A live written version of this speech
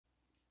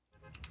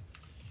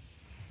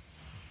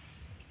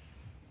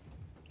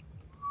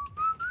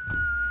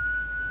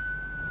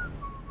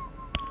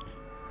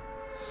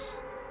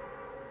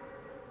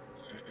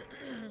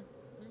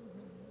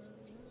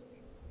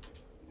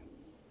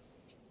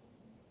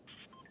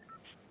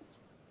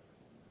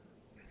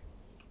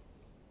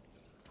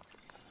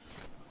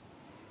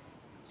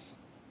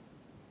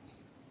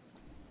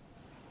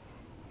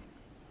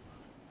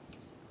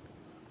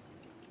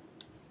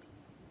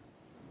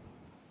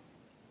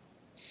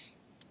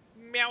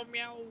म्याऊ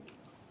म्याऊ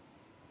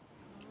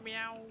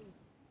म्याऊ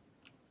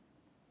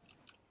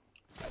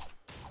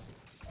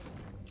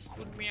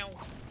गुड म्याऊ।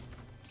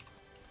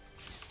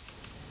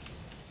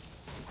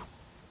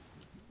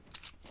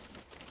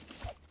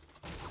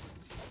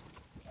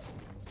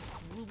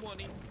 Good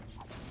morning.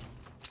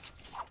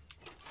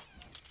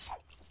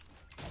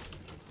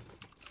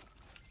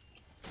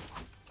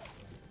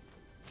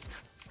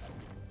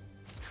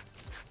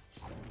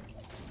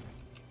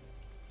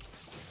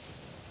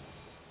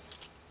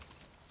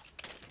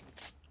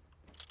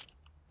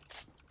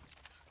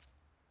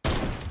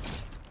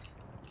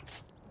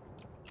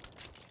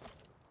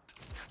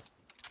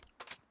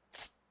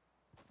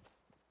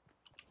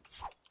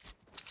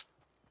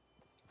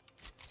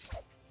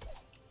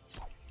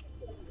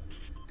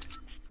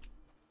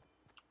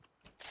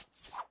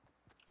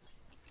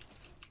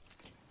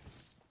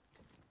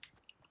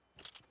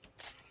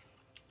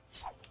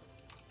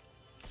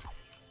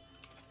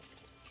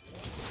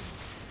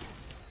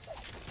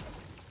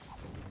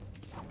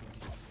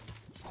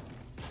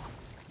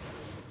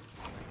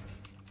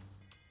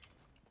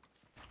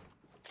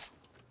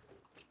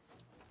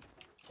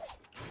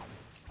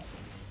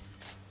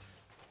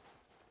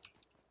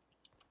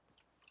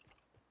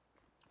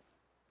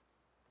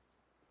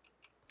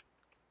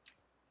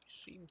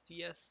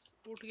 यस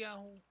उठ गया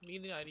हूँ,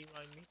 नींद नहीं आ रही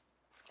माइंड में।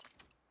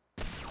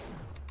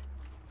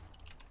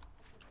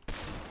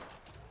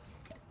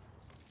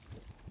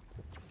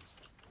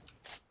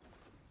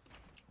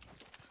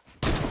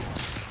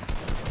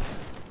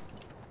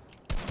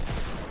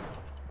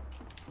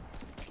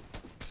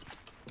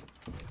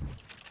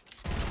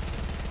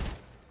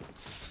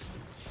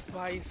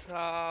 भाई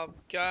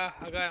साहब क्या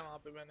हगा है वहां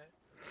पे मैंने।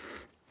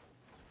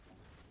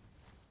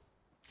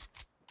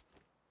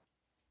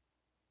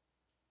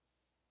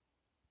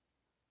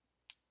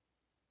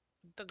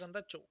 इतना गंदा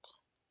चौक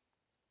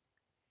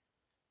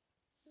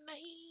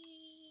नहीं।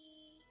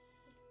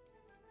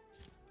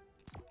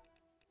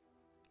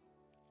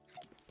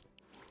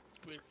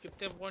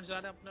 कितने पॉइंट्स आ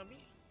रहे हैं अपने अभी?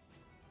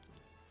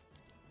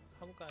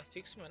 हम कहाँ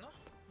 6 में ना,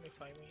 मैं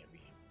 5 में अभी।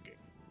 okay.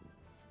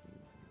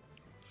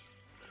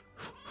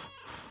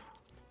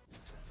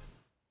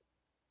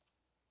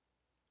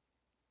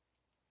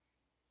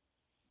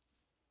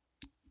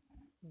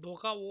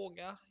 धोखा वो हो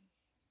गया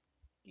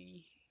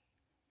कि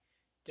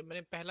जब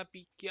मैंने पहला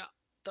पीक किया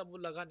तब वो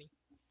लगा नहीं,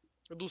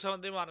 तो दूसरा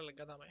बंदे मारने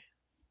लगा था मैं।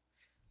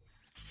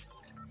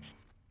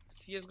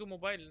 सीएस को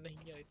मोबाइल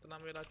नहीं है, इतना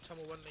मेरा अच्छा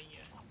मोबाइल नहीं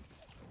है।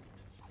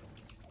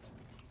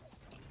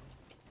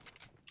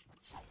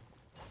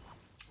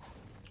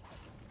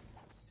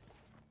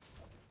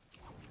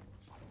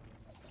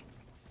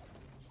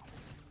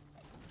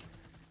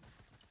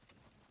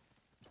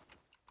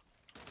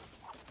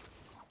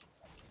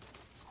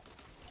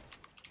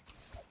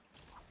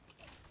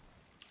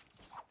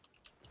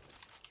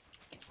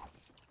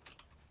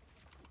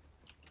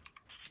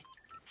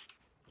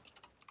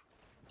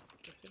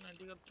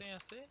 करते हैं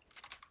ऐसे।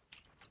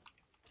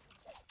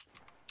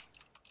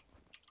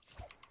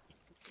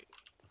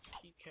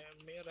 ठीक है,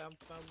 मैं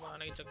रैंप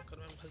बनाने के चक्कर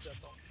में फंस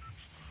जाता हूँ।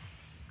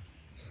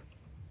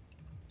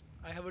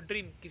 आई हैव अ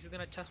ड्रीम, किसी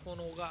दिन अच्छा फोन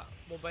होगा,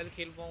 मोबाइल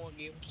खेल पाऊंगा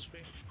गेम्स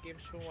पे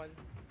मोबाइल,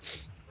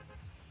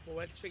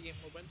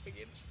 मोबाइल पे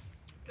गेम्स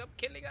कब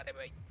खेलेगा रे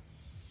भाई।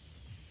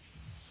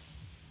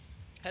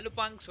 Hello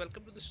Punk's,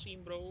 welcome to the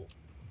stream bro,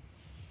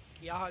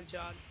 क्या हाल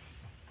चाल।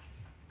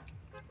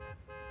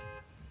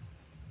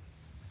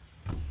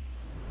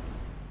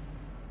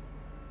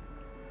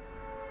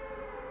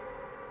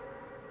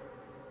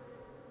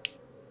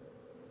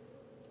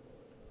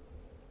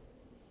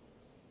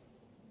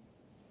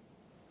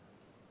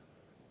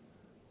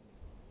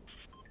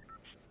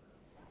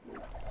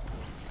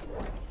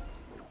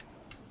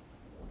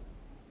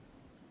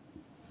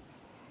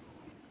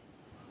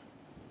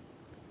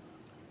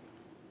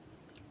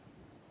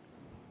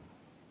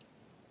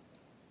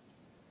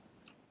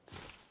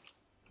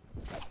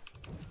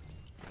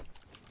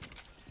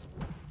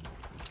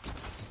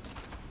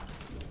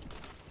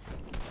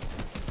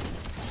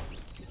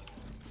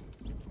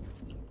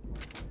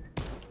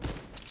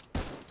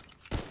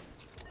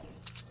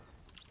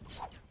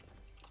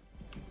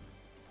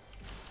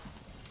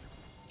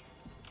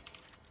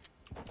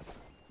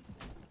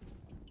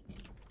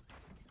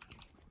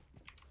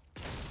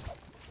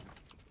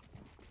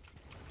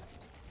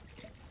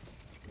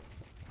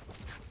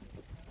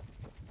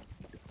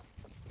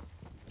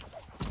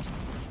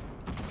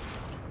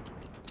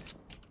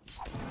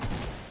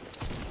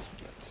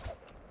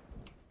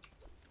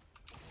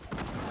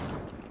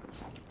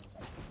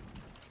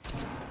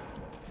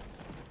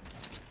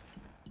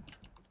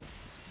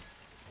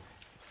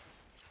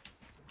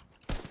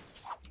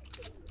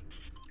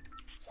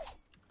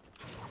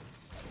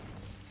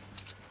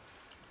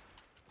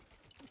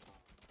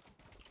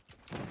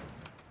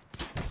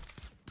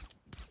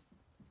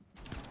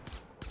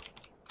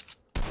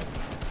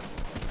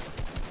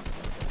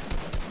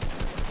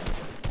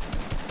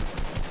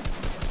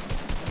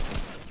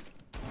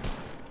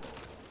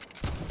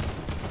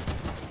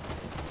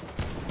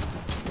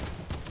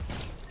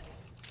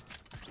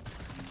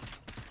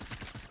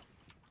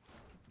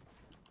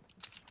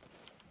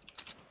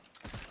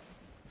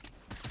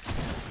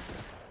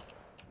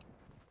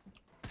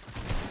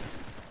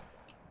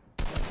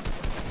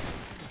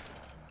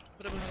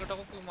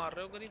 जनता को क्यों मार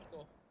रहे हो, गरीब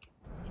को?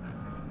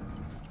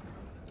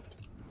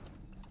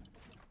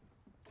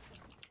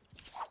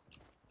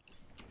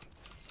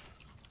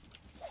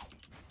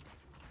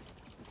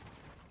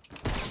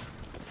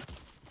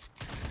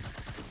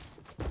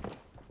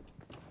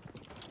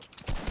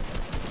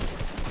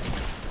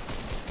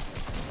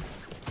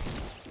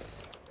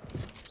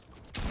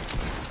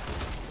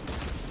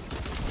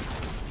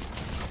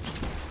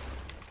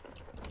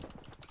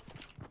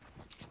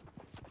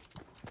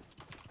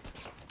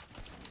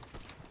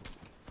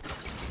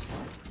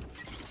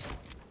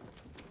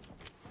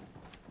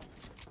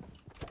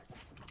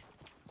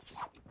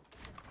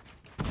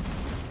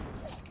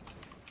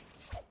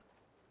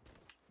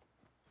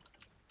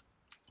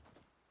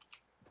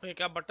 ये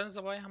क्या बटन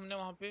दबाए हमने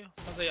वहां पे,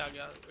 मजा ही आ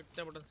गया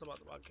इतने बटन दबा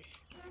दबा के।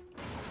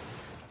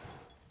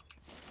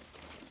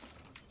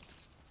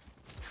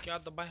 क्या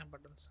दबाए हैं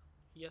बटन?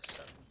 यस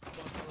सर,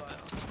 बहुत मजा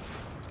आया।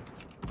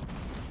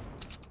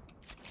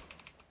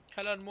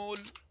 हेलो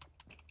अनमोल।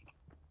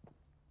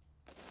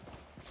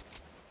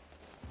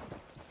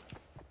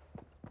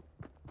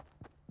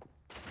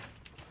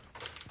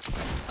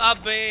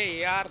 अबे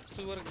यार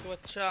सुअर का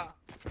बच्चा,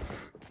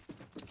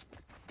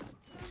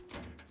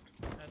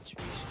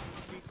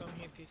 एचपी कम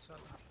ही थी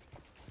साला।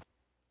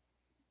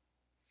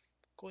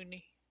 कोई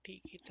नहीं,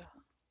 ठीक ही था,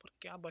 पर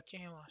क्या बचे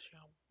हैं वहां से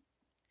हम।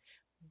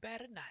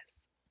 Very nice.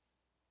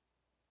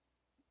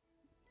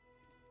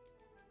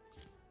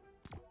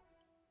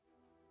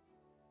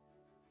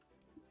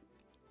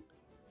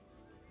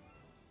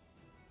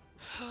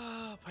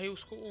 हाँ भाई,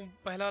 उसको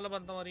पहला वाला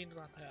बंदा मार ही नहीं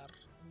रहा था यार,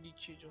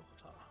 नीचे जो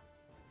था।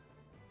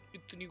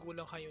 इतनी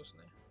गोलियां खाई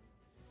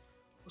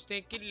उसने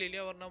एक किल ले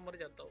लिया, वरना मर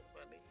जाता हूँ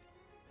पहले।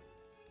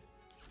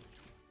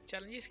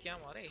 चैलेंजेस क्या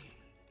हमारे,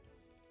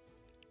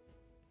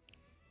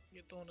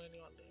 ये तो होने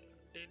नहीं वाले।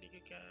 डेली के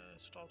क्या है?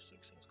 टॉप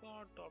 6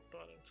 स्क्वाड, टॉप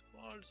 12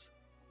 स्क्वाड्स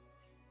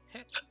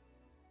है।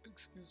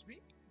 एक्सक्यूज मी,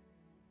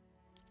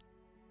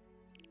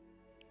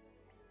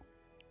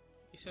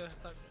 इसे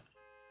रहता क्या?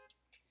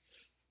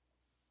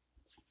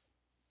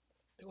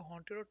 देखो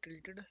हॉन्टेड और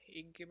टिल्टेड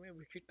एक गेम में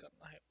विकेट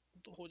करना है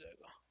तो हो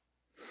जाएगा।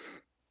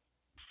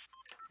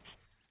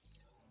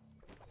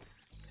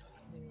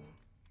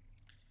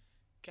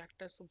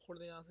 कैक्टस तो फोड़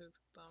दे यहाँ से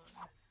सकता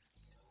मैं।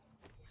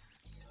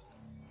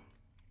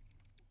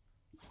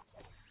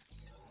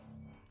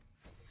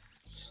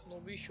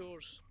 स्नोवी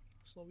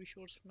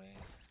शोर्स में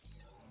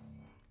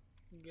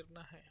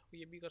गिरना है,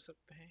 ये भी कर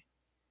सकते हैं।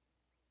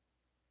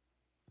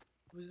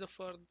 Which is the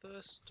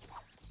furthest?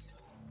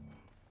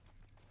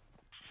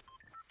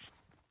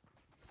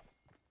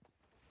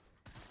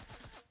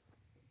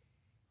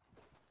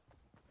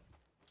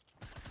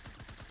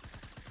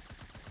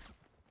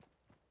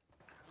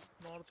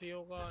 North ही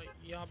होगा,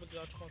 यहाँ पे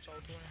जा चुका हूँ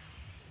साउथ में।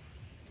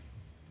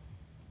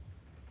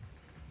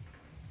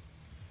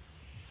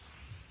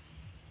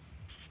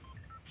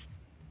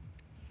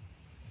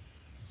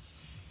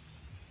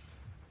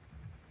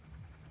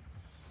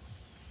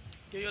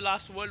 ये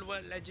last world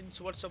war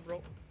legends, what's up bro?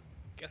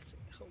 कैसे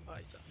हो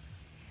भाई साहब?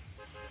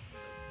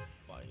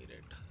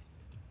 पायरेट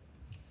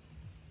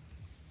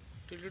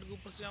टिल्टेड के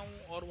ऊपर से आऊँ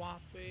और वहाँ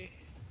पे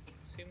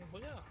सेम हो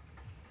जाएगा?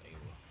 नहीं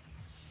हुआ।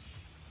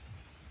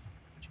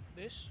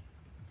 This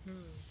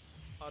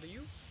are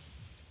you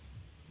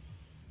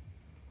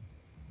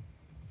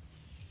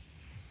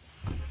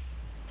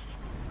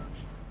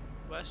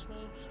waste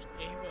most?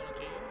 यहीं पे होना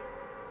चाहिए।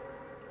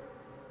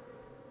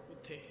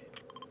 उठे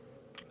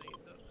नहीं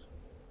इधर।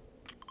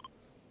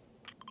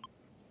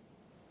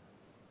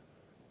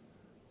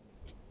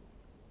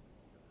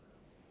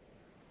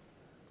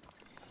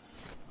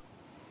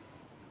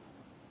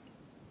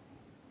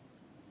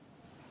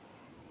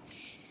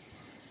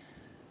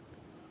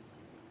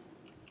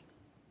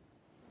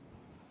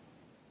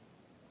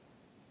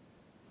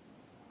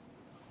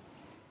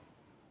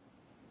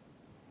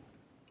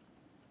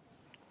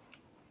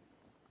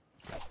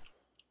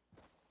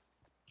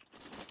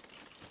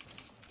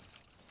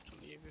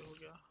 ये भी हो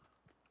गया।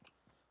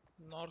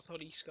 नॉर्थ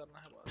और ईस्ट करना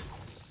है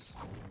बस।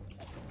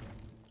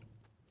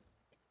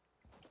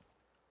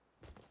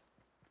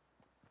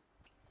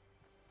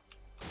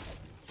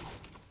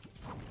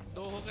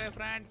 दो हो गए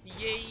फ्रेंड्स,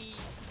 यही।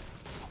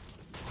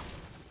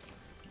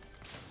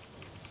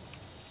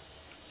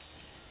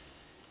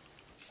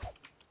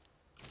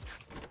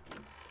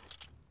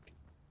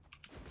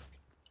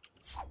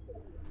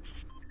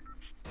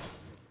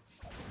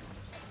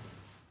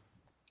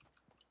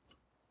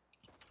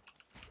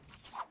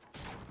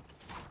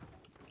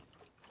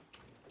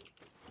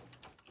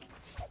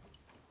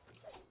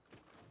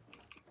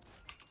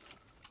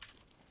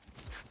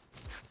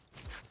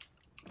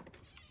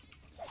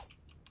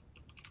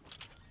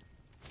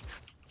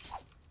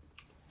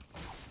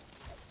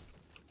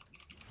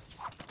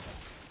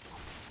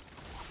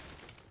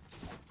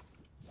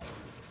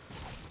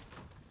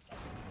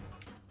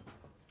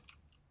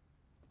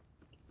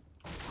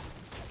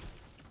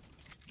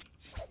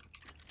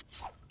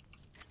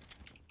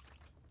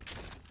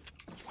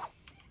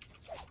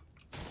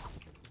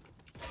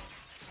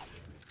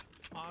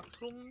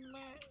 बाथरूम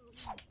में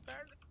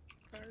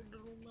बेड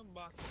रूम में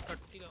बात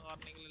टट्टी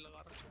लगाने के लिए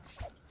लगा रखा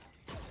है,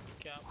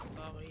 क्या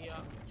पता भैया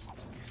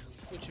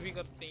कुछ भी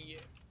करते हैं ये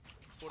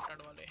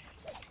फोर्टनाइट वाले।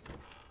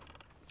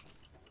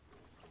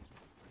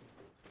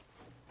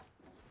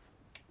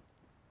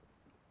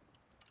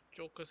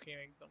 चौकस गेम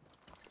एकदम।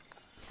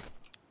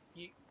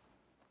 ये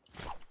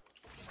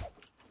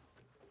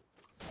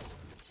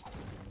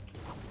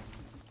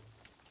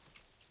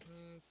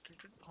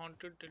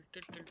हॉन्टेड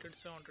टिल्टेड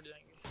से हॉन्टेड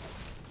जाएंगे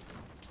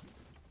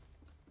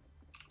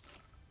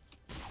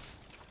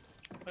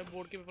भाई।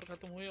 बोर्ड के पेपर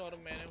खत्म हुए और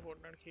मैंने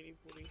फोर्टनाइट खेली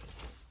पूरी।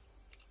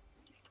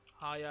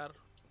 हाँ यार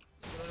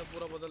इन्होंने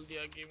पूरा बदल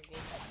दिया गेम को।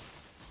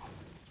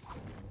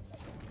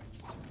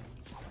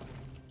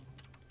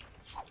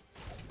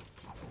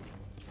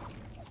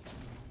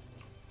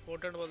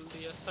 फोर्टनाइट बदल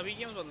दिया, सभी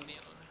गेम बदल दिए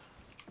इन्होंने।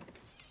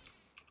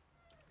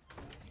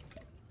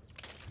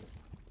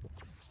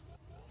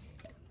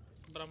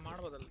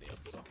 ब्रह्मांड बदल दिया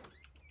पूरा।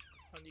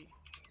 हाँ जी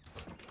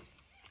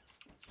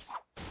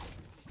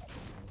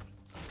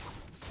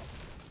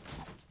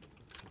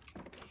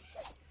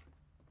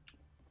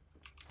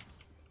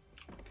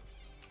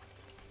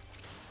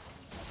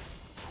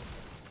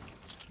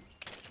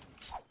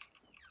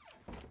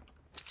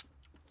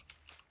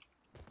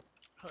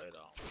हाय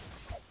राम।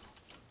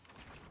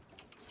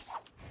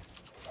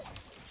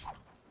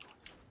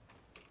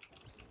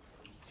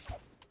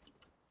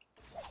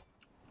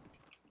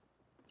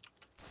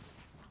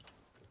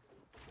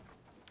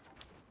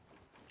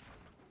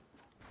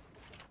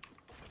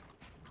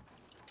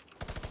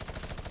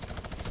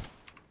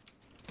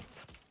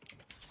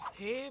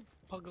 हे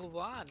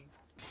भगवान,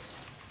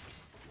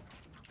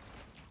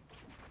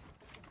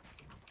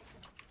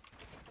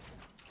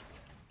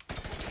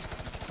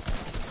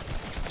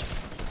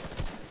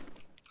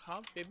 हाँ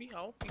बेबी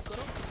आओ पिक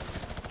करो।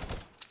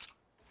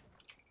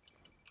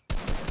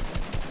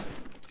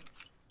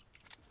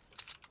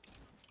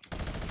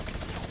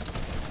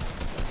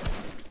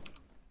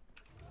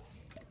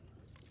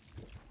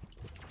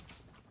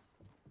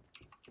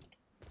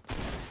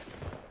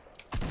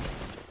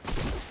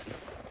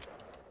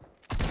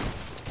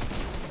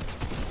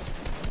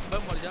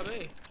 मर जा बे।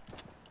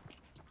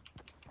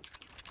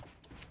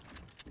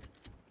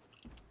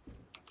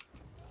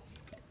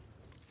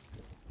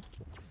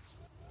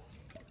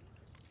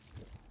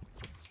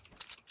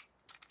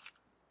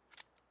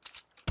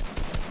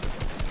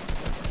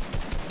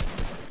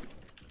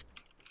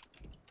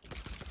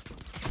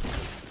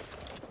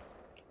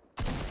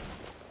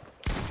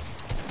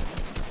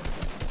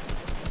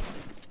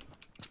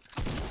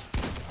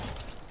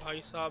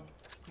 भाई साहब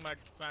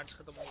मैट्स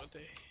खत्म हो गए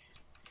थे,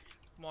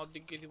 मौत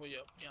दिख गई थी मुझे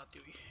अपनी आती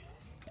हुई।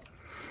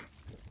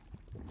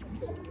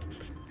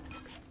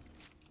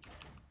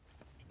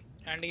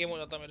 एंड गेम हो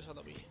जाता मेरे साथ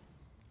अभी।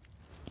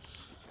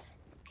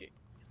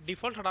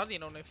 डिफॉल्ट हटा दिया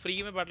इन्होंने,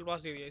 फ्री में बैटल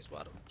पास दे दिया इस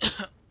बार।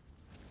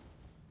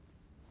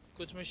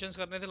 कुछ मिशंस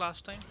करने थे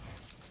last time.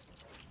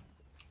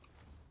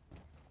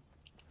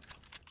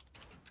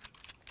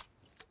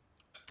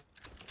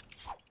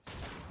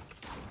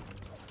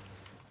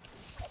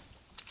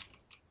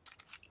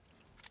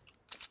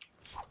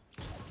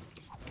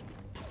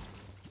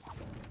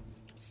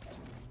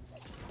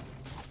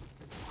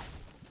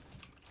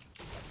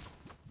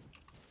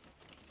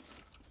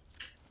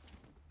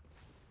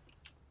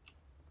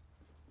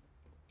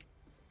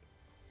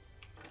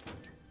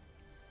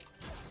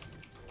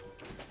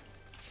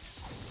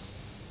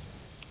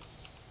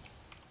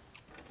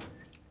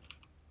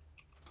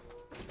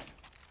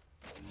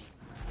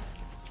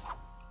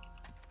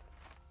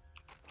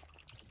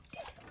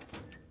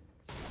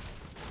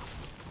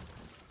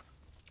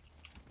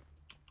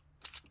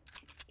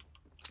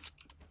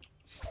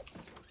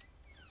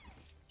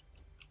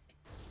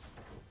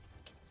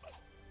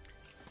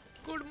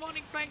 Good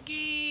morning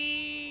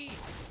Frankie,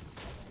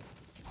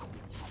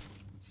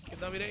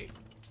 कितना भी रही।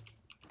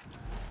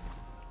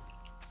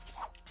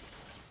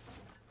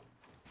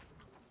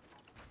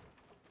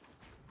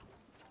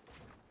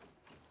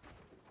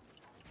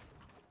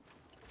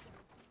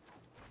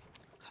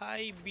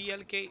 हाय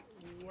BLK,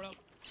 what up?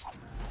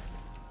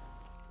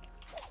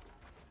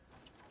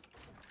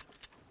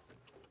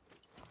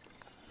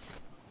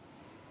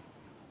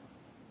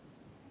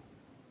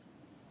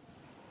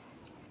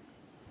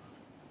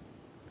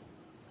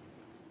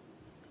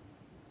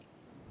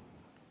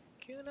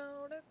 क्यों ना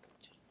उड़े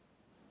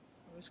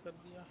मिस कर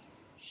दिया।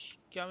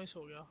 क्या मिस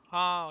हो गया?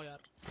 हाँ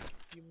यार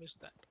यू मिस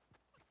दैट।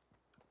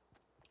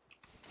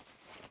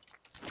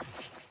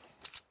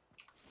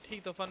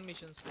 ठीक तो फन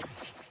मिशंस थे।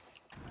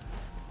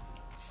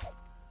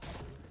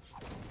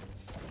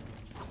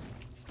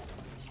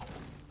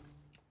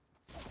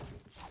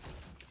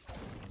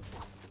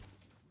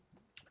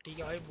 ठीक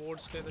है भाई,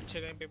 बोर्ड्स के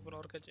अच्छे गए पेपर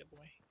और क्या चाहिए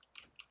तुम्हें।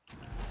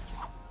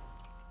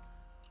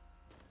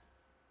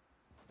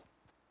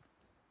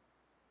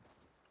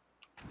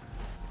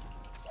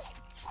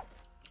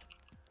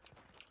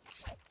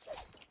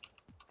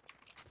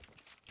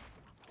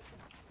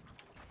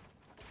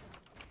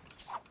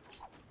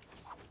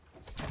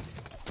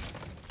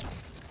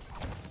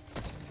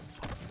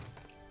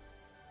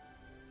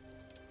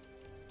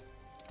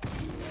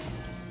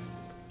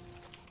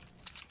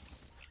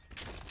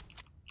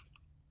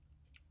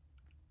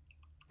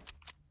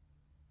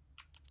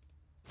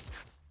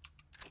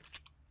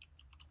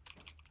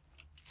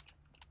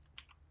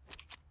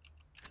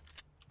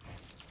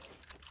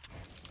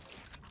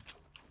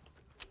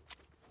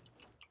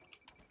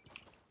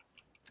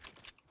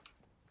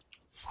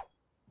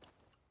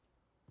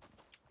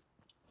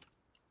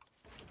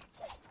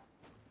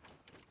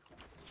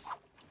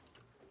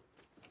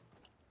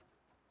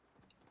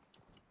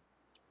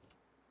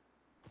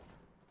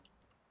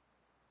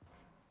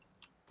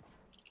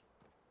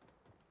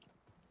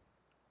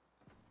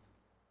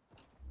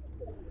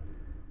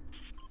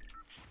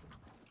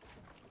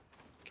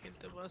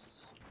 बस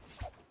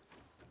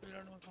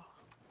मिनट में कहा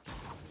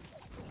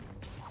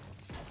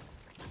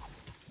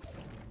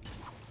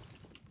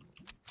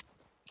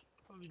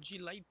जी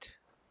लाइट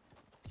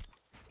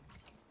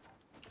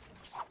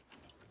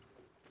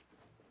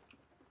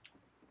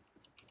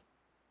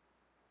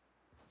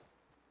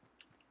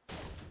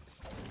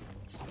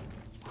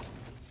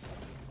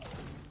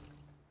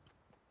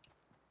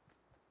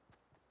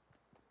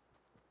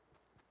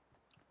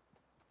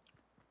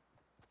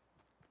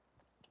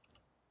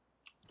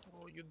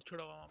वो युद्ध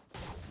छुड़ा हुआ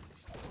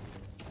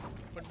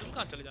बंडल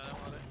कहाँ चले जा रहे हैं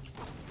हमारे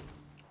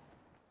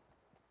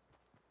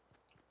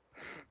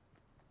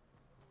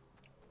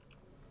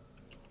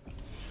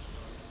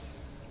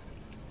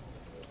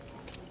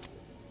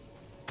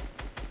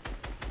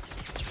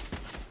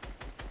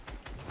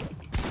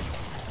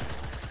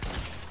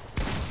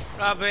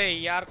अबे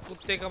यार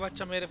कुत्ते का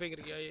बच्चा मेरे पे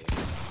गिर गया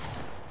ये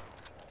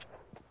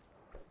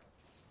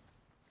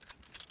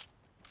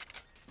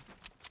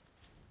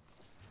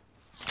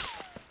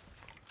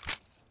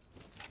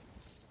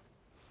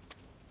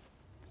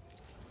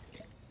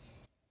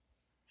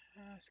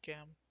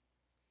स्कैम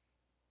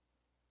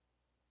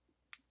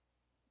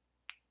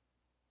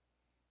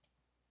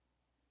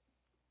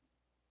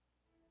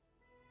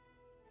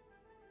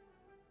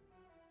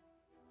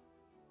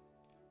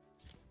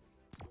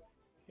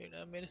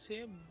मेरे से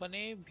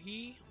बने भी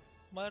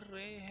मर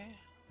रहे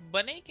हैं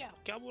बने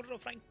क्या बोल रहे हो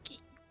फ्रैंकी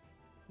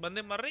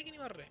बंदे मर रहे कि नहीं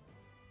मर रहे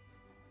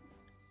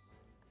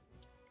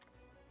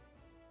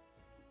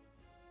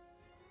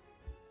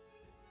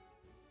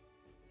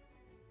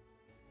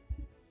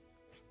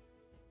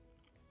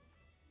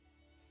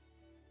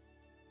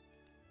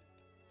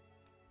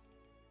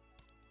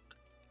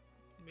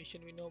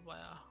मिशन भी नहीं हो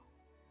पाया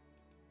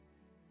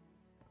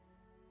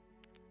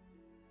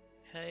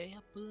है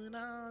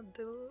अपना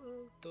दिल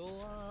तो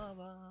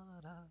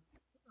आवारा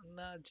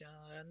ना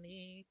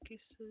जाने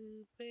किस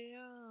पे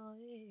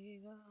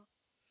आएगा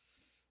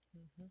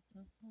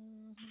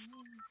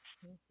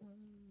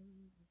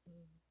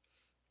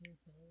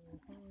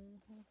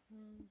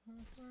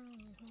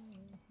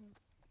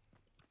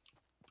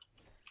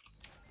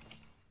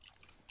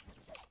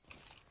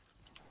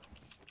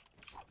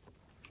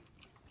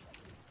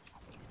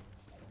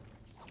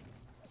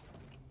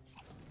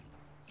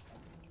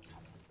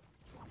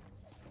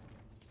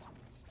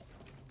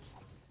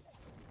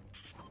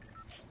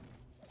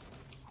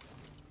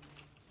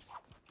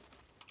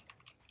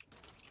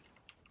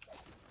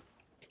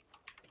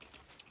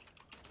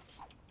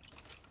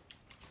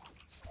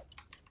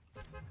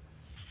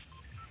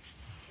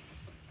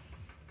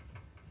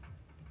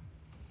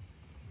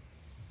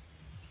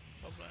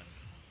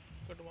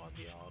कटवा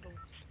दिया और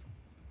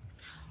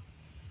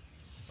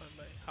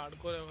भाई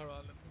हार्डकोर है करवा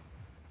लेते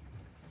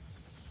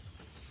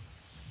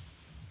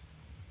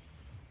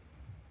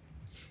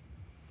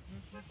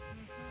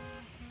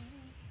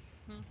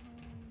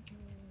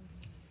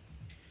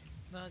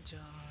ना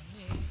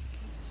जाने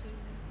किस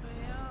पे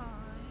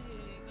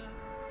आएगा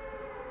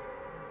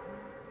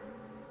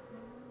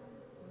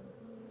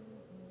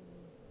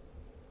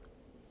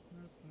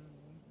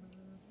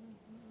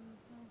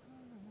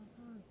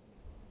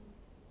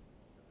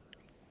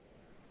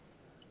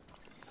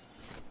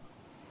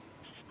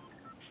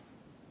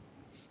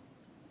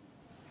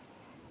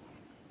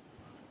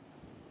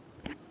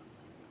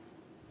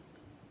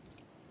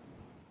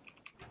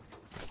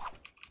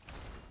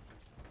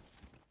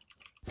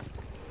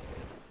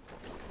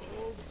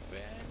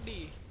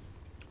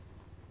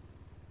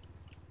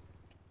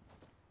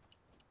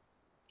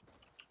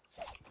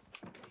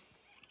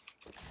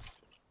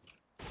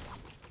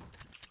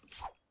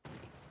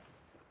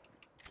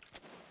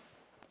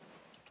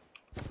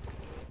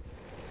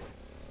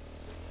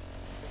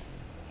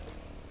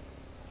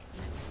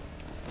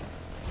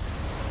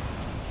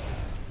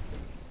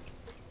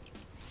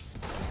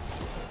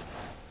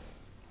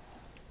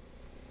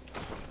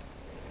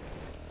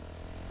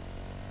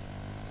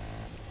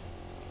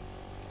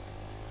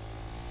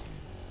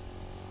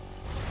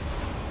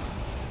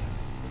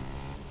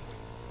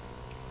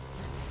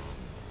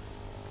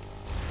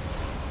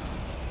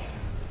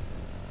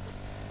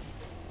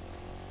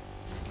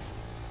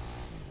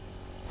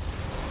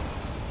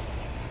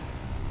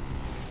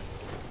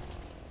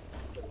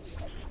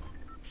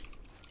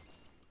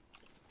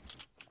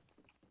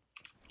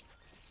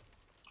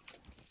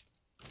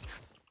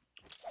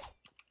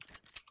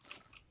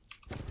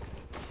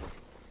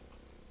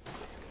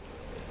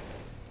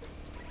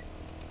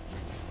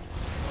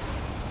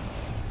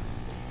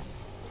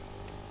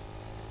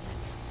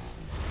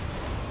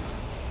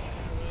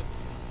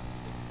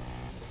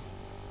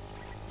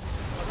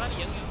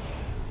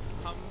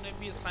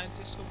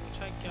साइंटिस्ट को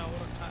पूछा क्या हो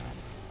रखा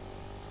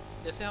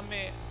है जैसे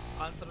हमें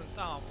आंसर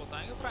मिलता हम आपको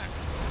बताएंगे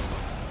फ्रेंड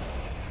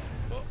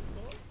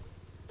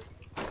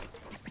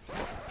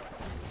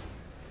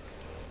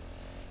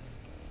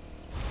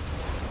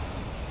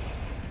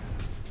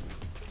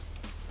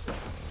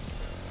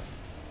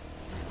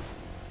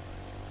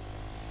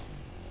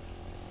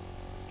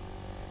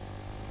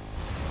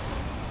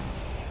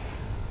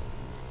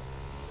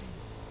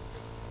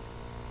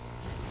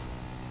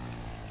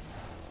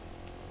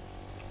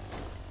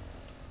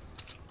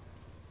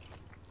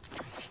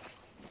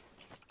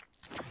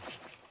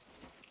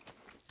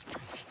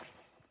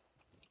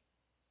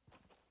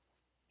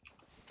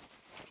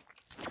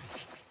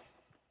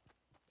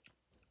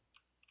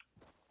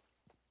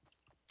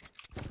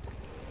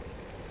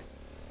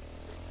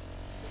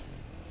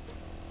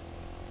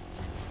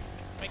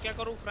क्या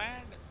करूं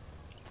फ्रेंड,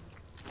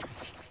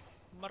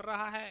 मर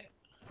रहा है।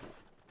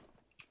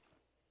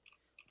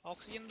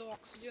 ऑक्सीजन दो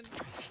ऑक्सीजन।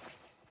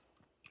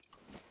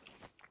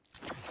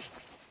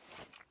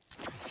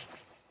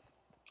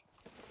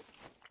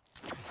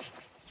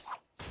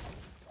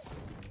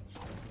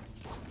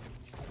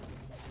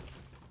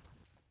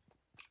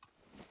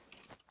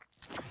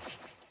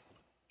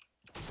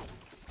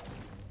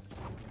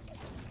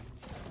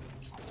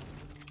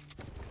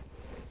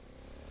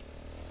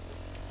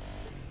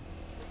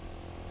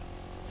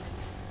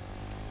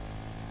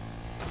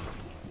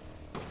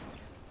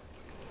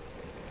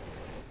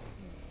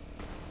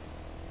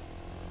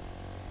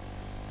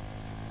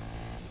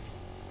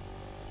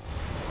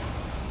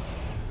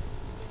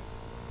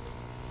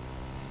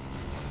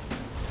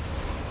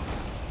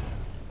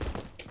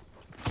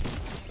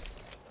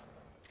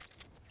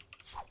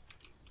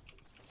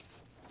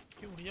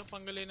 क्यों भैया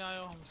पंगे लेने आए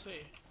हो हमसे?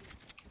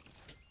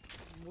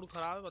 मूड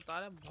खराब है बता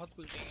रहे हैं, बहुत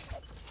पीटेंगे।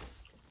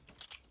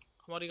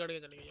 हमारी गाड़ी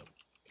चली गई अब,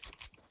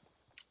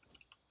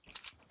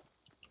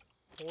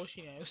 होश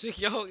ही नहीं है उसे,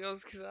 क्या हो गया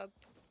उसके साथ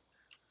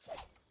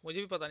मुझे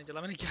भी पता नहीं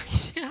चला मैंने क्या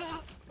किया।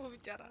 वो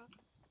बेचारा।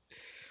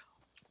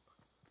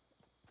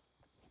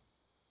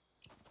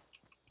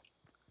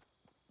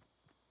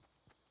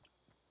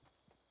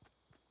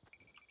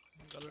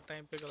 गलत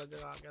टाइम पे गलत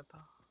जगह आ गया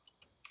था।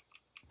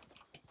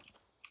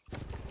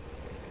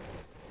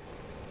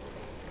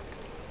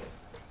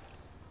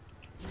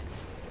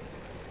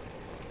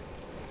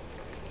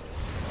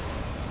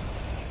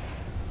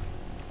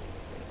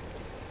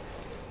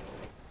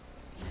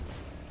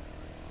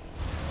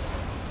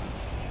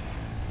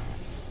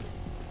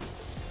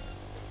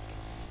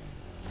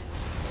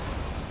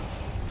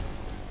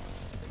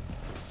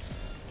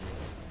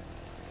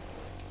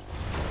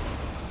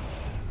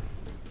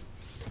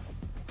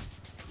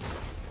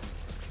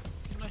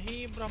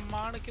 नहीं,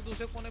 ब्रह्मांड के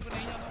दूसरे कोने पे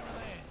नहीं जाना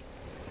मैंने।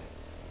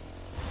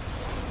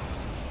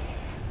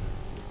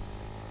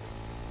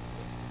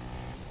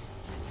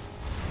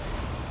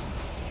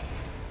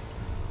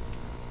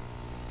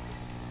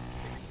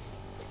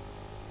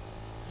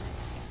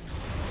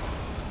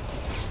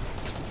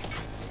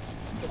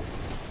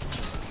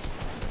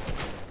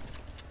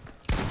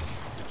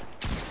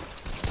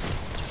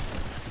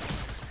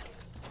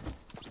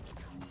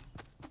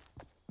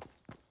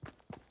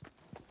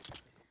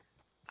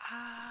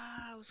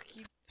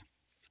 उसकी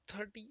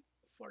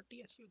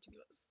 30-40 अच्छी हो चुकी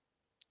बस।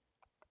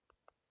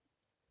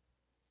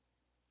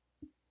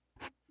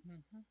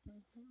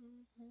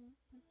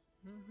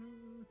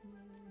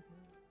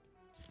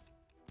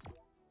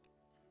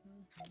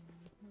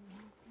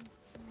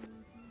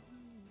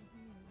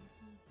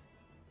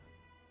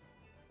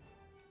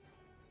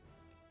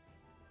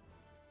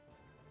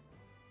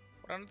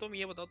 और तुम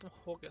ये बताओ, तुम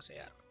हो कैसे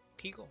यार,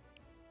 ठीक हो?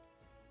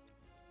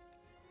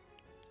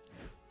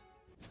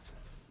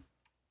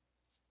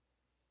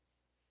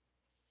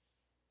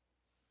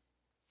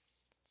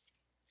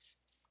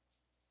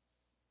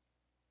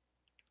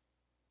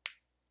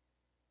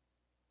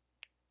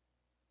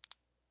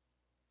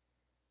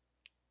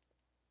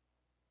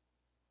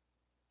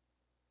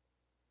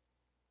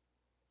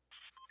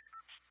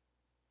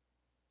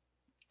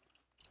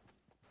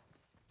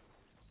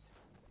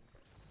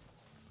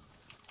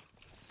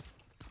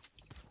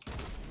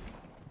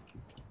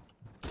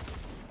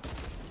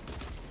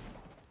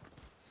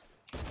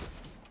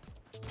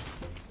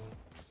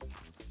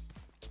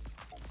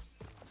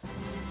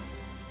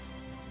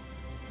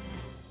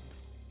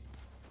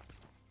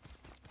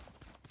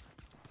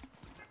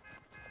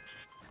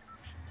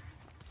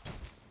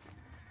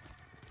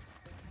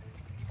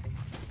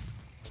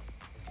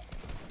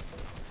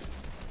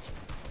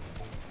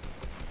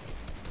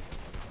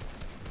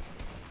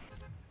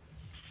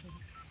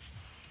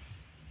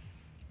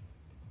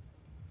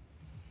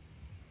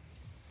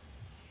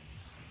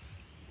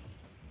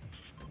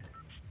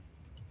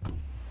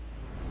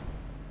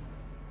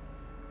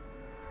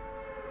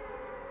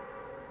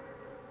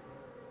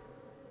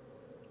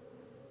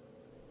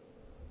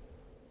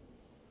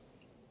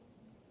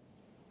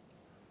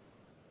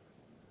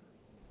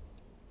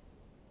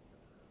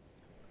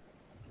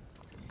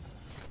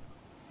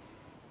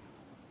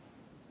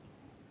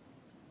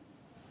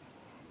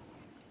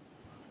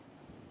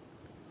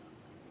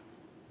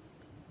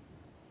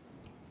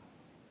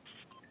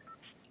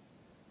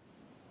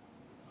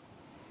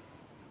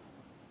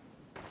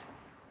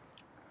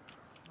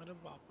 अरे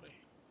बाप रे।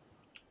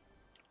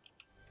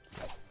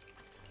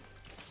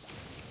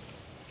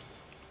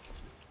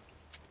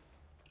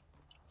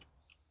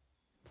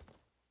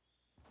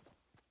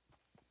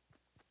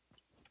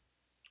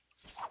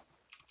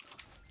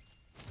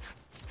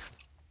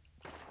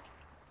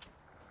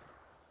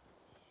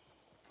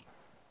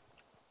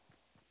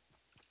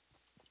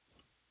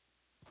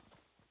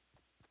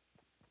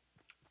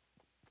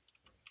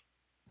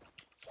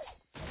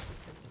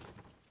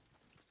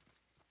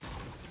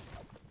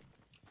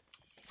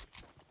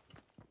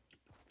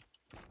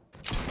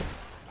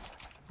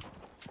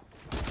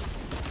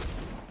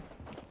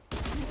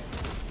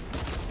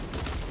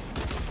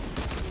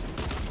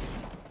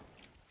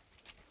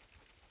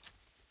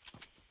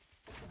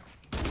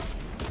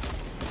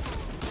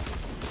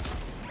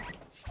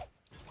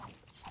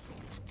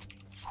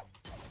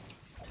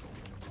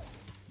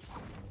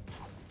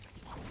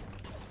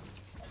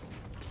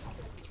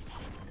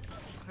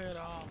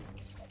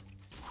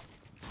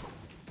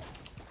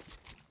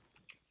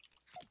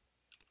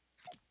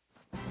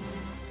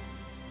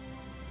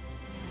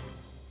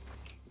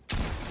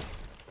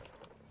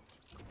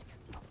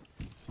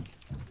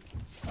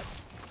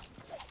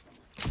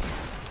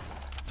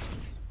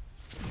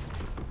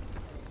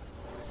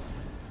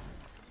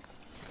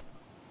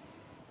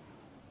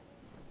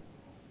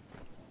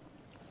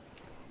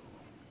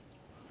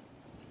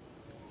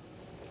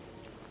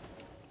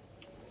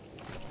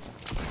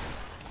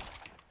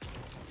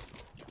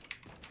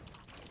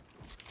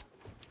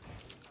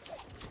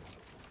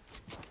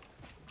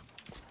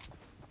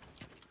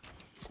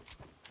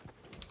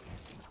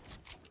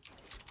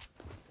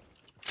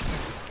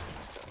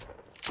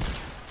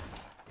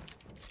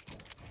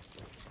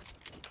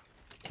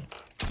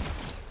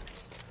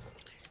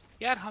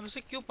 यार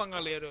हमसे क्यों पंगा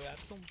ले रहे हो यार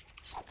तुम?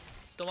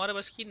 तुम्हारे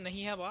बस की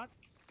नहीं है बात।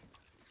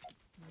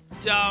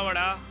 जा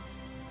बड़ा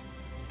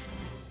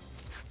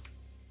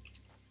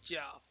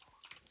जा।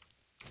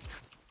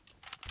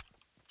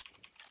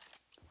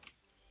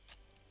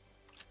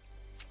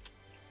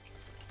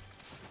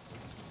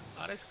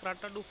 अरे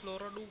स्क्राटा डू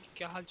फ्लोरा डू,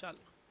 क्या हाल चाल?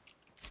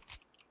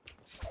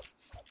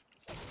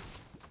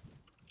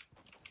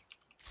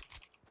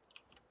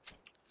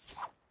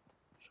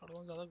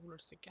 शॉटगन ज्यादा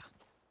बुलेट से क्या?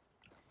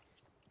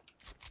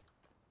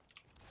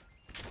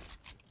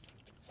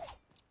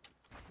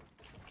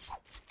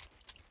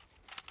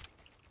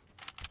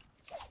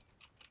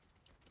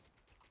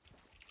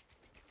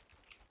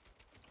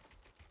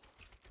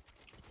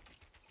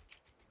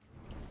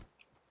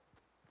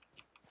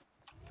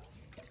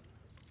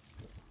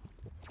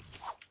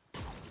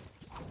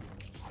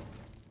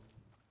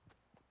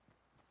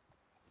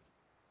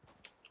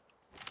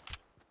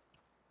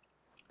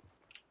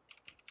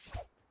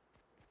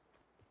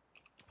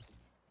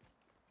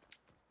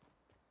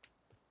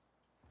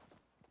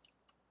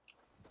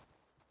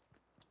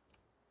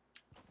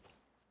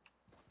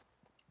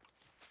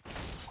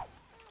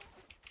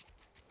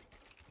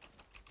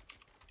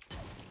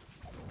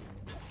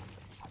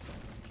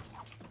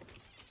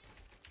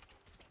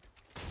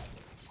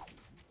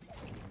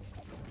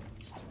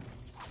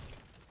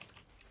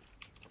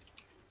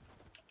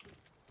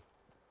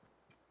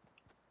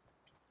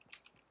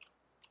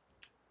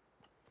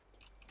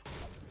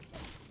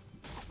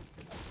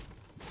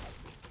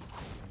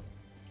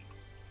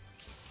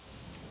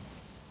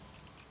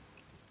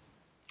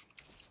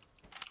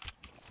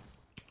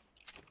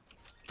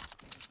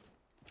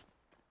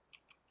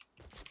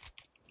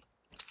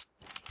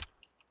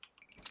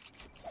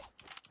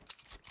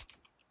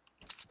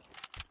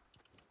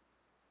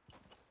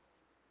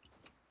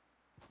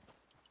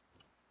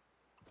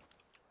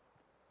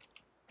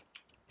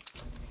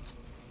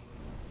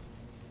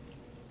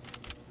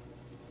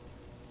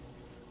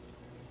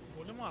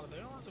 गोली मार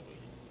देगा वहां से कोई।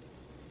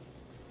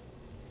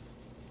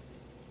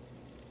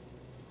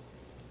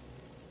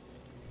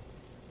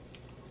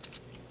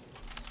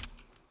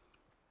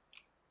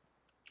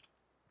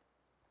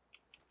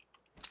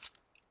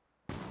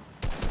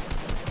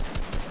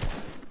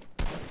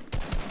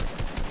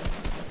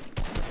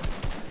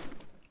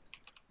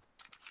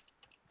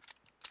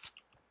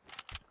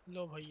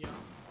 लो भैया,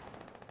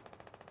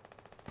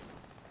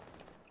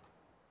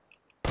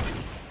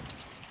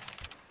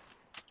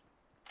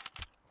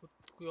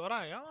 कोई और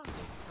आया वहां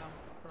से काम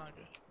बना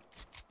के?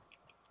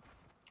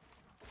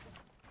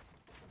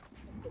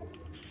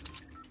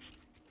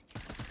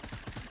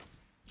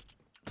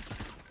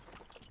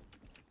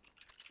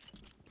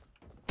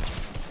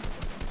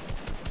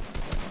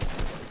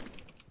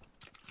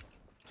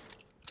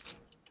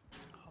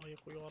 हाँ ये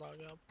कोई और आ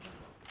गया अब।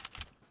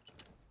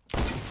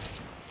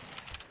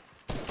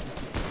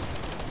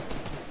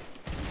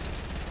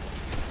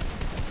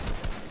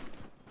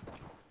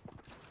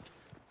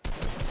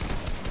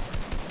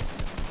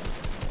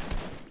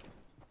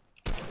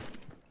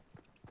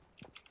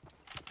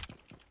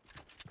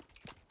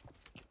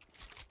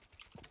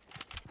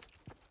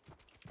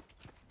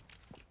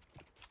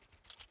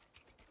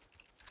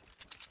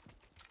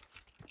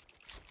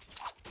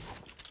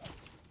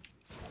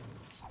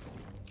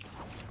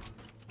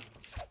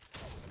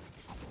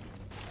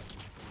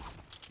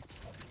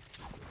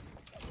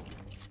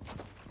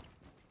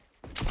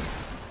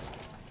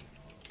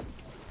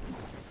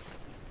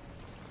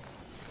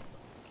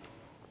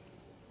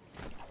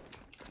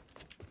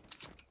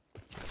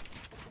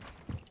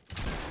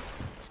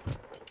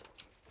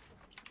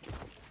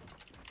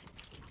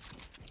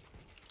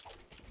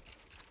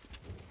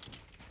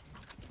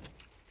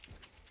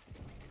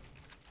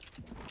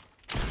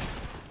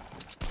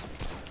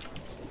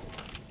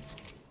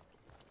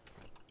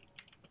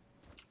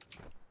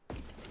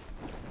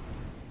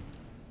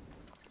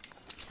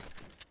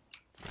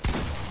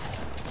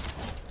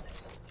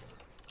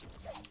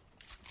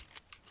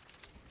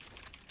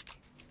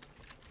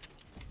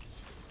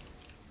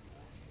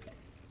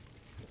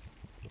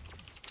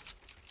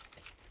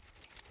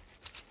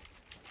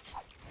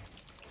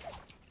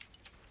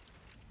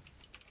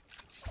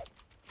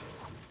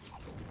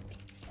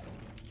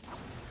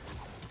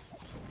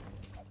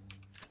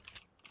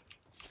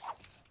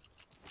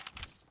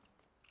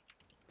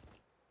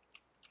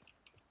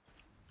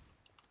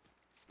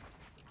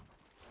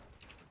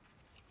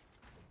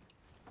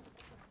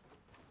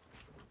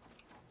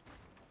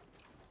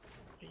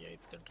 Yeah,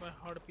 the try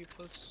hard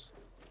peoples.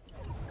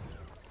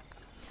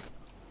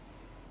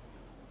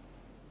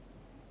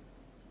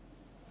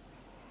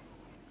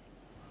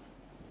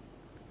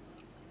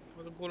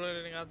 वो तो गोला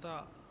लेने गया था।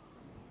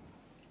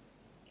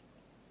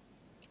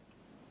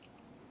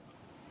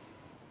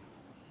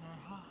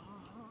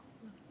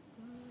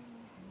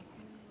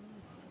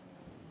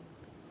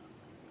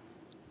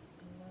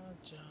 ना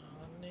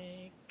जाने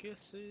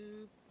किस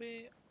पे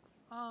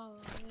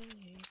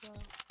आएगा।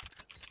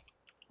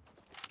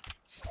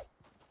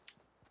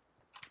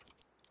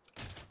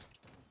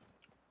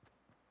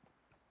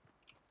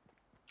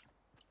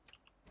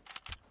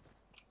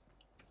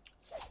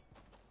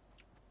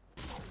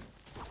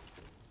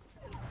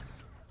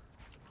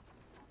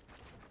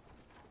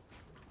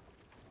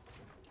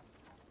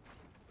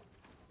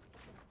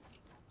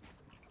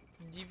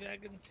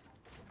 G-Wagon.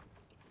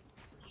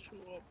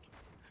 Show up.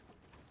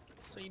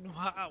 So you know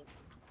how.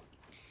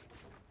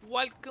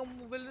 Welcome,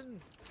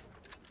 villain.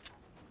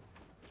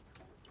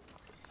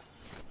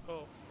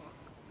 Oh, fuck.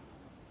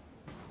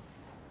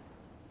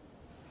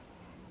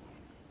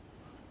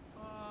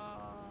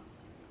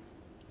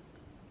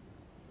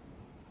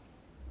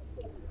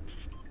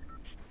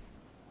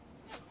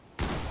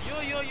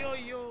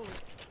 Yo.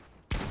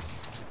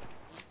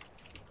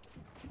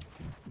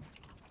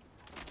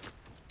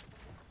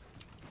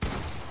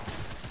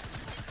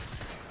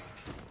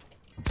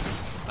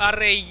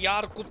 अरे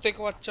यार कुत्ते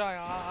को अच्छा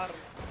यार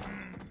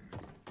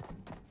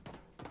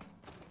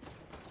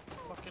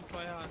fucking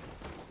try hard.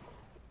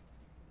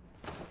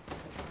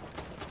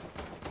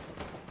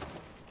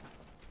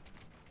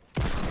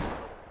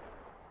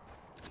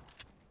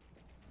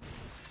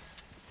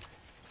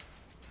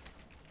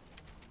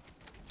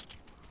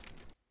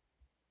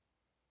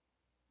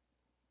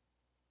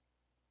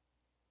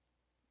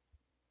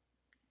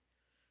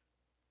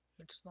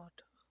 It's not.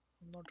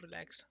 I'm not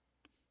relaxed.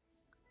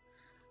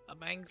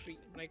 I'm angry,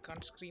 but I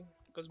can't scream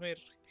because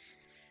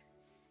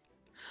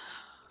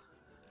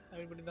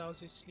everybody in the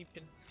house is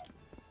sleeping.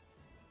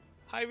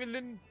 Hi,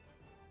 villain.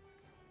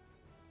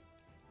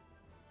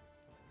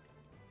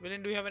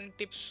 Villain, do you have any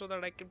tips so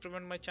that I can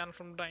prevent my channel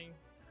from dying?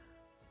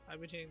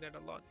 I've been hearing that a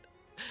lot.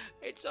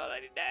 It's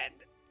already dead.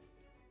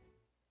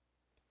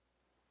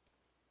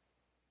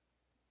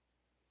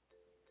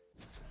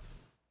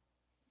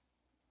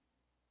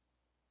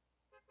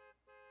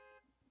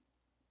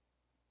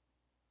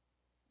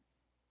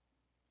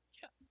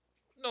 Yeah.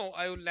 No,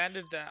 I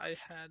landed there. I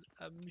had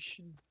a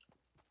mission.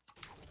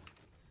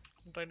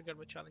 I'm trying to get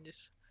my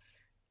challenges.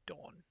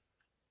 Dawn.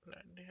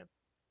 Landing at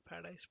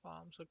Paradise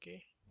Palms.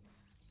 Okay.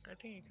 I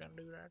think you can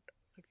do that.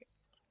 Okay.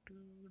 Do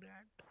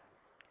that.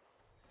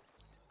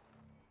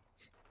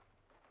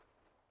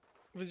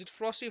 Visit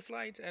Frosty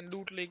Flights and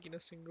Loot Lake in a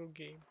single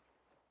game.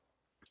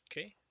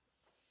 Okay.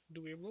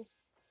 Doable.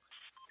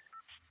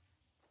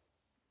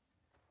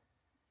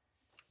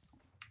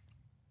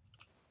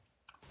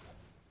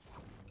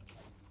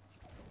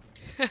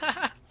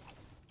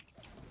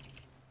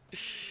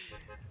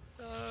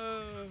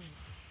 uh,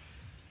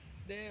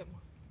 damn.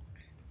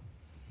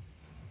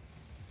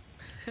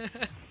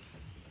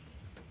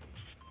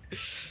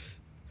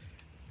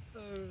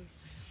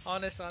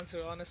 Honest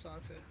answer, honest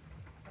answer.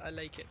 I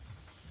like it.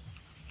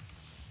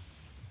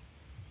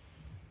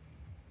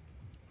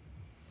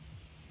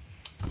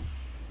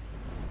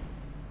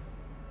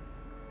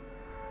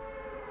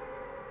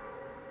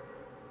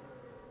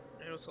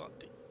 Yo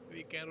salty.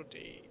 We can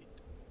rotate.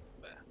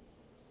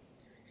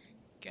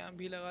 Camp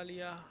भी लगा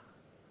लिया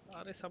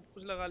अरे सब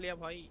कुछ लगा लिया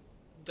भाई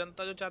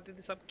जनता जो चाहती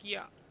थी सब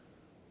किया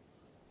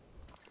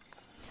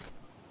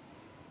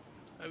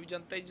अभी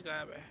जनता ही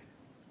गायब है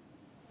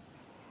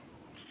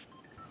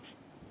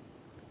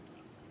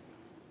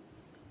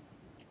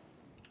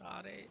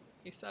अरे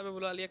हिस्सा भी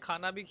बुला लिया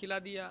खाना भी खिला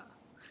दिया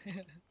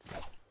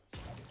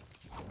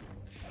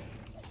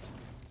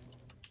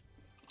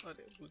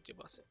अरे दूसरे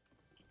पास है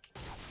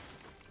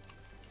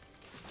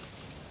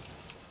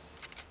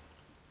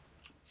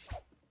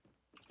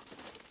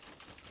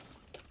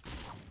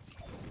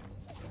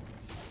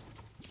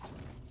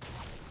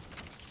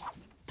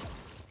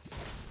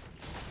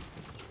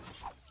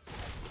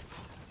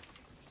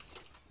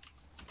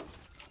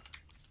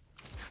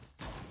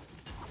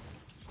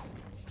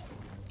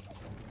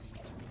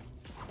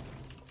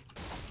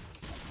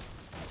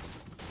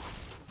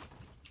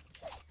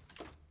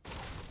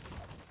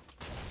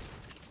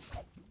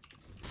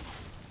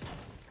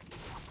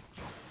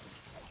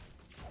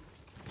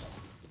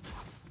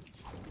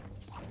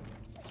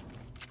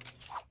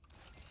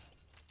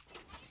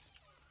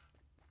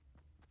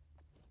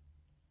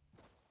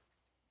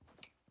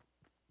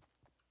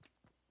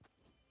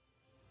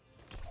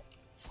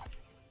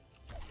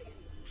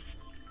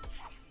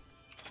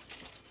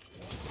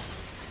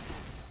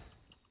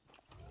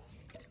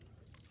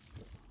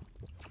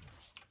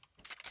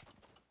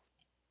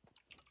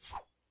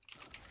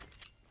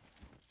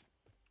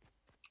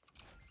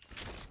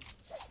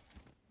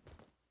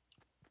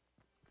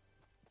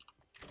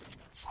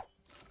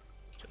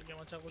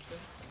अच्छा कुछ है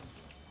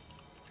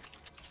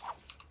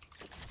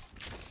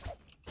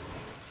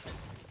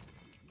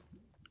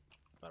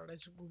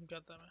पैराडाइज घूम के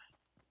आता मैं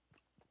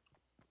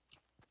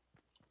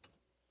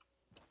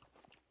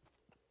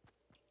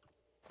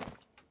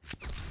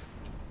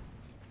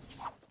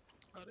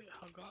अरे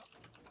हगा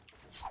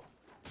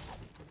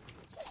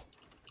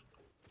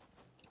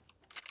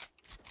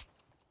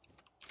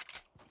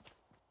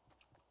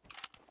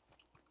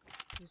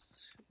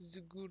is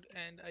good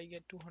and I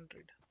get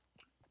 200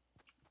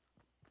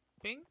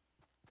 ping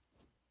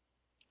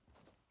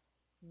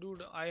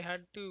dude I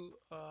had to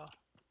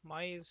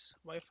my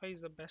Wi-Fi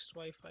is the best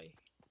Wi-Fi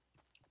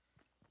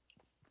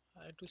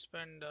I had to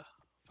spend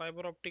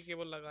fiber optic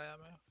cable लगाया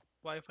मैं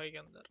Wi-Fi के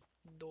अंदर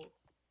दो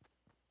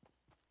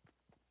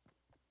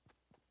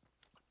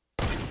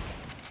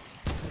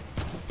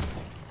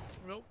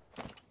nope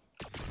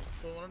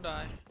don't wanna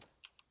die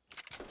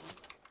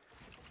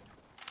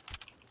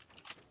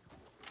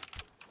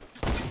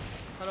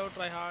hello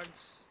try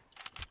हार्ड्स।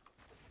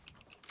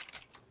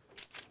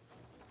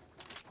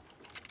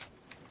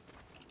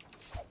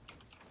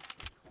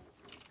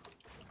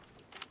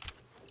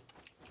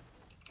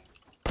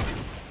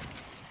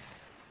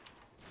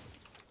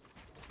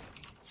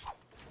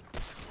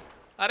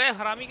 अरे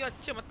हरामी के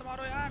बच्चे मत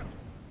मारो यार,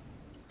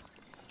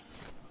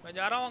 मैं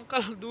जा रहा हूँ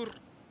अंकल दूर।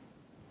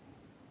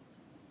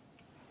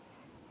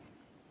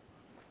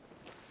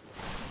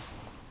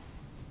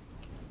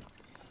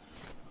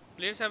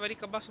 Players are very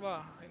kabaswa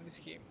in this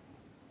game.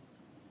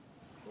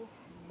 Oh,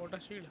 मोटा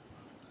शील्ड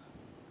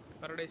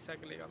पैराडाइज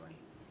साइकिल लेगा भाई।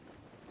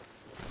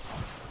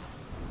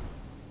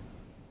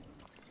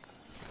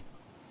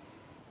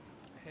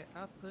 है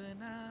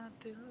अपना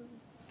दिल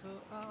तो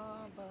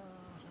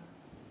आवारा,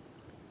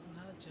 न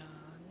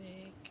जाने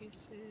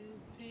किस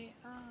पे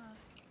आएगा।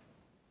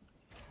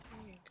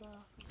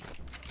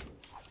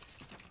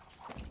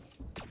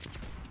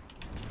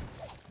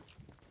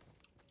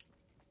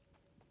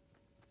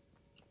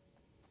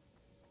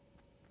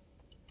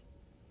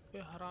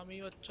 ये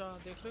हरामी बच्चा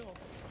देख रहे हो?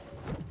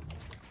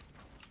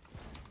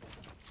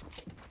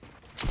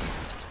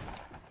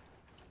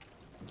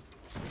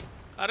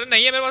 अरे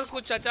नहीं है मेरे पास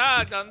कुछ चाचा,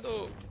 जान दो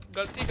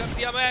गलती कर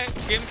दिया मैं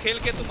गेम खेल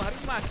के,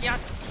 तुम्हारी माँ की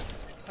आँख।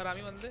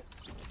 हरामी बंदे।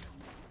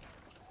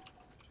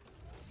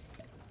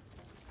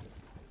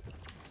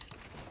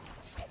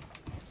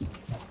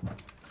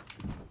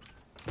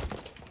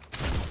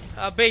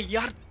 अबे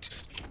यार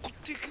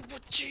कुत्ते के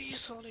बच्चे ये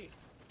साले।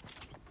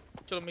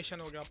 चलो मिशन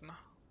हो गया अपना।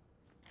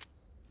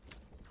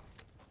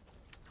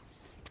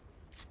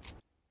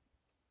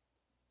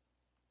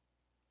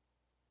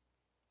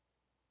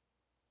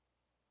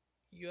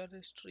 You are a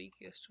streak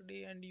yesterday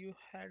and you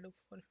had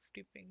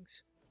 150 pings.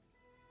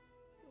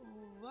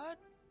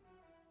 What?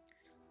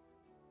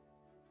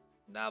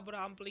 Nah,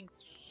 bro, I'm playing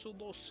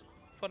sudos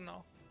for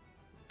now.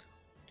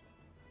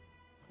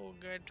 Oh,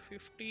 get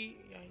 50.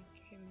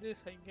 In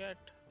this, I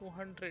get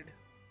 200.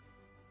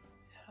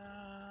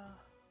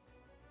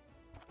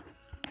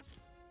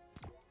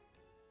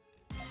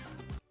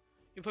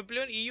 If I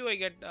play on EU,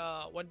 I get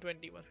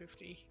 120,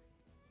 150.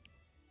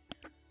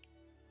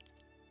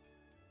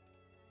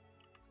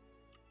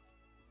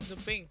 The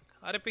ping.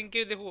 अरे ping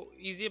के देखो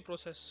easy है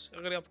process.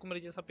 अगर आपको मेरे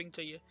जैसा ping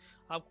चाहिए,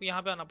 आपको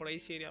यहाँ पे आना पड़ा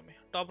इस एरिया में।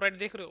 टॉप राइट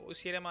देख रहे हो,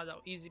 उस एरिया में आ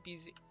जाओ, इजी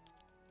पीजी।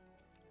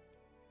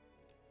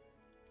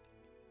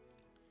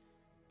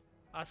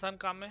 आसान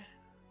काम है,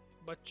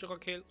 बच्चों का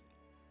खेल।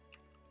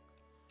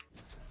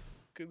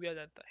 क्यों भी आ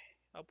जाता है,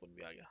 अपन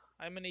भी आ गया।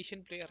 I am N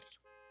Asian player.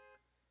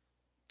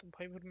 तो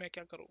भाई फिर मैं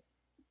क्या करूँ?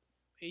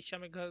 एशिया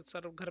में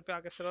घर पे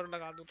आके सर्वर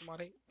लगा दूँ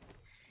तुम्हारे।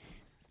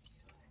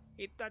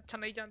 इतना अच्छा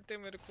नहीं जानते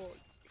मेरे को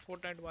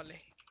फोर्टनाइट वाले।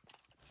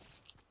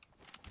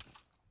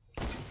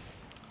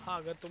 हाँ,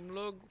 अगर तुम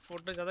लोग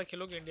फोर्टनाइट ज़्यादा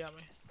खेलोगे इंडिया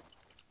में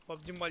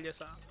पबजी मोबाइल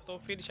जैसा, तो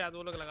फिर शायद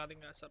वो लोग लगा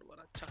देंगे सर्वर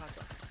अच्छा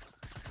खासा।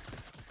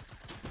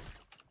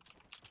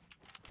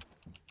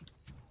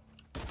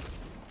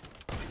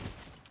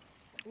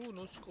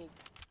 No scope,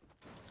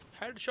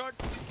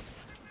 headshot.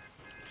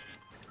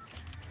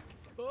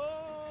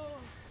 Oh,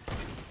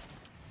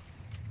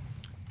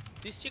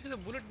 this chick is a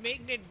bullet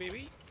magnet,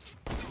 baby.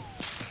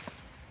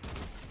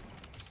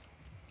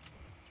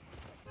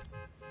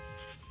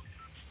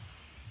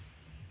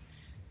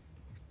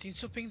 तीन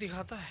सौ पिंग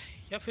दिखाता है,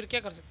 या फिर क्या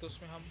कर सकते हैं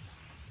उसमें हम?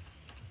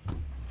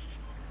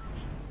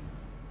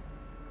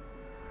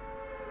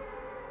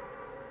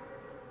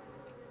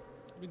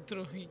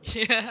 विद्रोही।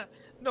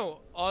 No,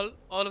 all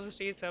of the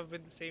states have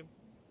been the same.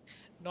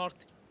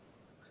 North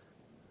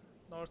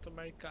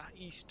America,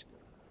 East.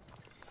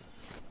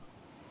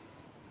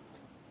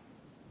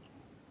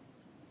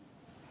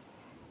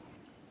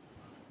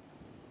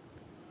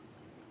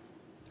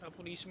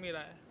 Upon east में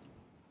रहा है।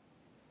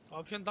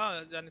 ऑप्शन था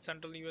जाने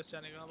सेंट्रल यूएस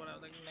जाने का, बड़ा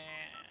था कि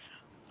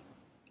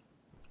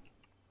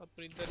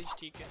अपन इधर ही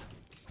ठीक है।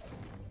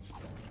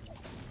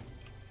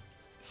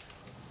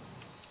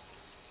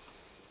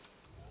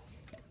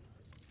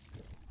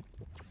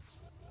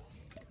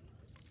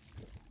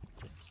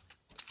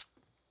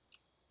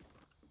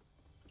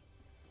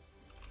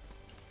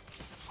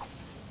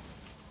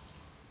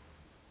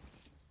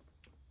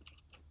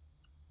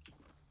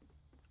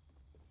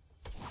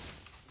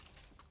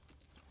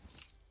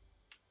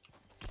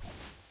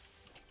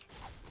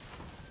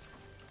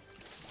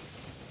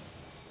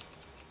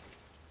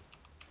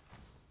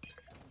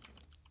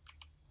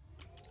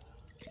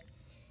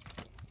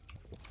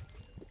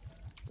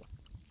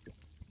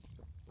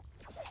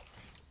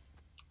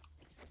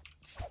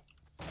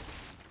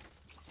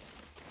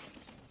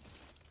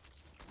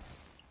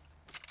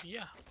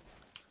 Yeah,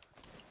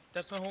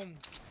 that's my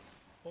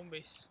home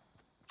base.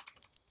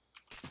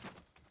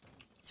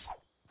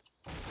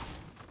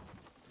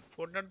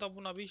 Fortnite तो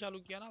अपन अभी चालू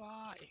किया ना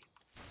भाई।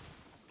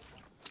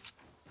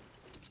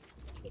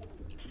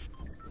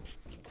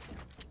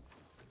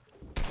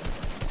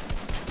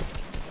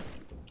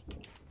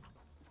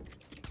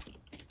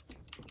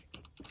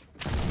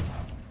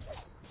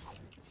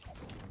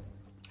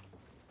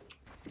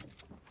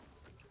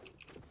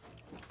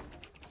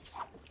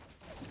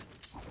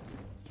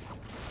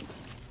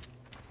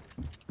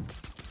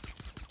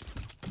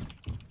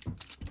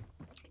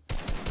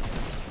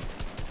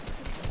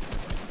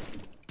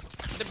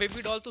 अरे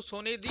बेबी डॉल तू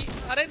सोने दी।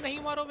 अरे नहीं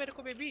मारो मेरे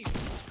को baby.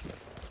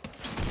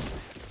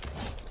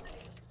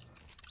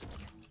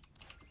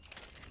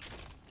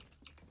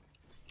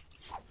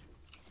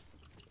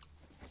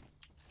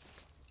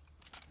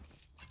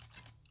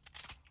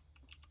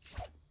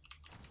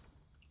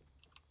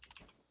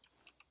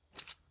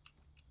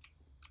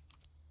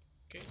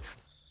 Okay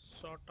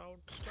sort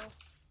out stuff.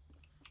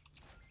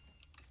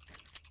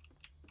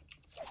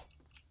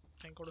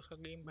 Thank God उसका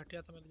गेम बैठ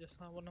गया था मेरे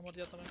जैसा, वरना मर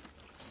जाता मैं।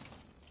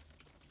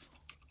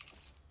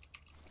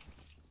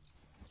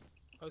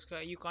 और उसका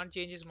you can't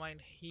change his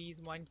mind, he is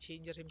mind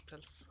changer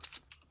himself.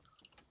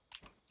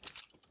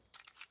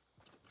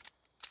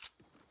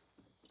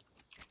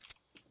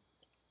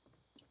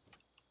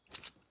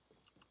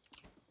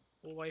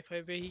 वो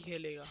वाईफाई पे ही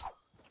खेलेगा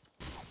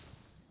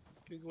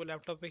क्योंकि वो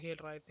लैपटॉप पे खेल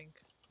रहा है आई थिंक।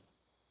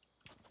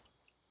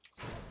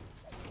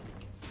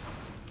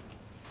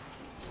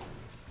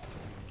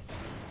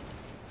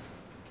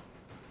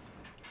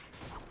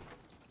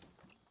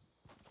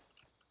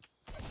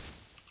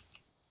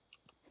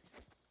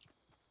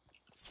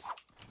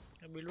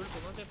 बिल्ड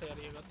करना चाहता यार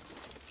ये बात।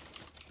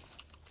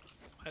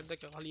 फायदा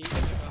क्या, खाली यही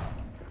करने का,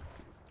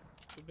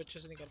 क्योंकि अच्छे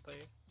से नहीं करता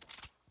ये।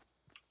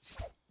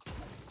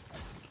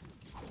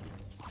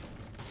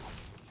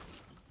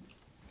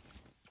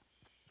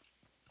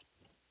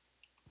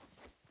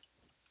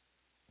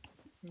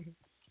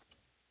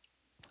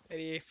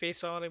 अरे ये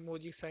फेस वाला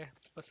इमोजी सा है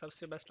बस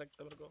सबसे बेस्ट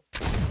लगता है मेरे को।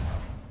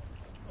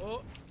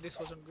 ओ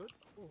दिस वाजंट गुड।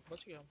 ओह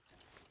बच गया हम।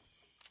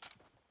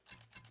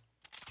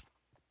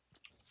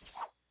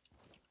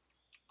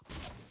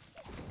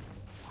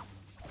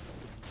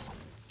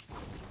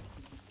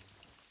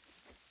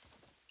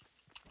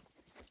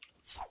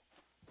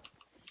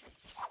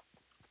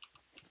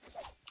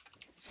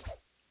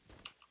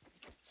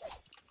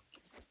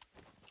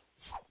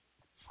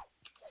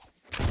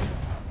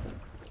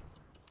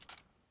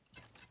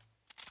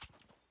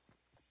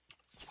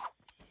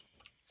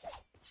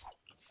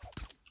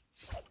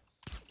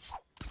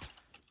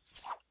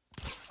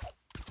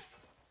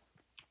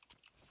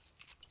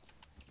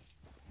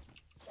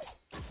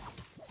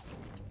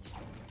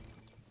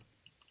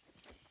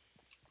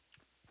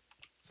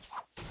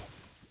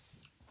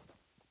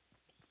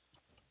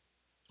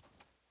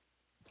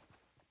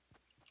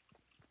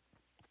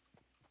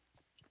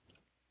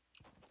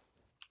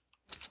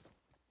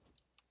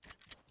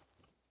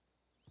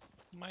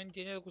 माइंड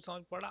चेंजर कुछ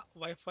समझ पड़ा।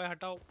 वाईफाई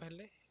हटाओ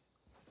पहले,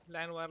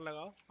 लैन वायर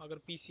लगाओ अगर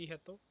पीसी है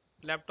तो।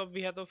 लैपटॉप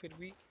भी है तो फिर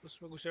भी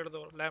उसमें घुसेड़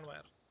दो लैन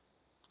वायर।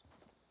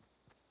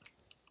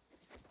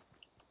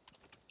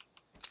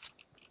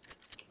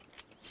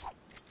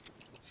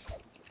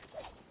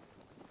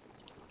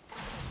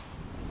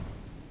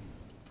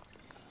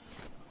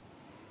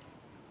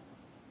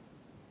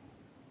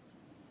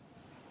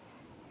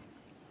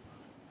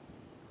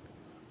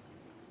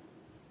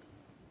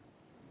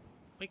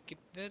 भाई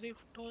कितने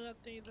रिफ्ट हो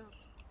जाते हैं इधर।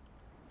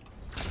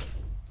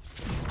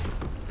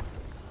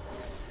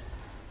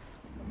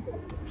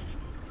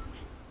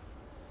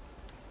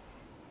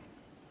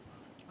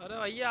 अरे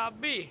भैया आप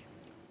भी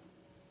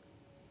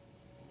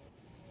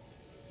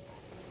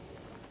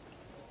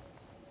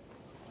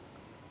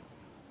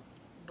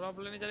ड्रॉप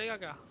लेने चलेगा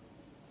क्या?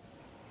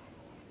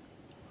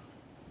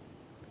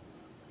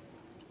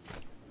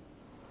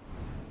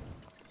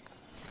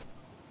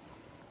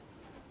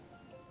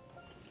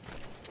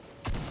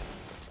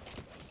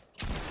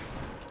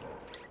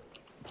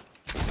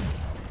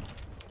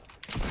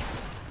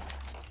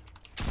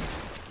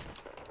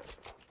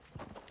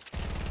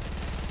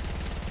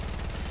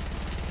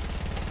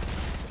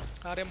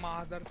 अरे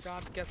मादर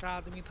जात कैसा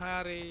आदमी था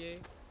यार ये।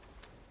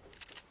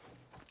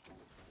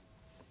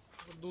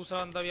 दूसरा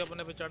बंदा भी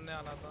अपने पे चढ़ने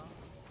आना था।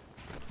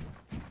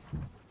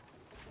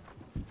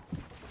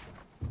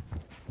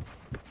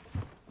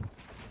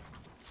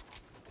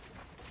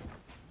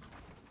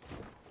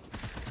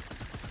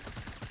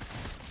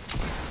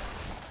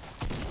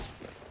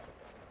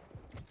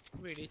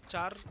 वेट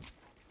 4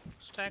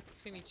 स्टैक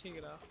से नीचे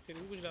गिरा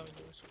फिर भी कुछ डैमेज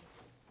नहीं उसको।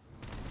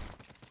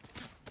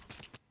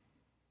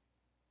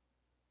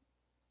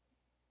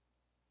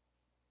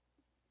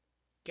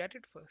 Get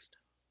it first.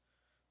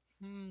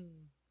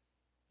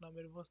 ना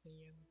मेरे पास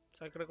नहीं है।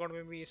 सर्किट अकाउंट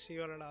में भी इसी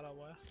वाला डाला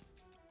हुआ है।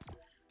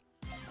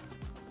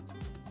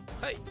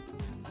 हाय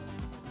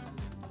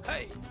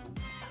हाय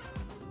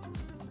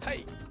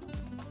हाय।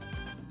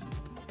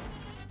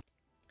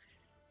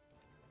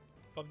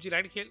 पबजी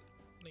राइड खेल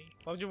नहीं,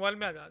 पबजी मोबाइल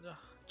में आ जा।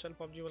 चल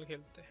पबजी मोबाइल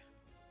खेलते हैं।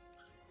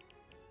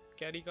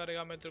 कैरी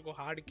करेगा मैं तेरे को,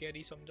 हार्ड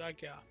कैरी समझा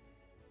क्या?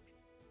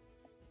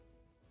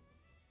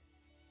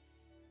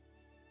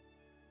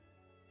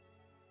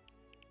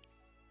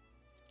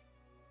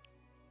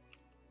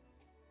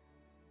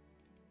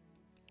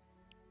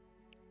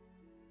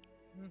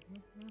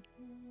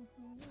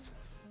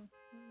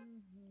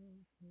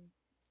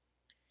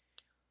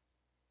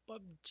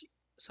 पबजी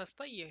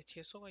सस्ता ही है,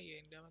 600 का ही है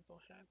इंडिया में तो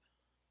शायद।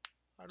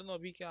 आई डोंट नो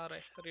अभी क्या आ रहा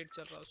है, रेट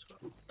चल रहा है उसका।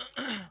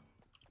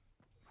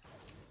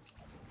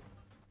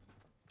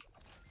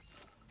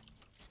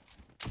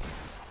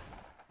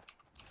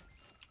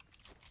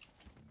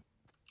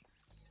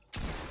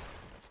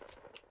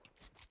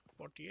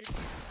 88.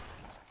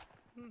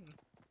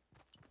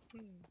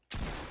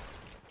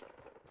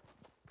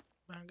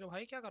 बहन के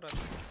भाई क्या कर रहा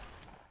था?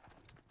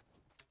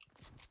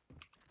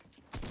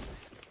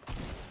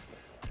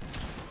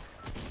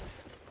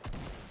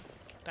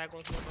 टैग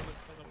और लगता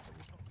है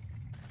कभी तो।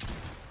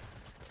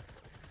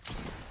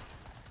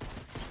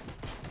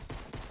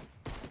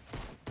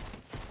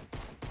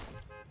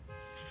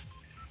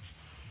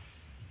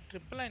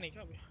 ट्रिपल लाइन है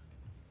क्या अभी?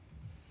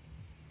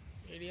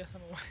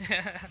 एडीएसन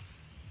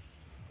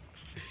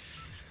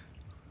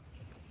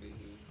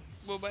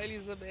mobile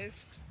is the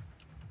best.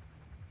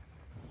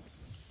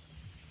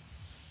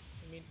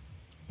 I mean,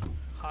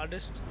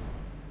 hardest.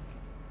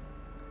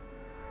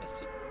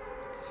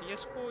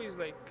 CS:GO is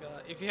like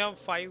if you have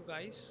 5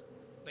 guys,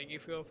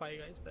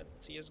 then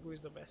CS:GO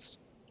is the best.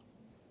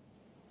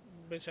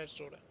 Besides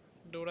Dota,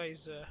 Dota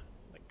is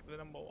like the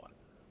number one.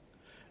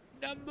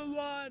 Number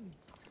one.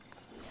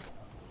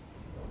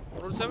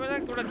 और उस समय ना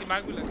थोड़ा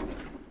दिमाग भी लगता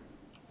है.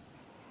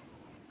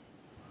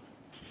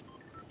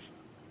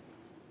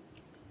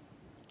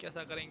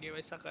 कैसा करेंगे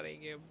वैसा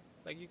करेंगे.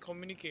 Like you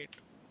communicate.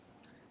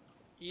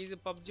 ये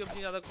PUBG अपनी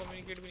ज़्यादा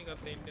communicate भी नहीं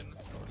करते इंडियन.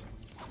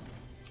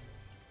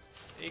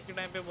 एक ही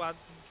टाइम पे बात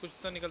कुछ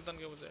तो निकलता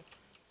नहीं मुझे.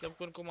 जब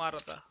कोई उनको मार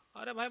रहा था,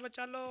 अरे भाई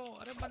बचा लो,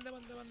 अरे बंदे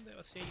बंदे बंदे,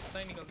 बस ये इतना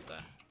ही निकलता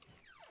है.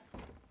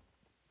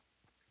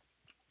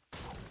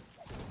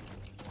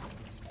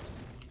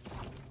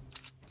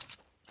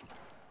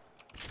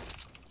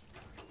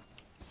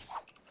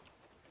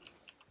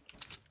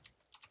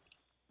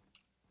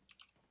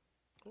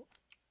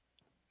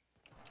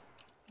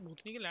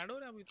 भूतनी के लैंड हो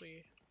रहा है अभी तो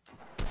ये.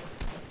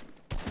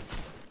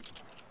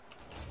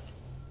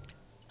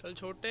 चल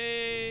छोटे.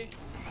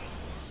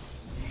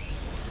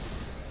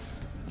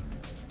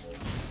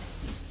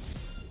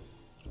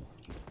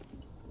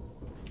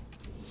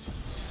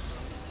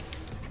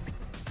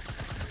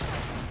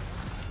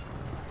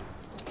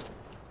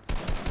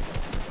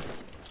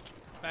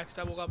 बैक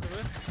स्टैब होगा आप पे.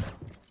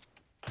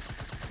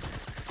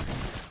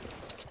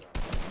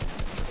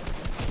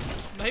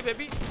 नहीं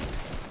बेबी.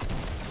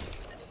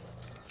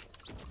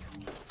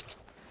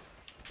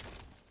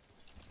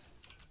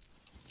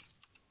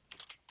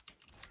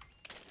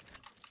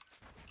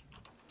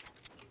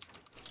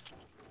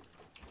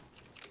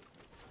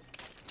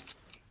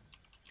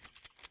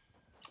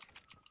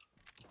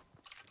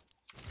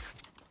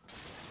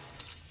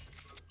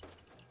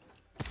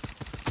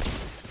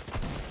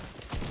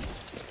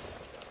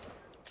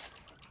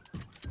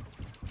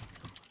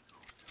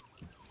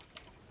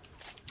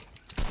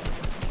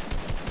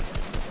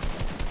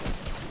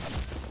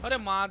 अरे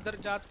मादर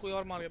जात, कोई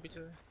और मार गया पीछे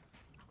से.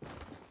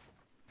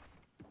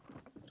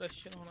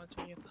 रशियन होना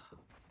चाहिए था.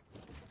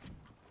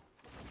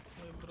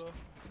 Bro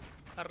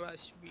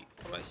rush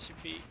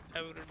B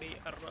every day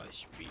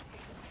rush B.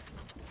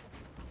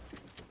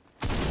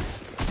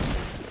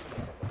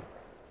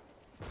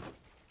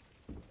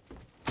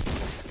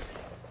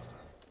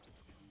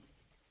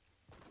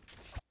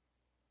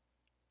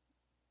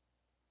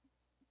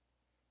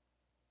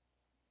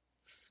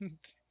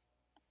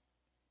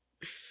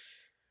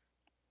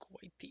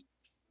 क्वाइटी.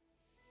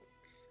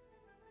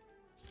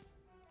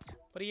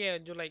 पर ये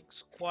जो लाइक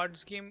स्क्वाड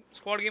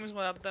गेम्स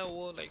में आता है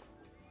वो लाइक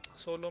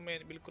सोलो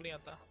में बिल्कुल नहीं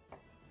आता.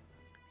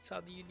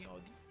 शादी नहीं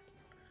होती.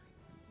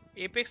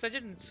 एपेक्स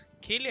लेजेंड्स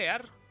खेले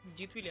यार,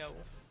 जीत भी लिया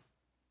वो.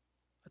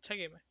 अच्छा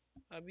गेम है.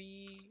 अभी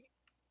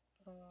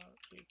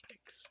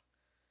एपेक्स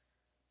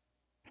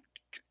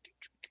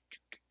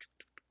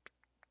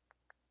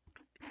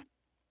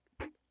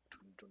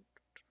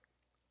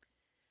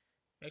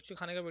एक्चुअली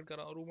खाने का वेट कर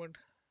रहा हूँ. रूममेट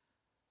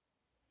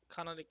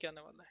खाना लेके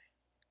आने वाला है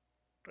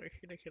तो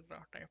इसीलिए खेल रहा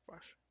हूँ टाइम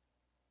पास.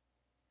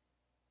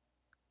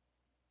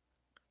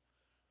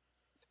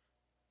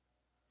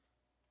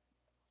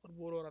 और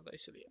बोर हो रहा था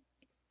इसलिए.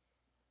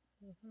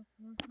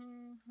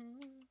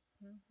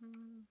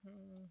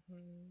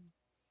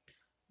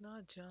 ना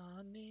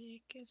जाने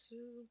किस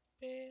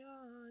पे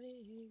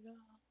आएगा.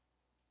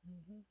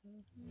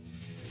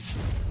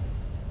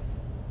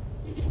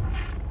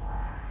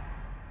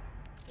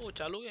 ओ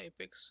चालू गया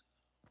apex.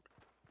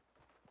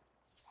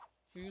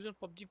 Views on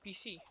PUBG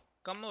PC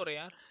कम हो रहे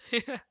यार.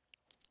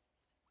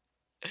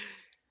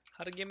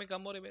 हर गेम में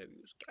कम हो रहे मेरे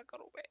व्यूज. क्या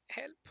करूं मैं?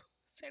 Help,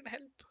 send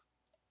help.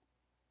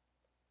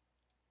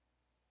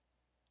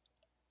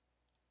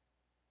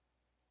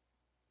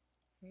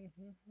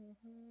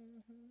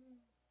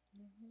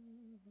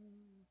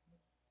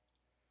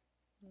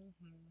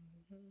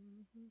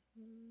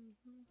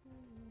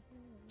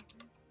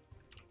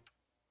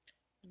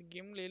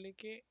 गेम ले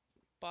लेके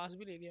पास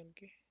भी ले लिया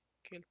उनके.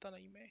 खेलता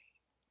नहीं मैं.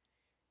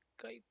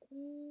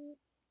 काईकू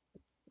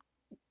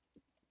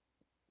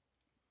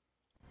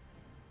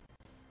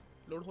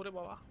लोड हो रहे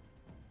बाबा.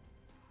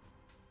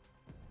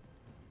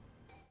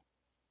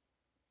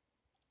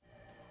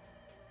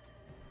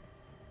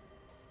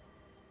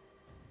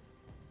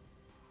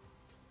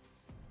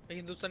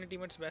 हिंदुस्तानी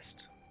टीममेट्स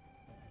बेस्ट.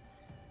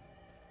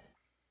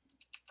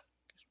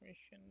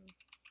 मिशन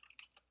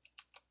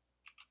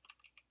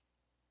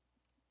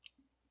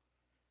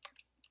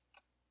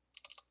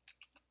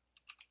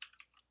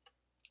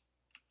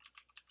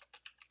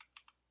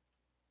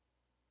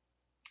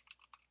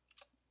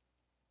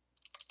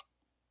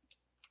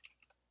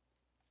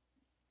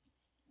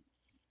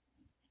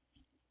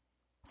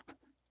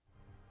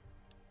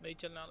नहीं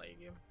चलने वाला ये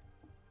गेम।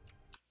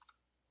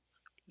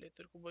 ले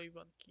तेरे को वही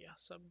बंद किया,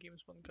 सब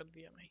गेम्स बंद कर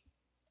दिया मैं।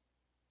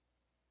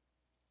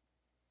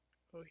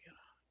 ओ यार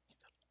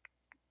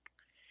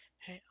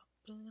है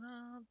अपना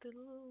दिल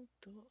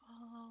तो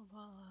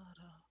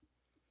आवारा।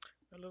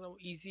 मतलब वो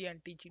इजी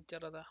एंटी चीट चल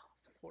रहा था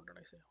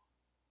फोर्टनाइट से।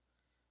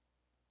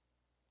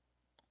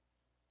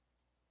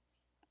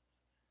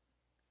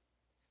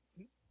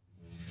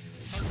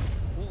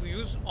 वो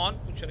व्यूज ऑन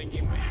पूछ रहे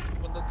गेम में,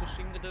 मतलब तू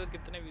स्ट्रीम करते तो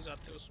कितने व्यूज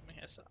आते हैं उसमें,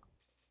 ऐसा।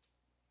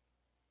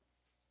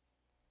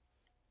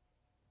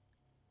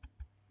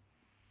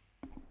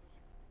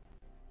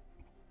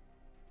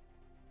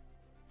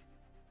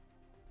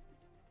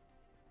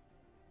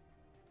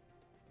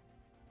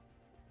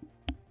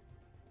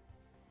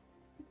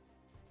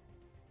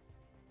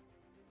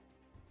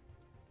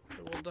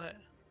 तो वो तो है।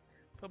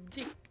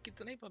 पबजी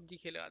कितना ही पबजी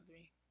खेले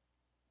आदमी।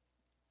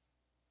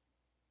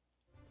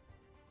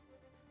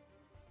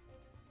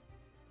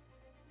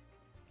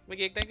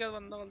 लेकिन एक टाइम का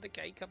बंदा बोलते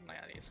क्या ही करना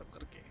यार ये सब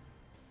करके।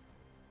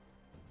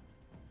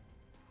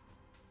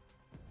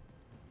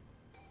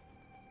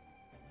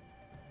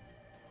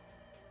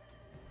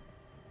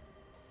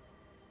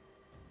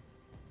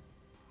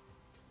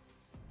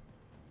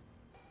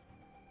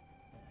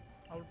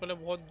 और पहले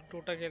बहुत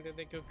डोटा खेलते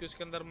थे क्योंकि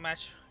उसके अंदर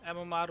मैच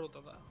एमएमआर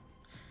होता था।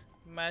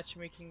 Match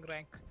making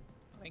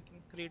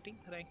ranking creating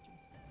ranking.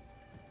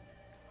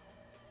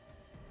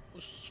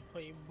 उस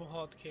भाई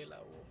बहुत खेला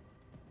वो।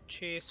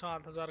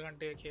 6-7 हज़ार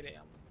घंटे खेले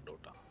हम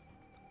डोटा।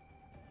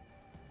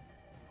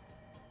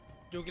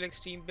 जो कि लाइक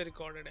स्टीम पे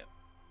रिकॉर्डेड है।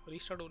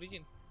 Restart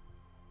origin.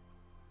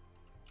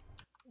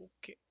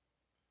 ओके।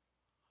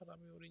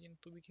 हरामी ओरिजिन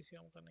तू भी किसी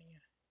काम का नहीं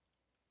है।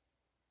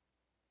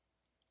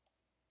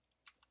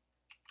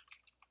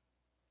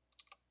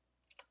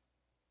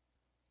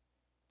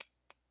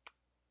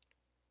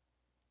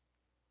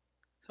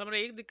 सर मेरा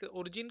एक दिक्कत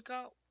ओरिजिन का,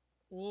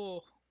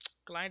 वो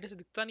क्लाइंट ऐसे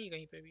दिखता नहीं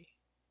कहीं पे भी।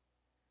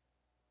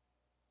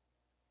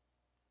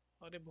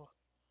 अरे बहुत।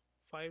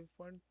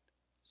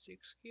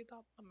 5.6 की था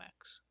अपना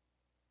मैक्स।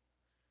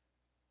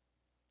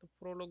 तो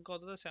प्रो लोग का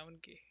होता था 7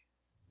 के।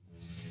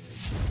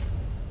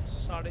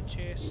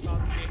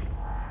 6.5-7 के।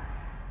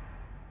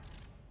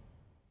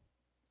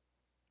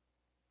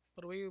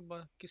 पर वही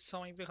किस्सा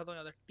वहीं पे खत्म हो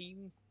जाता,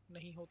 टीम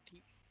नहीं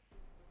होती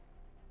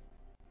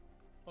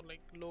और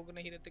लाइक लोग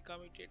नहीं रहते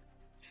कमिटेड,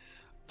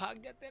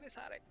 भाग जाते रहे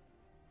सारे।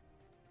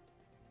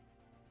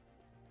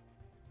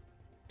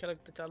 क्या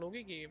लगता चालू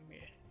होगी गेम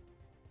में,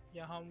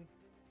 या हम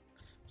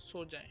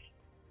सो जाएं?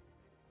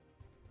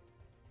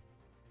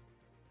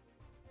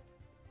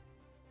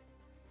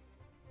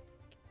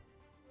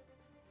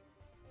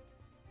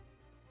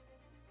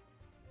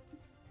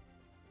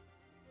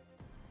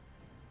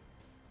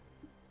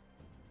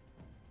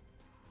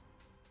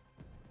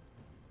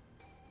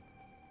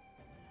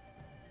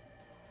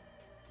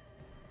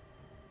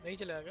 नहीं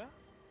चलेगा क्या?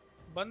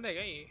 बंद है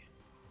क्या ये?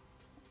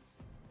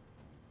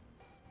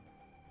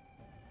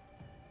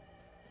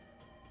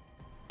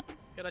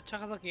 यार अच्छा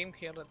खासा गेम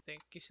खेल रहे थे,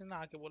 किसी ने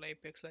आके बोला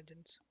एपेक्स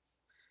लेजेंड्स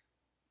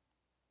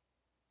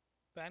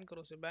बैन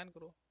करो, उसे बैन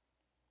करो।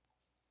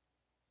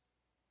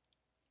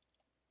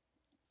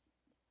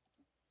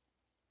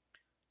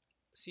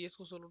 सीएस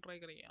को सोलो ट्राई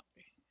करेंगे यहाँ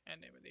पे।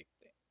 एनए में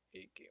देखते हैं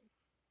एक गेम।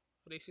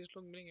 रेसिस्ट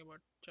लोग मिलेंगे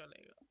बट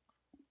चलेगा,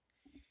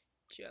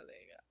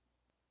 चलेगा।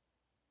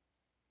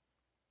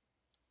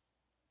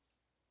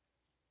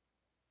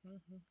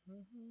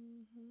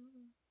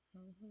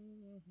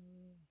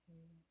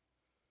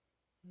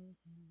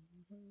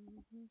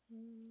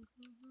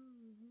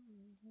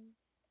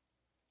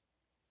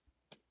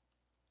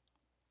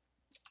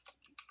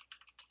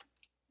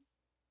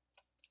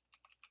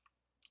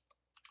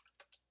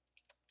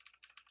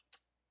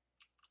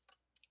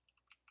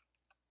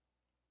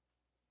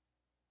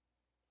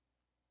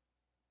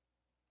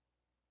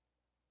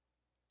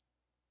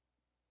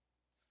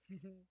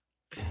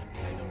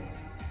 I know.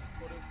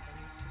 For a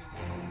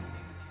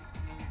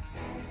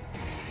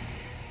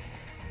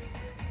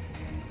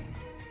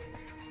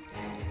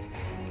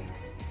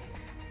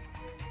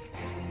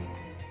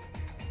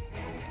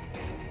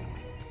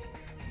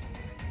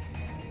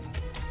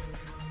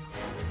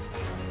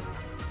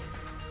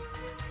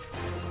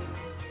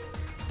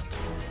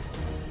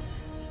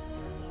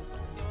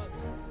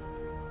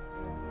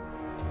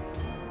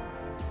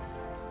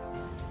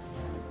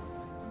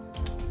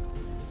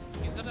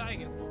इधर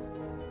आएगा तो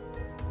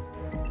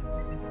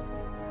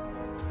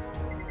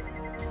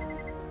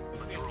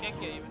क्या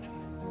किया ये मैंने?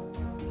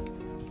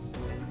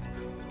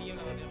 ये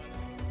लगा दिया मैंने।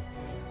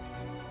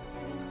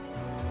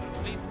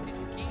 Replace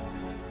this key.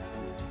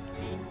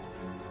 Key.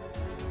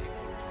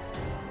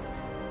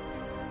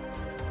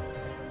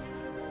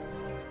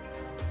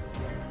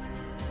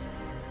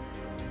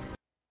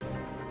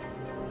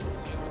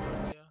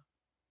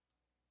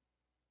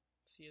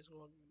 CS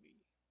को हक दी।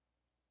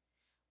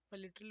 मैं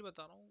लिटरली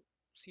बता रहा हूँ,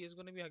 सीएस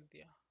को ने भी हक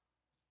दिया।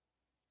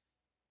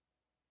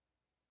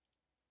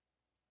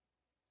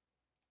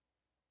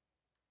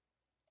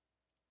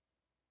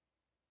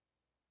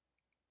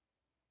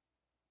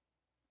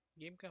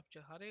 गेम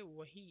कैप्चर, अरे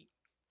वही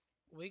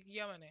वही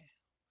किया मैंने।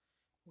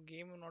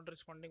 गेम नॉट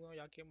रिस्पॉन्डिंग में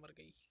जाके मर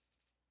गई।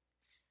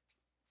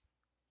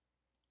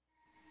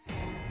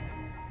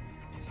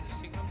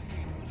 सिग्नल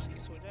यूनिवर्स की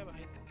सो जाए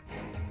भाई तो।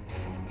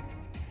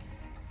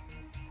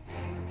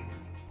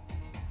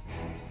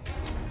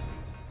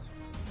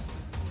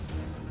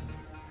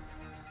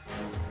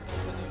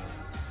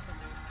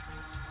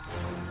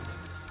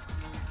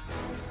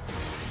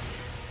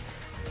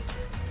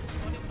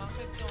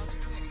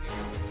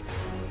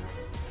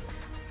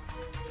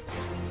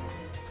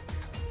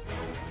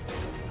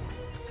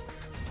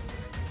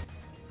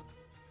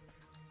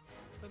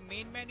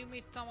 मेन मेन्यू में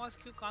इतना आवाज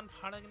क्यों, कान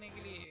फाड़ने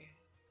के लिए?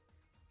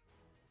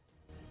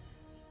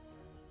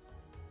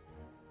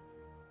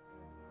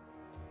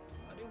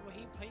 अरे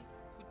वही भाई,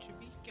 कुछ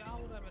भी क्या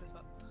हो रहा है मेरे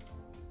साथ?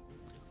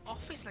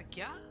 ऑफिस लग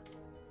गया?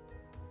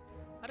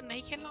 अरे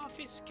नहीं खेलना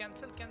ऑफिस,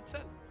 कैंसिल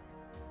कैंसिल।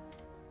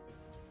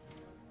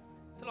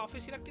 चल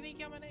ऑफिस सिलेक्ट ही नहीं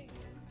किया मैंने।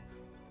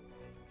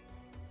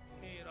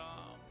 हे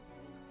राम,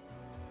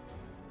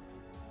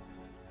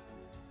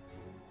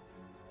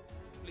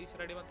 प्लीज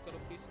रेडी मत करो,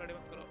 प्लीज रेडी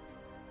मत करो।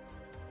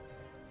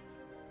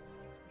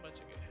 बच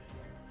गए।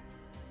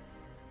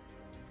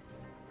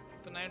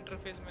 तो नया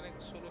इंटरफेस मैंने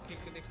सोलो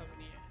खेल के देखा भी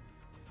नहीं है।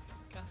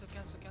 Cancel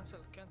cancel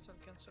cancel cancel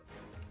cancel.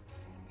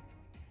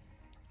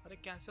 अरे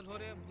कैंसिल हो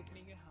रहे हैं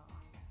भूतनी के। हाँ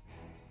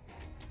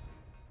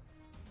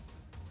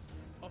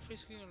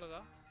ऑफिस क्यों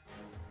लगा?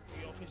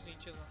 ये ऑफिस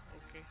नीचे था।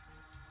 ओके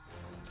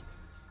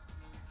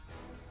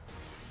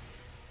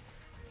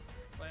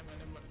ट्राई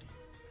मैंने मर ली।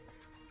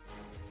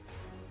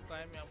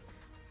 ट्राई में आप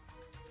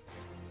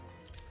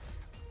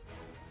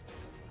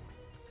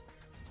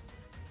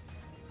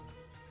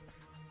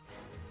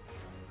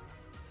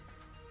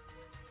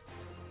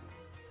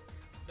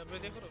डब्बे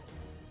देख रहे हो?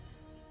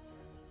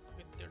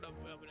 कितने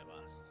डब्बे अपने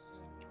पास।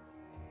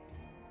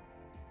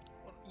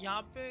 और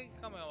यहाँ पे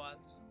कम है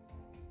आवाज।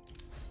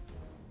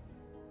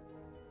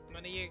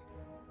 मैंने ये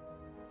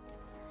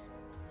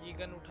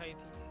गन उठाई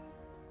थी,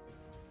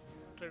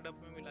 ट्रेड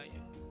अप में मिलाई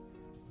है।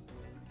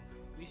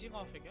 पीसी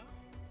ऑफ है क्या?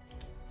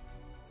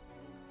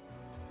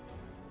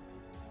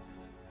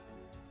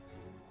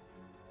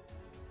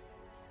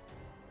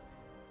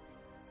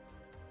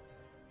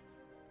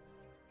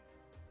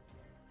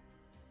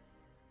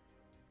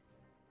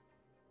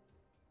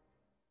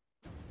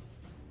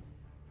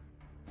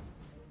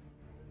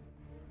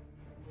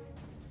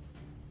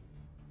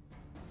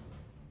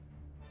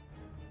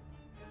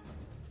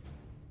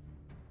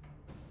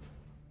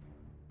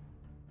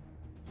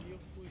 ये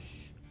पुश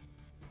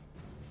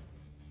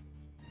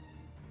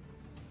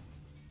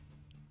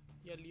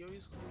या लियो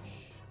इज खुश।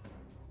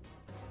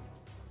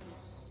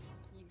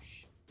 खुश।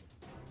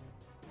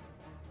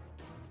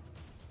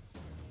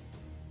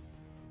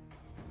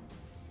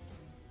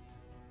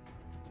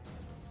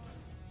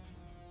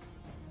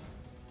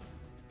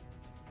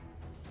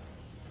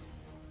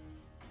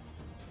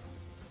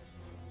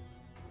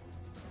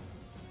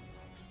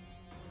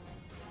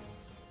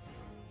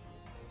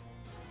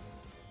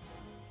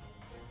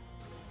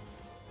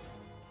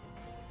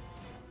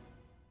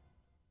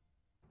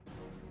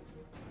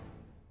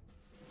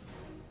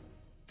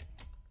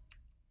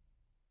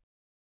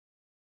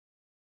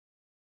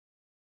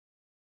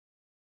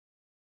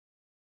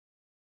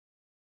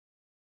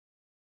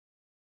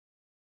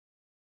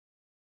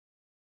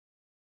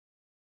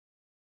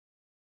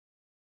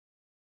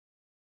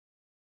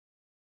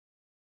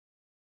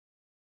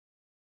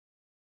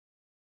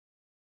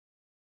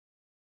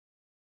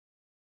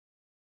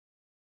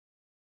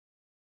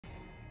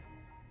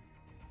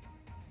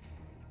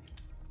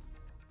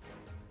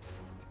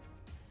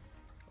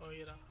 और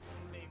ये रहा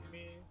नहीं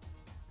में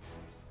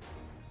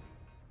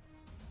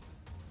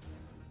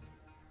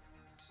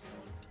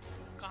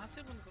कहाँ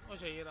से बंद करूँ?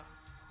 अच्छा ये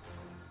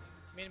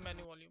रहा मेन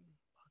मेन्यू वॉल्यूम।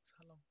 भाग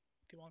साला,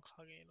 दिमाग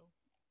खा गए ये लोग।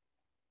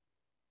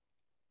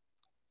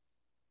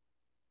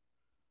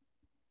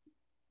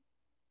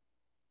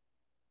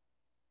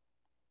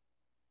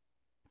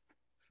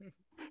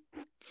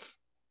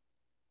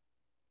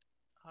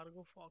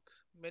 आर्गो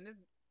फॉक्स मैंने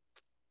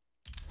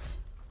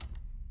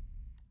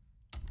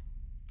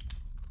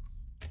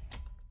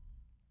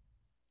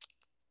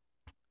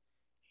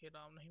हे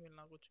राम, नहीं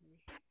मिलना कुछ भी।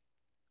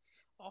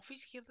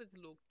 ऑफिस खेल रहे थे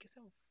लोग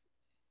कैसे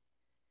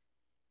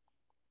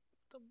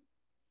तब।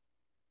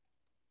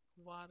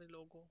 वाह रे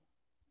लोगों,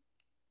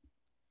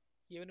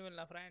 ये भी नहीं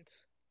मिलना फ्रेंड्स।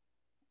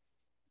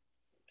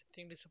 आई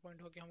थिंक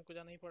डिसअपॉइंट होके हमको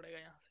जाना ही पड़ेगा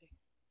यहाँ से।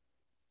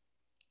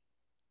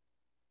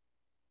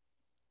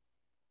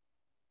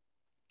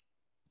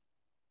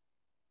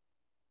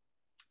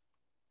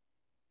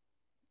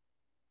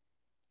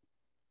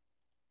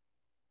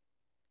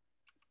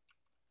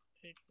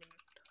 एक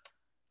मिनट,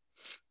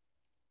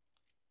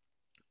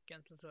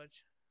 कैंसिल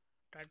सर्च।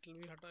 टाइटल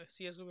भी हटाओ,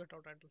 सीएस को भी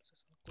हटाओ टाइटल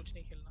से, कुछ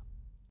नहीं खेलना।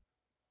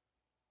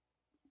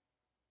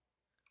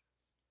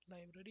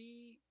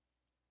 लाइब्रेरी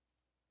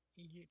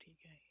ये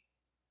ठीक है।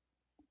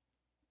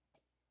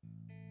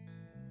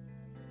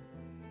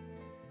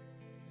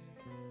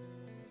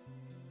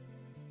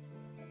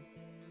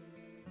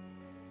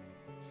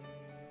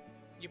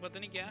 ये पता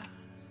नहीं क्या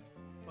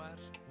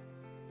पर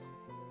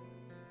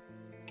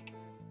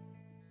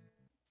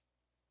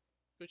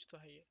कुछ तो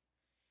है ये।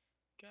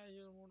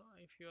 Casual mode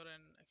if you are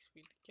N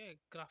XP, क्या है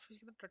ग्राफिक्स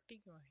कितना टट्टी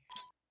क्यों है?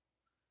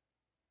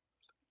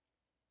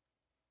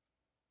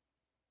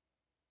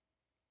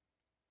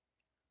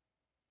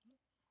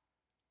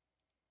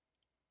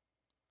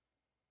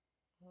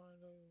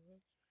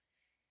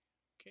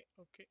 ओके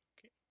ओके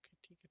ओके ओके,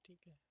 ठीक है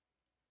ठीक है।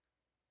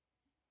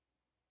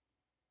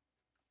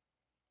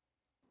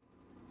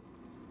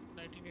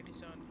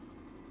 1987।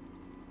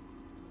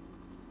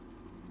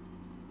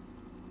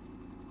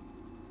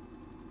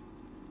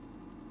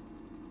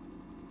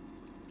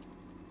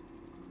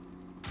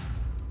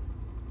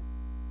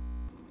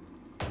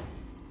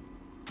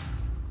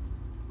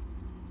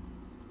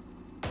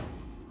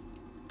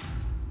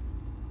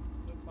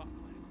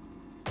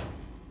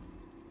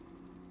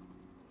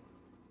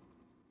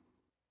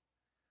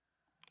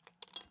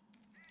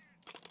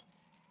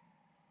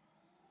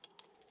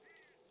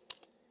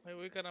 भाई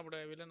वही करना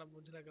पड़ेगा विलन, अब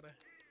मुझे लग रहा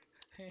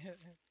है।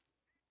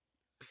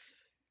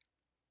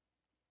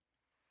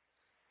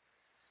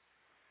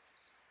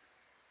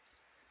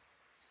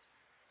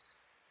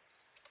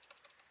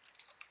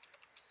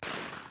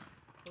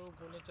 तो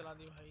गोलियां चला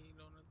दी भाई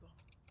इन्होंने तो।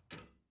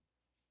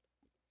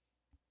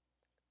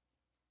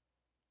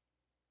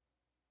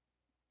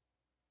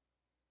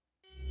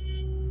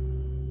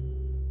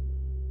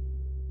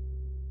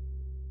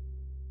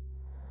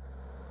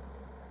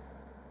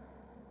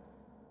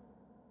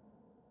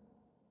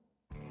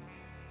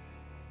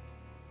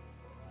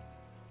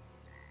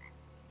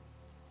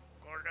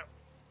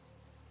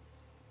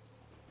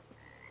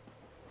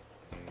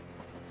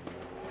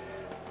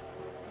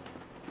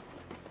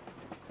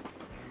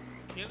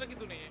 खेल रखी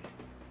तूने ये?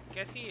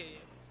 कैसी है ये?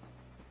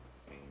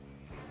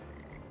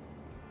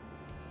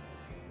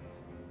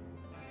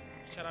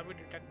 शराबी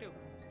डिटेक्टिव।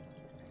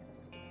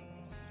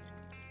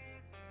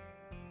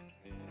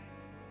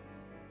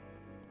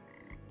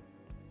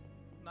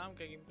 नाम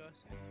क्या गेम का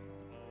वैसे?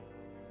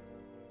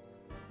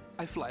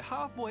 I fly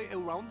halfway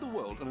around the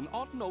world and an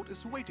odd note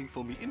is waiting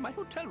for me in my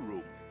hotel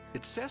room.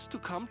 It says to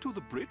come to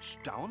the bridge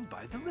down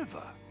by the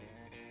river.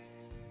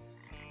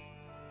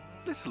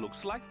 This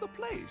looks like the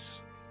place.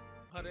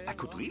 अरे I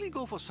could वाह, really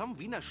go for some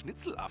Wiener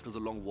Schnitzel after the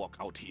long walk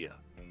out here.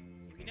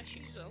 बिना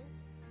शीज़ल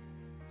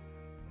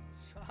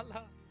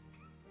साला।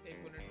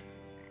 एक minute,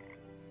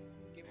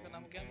 game का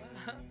नाम क्या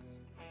था?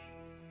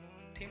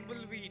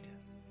 थिम्बलवीड।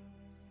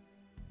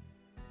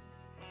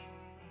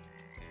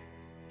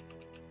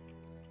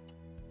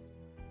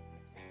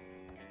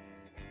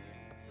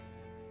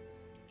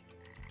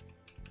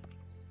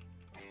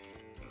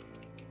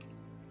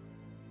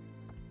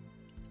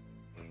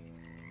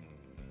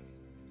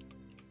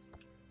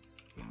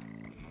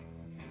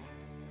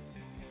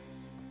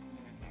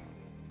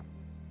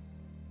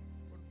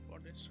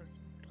 What is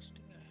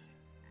interesting है?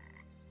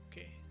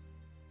 Okay.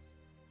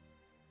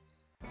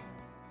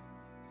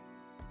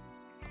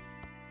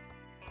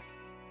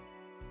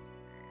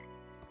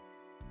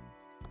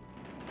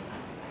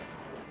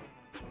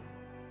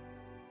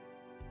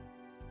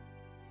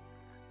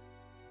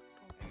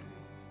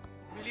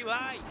 Billy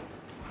भाई,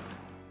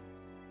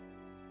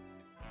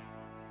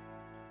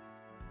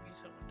 meet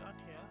someone down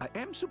here. I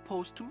am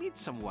supposed to meet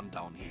someone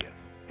down here.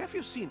 Have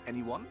you seen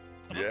anyone?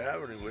 Do you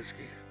have any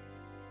whiskey?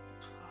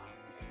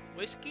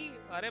 Whiskey?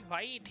 अरे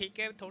भाई ठीक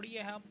है, थोड़ी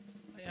है हम।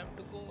 I have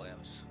to go. I am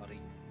sorry.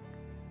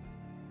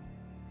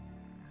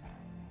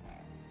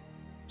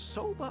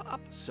 Sober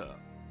up, sir.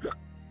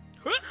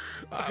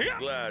 I'm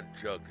glad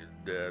Chuck is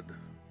dead.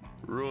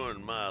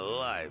 Ruined my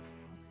life.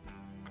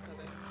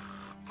 अरे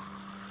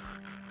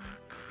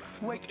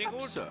Wake very up,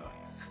 good. sir.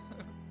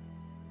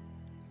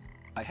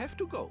 I have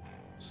to go.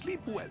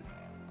 Sleep well.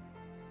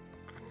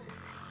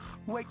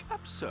 Wake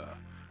up, sir.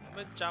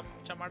 अबे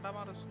चमाटा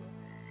मार उसको।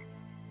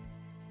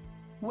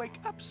 Wake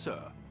up, sir.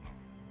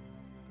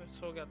 फिर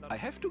सो गया था। I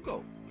have to go.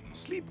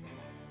 Sleep.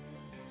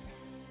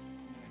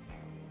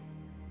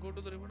 Go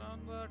to the river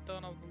and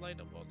turn off the light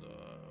above the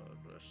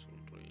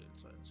Bristol tree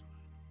inside.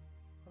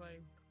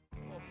 Right.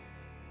 Oh,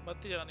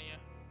 बत्ती जगानी है।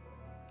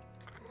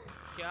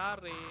 क्या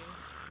रे?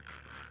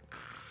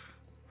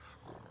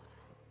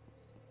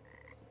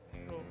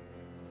 Oh,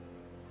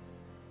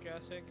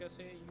 कैसे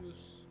कैसे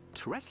use?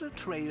 Trestle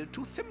Trail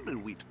to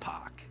Thimbleweed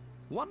Park.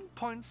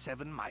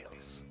 1.7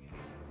 miles.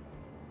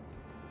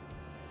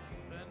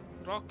 Then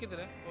rock किधर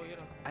है? Oh ये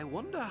रहा। I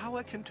wonder how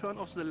I can turn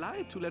off the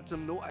light to let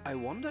them know. I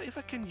wonder if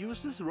I can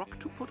use this rock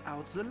to put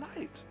out the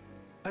light.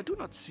 I do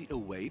not see a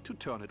way to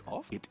turn it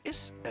off. It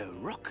is a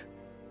rock.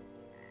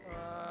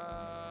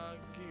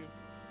 Give.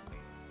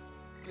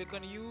 Click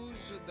on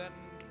use, then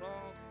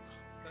rock,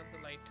 then the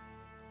light.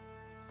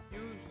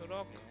 Use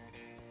rock.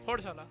 फोड़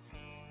साला।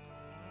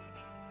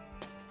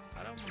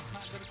 अरे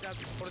अंदर से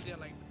आके फोड़ दिया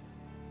light.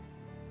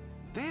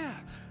 There!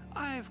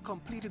 I've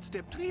completed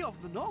step 3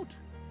 of the note.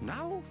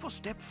 Now for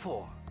step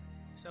 4.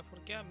 Except for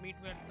क्या?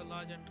 Meet me at the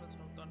large entrance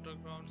of the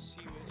underground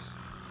seaways.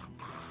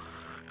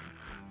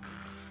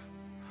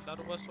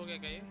 दारू बस हो गया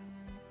क्या ये?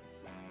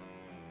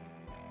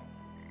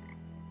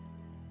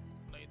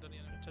 नहीं इधर नहीं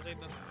आना। चाचा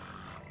इधर।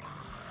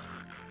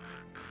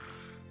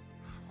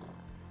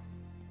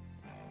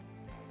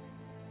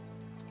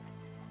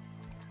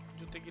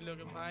 कुत्ते गिले हो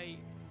गए भाई।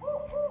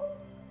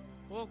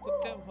 वो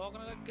कुत्ते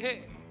भौंकने लग गए।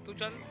 तू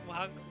चल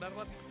भाग, डर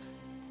मत।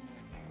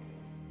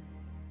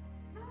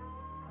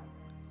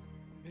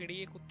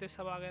 भेड़िए कुत्ते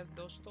सब आ गए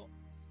दोस्तों।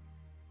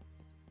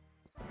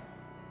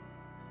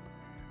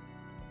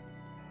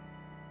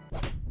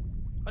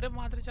 अरे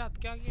मादरजात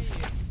क्या किया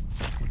ये?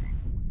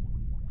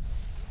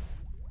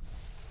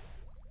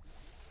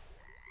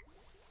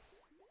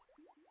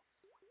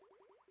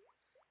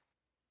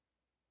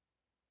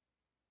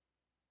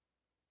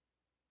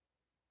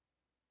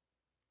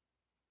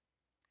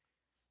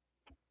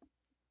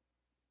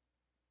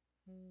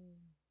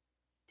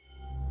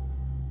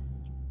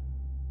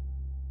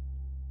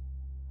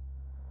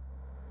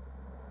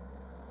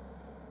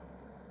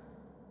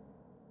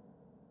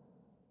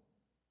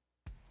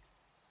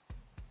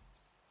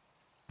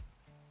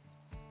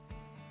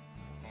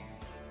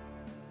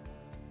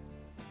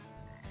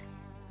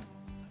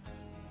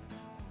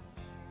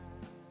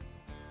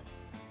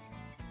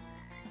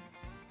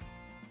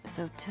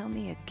 So tell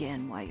me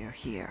again why you're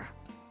here.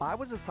 I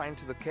was assigned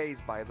to the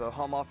case by the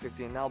Home Office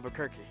in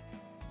Albuquerque.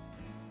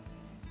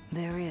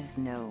 There is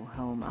no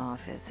home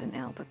office in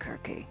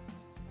Albuquerque.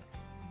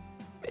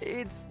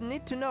 It's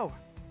neat to know.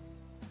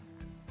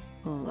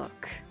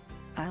 Look,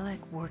 I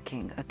like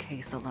working a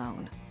case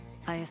alone.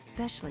 I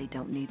especially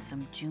don't need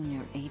some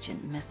junior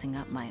agent messing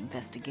up my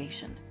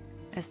investigation.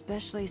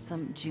 Especially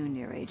some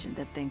junior agent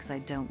that thinks I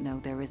don't know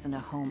there isn't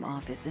a home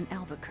office in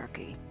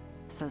Albuquerque.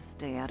 So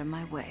stay out of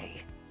my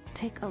way.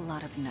 Take a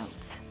lot of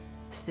notes.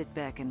 Sit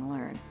back and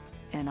learn.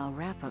 And I'll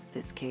wrap up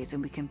this case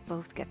and we can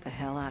both get the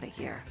hell out of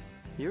here.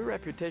 Your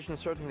reputation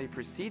certainly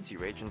precedes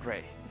you, Agent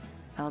Ray.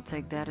 I'll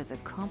take that as a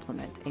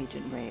compliment,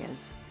 Agent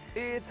Reyes.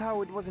 It's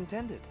how it was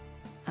intended.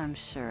 I'm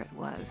sure it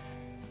was.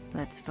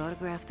 Let's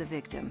photograph the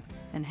victim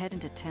and head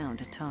into town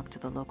to talk to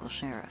the local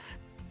sheriff.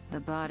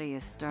 The body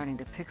is starting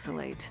to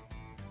pixelate.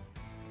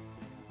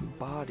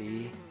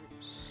 Body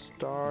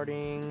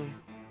starting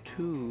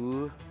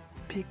to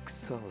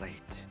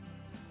pixelate.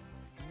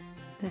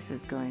 This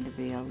is going to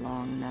be a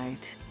long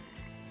night.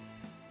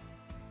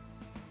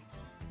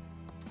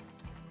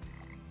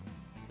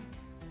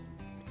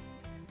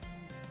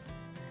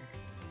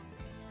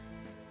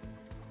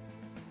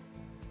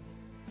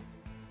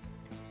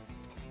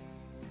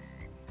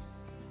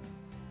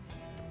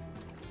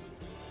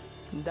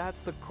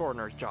 That's the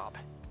coroner's job.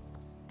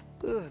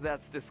 Ugh,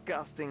 that's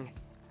disgusting.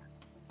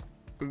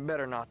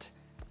 Better not.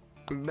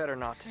 Better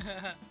not.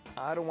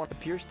 I don't want...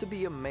 Appears to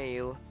be a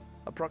male,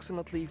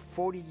 approximately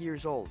 40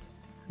 years old.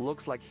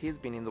 Looks like he's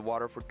been in the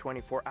water for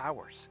 24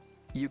 hours.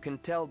 You can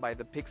tell by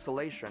the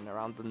pixelation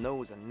around the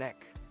nose and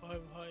neck.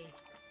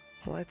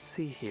 Let's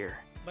see here.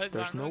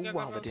 There's no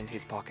wallet in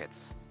his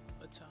pockets.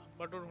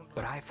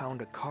 But I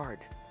found a card.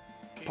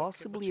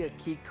 Possibly a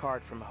key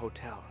card from a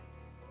hotel.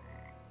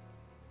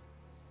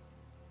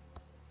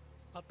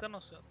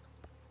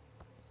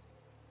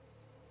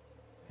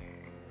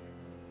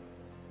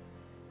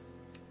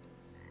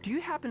 Do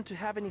you happen to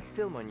have any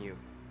film on you?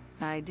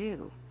 I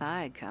do.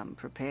 I come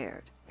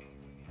prepared.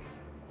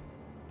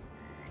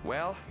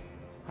 Well,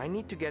 I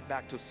need to get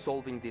back to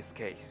solving this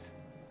case.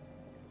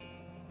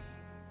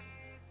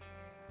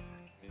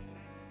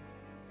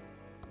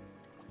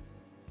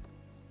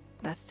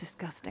 That's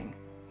disgusting.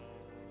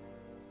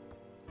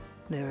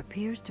 There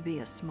appears to be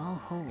a small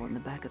hole in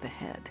the back of the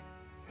head.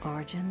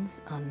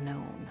 Origins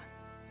unknown.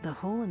 The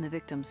hole in the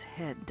victim's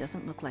head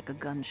doesn't look like a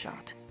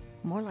gunshot,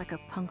 more like a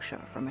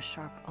puncture from a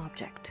sharp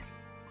object.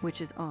 Which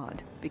is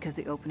odd, because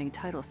the opening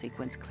title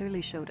sequence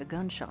clearly showed a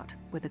gunshot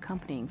with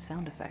accompanying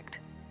sound effect.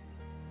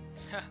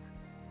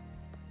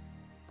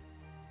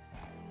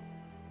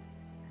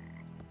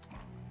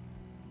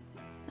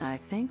 I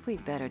think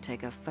we'd better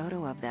take a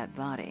photo of that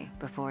body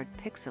before it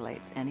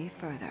pixelates any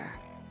further.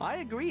 I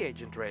agree,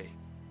 Agent Ray.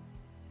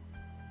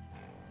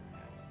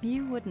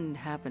 You wouldn't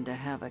happen to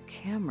have a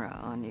camera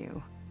on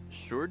you?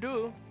 Sure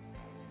do.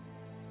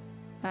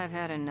 I've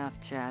had enough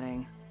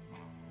chatting.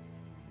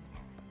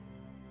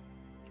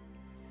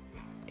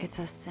 It's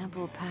a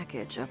sample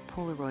package of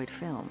Polaroid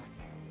film.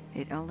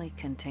 It only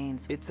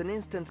contains... It's an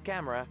instant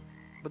camera,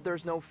 but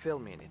there's no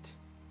film in it.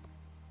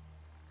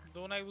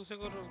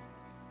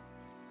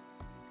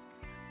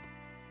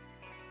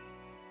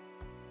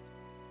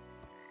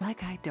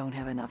 Like I don't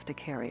have enough to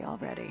carry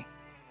already.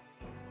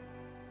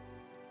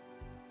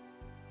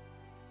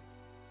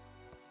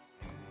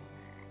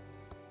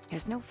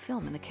 There's no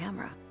film in the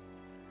camera.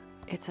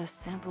 It's a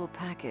sample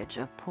package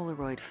of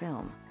Polaroid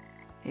film.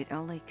 It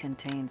only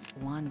contains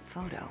one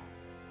photo.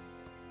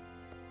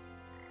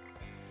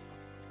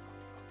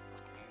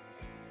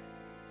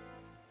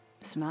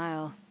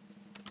 Smile.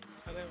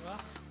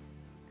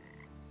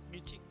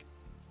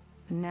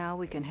 Now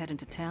we can head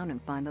into town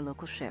and find the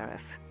local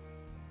sheriff.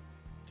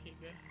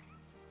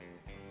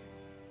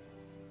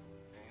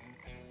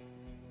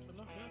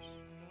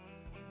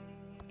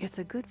 It's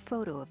a good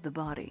photo of the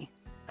body.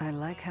 I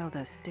like how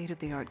the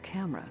state-of-the-art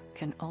camera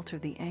can alter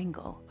the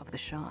angle of the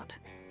shot.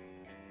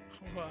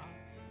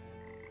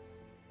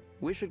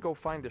 We should go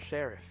find the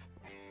sheriff.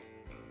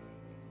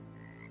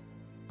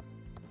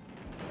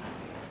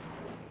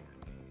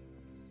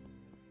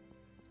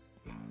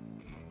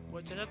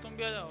 चाचा तुम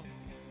भी आ जाओ।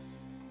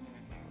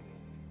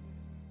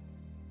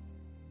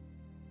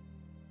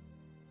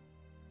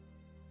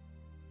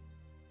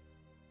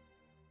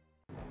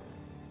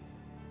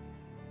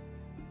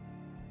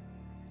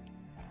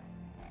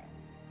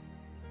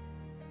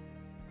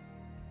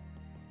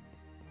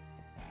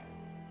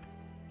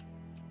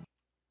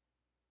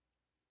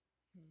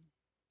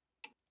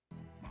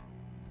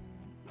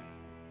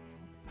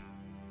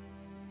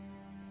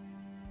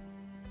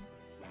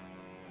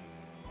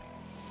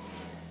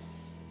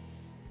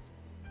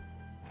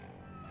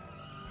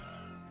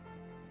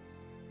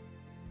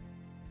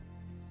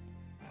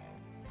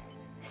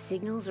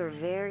 Signals are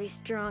very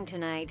strong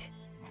tonight.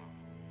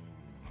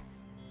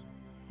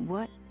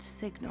 What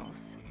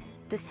signals?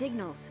 The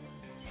signals.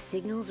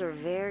 Signals are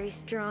very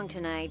strong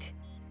tonight.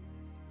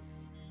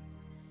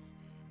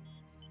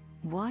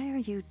 Why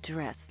are you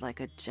dressed like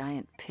a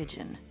giant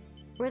pigeon?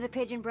 We're the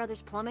Pigeon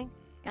Brothers Plumbing.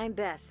 I'm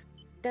Beth.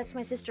 That's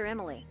my sister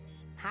Emily.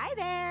 Hi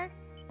there.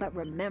 But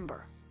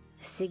remember,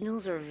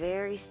 signals are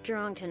very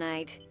strong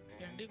tonight.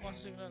 Candy कौन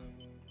सा signal?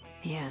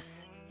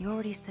 Yes, you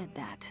already said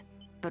that.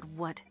 But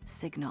what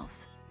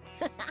signals?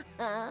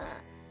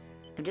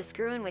 I'm just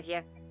screwing with you.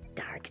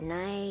 Dark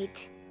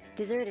night,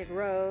 deserted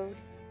road,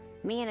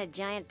 me in a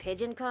giant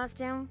pigeon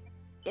costume.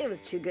 It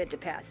was too good to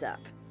pass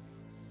up.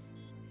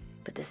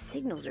 But the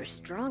signals are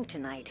strong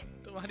tonight.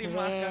 तुम्हारी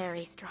माँ का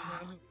Very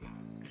strong.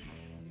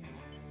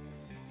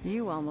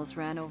 You almost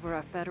ran over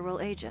a federal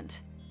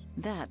agent.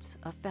 That's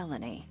a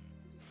felony.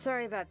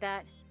 Sorry about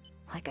that.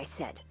 Like I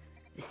said,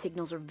 the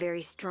signals are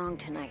very strong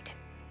tonight.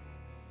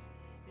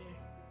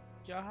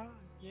 क्या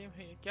game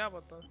है? क्या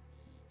बता?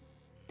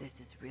 This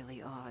is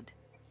really odd.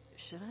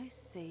 Should I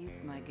save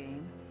my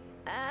game?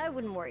 I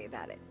wouldn't worry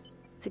about it.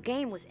 The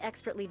game was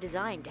expertly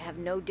designed to have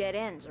no dead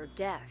ends or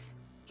death.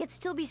 Yet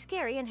still be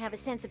scary and have a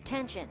sense of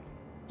tension.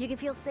 You can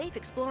feel safe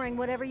exploring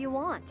whatever you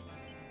want.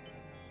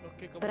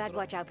 Okay, But I'd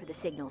watch out for the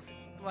signals.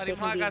 तुम्हारी They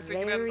माँ can का be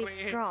signal very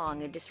रे।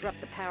 strong and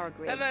disrupt the power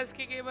grid. Hello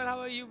SK Gamer, how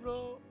are you,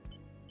 bro?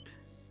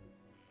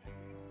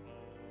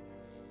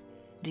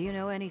 Do you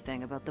know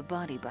anything about the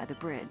body by the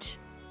bridge?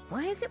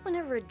 Why is it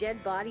whenever a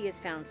dead body is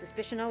found,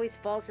 suspicion always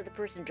falls to the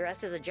person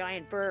dressed as a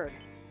giant bird?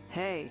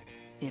 Hey,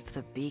 if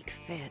the beak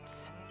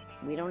fits.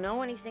 We don't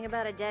know anything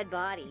about a dead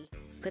body,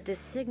 but the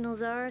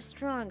signals are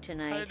strong How are you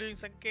tonight. doing,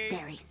 Sankey?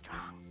 Very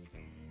strong.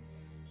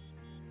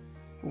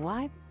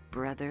 Why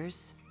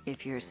brothers,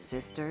 if you're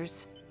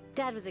sisters?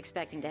 Dad was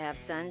expecting to have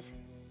sons,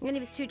 and he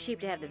was too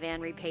cheap to have the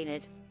van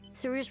repainted.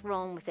 So we're just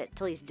rolling with it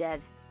till he's dead.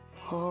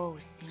 Oh,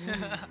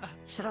 soon.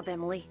 Shut up,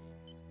 Emily.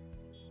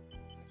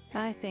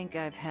 I think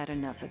I've had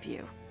enough of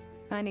you.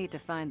 I need to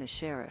find the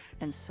sheriff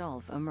and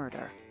solve a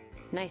murder.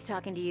 Nice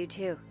talking to you,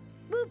 too.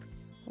 Boop.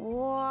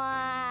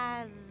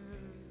 Waz.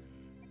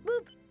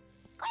 Boop.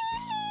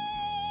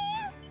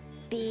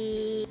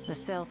 Beep. The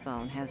cell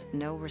phone has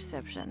no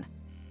reception.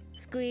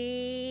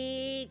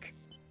 Squeak.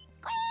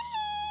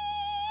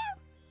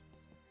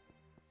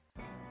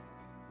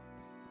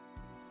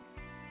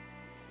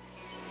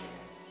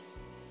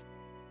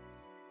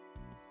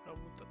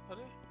 कबूतर,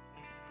 अरे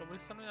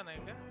कब्रिस्तान में जाना है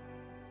क्या?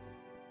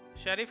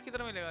 शरीफ की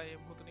तरह मिलेगा ये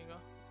भूतनी का।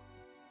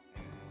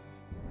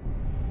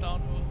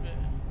 टाउन हॉल पे।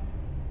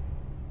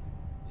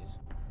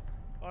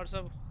 और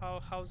सब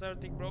how's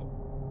everything, bro?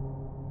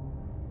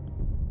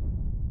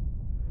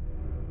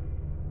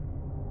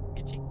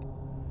 Gichik.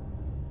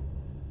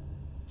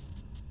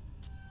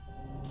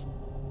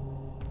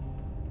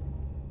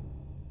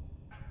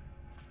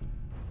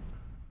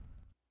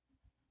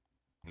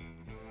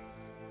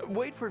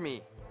 Wait for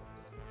me.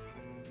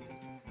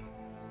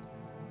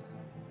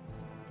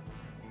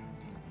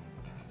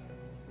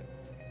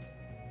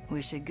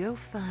 We should go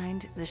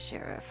find the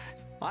sheriff.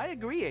 I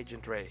agree,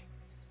 Agent Ray.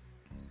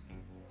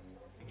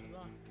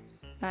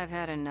 I've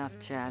had enough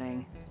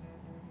chatting.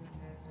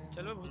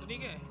 चलो भूतनी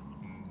के।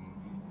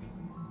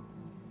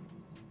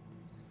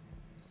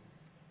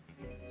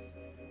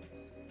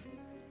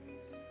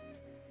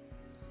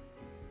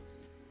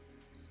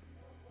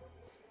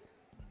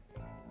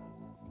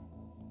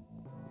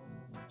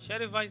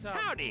 Sheriff भाई साहब।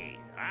 Howdy,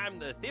 I'm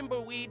the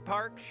Thimbleweed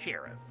Park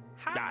Sheriff.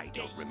 I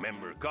don't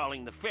remember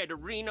calling the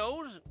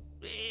Federinos.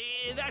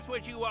 That's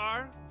what you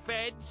are,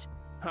 feds.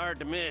 Hard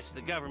to miss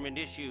the government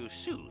issue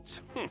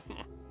suits.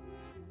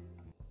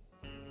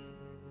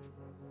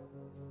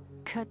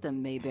 Cut the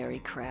Mayberry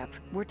crap.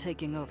 We're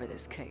taking over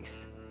this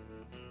case.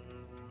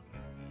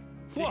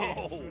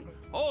 Whoa!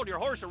 Hold your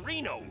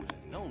horse-a-rinos.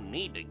 No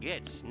need to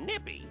get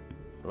snippy.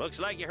 Looks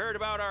like you heard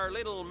about our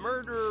little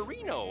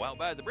murder-reno out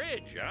by the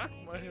bridge, huh?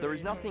 There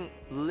is nothing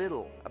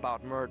little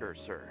about murder,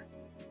 sir.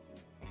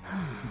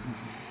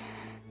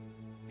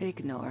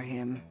 Ignore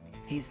him.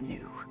 He's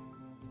new.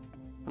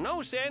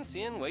 No sense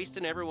in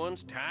wasting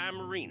everyone's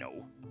time, Reno.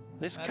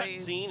 This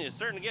cutscene is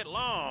starting to get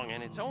long,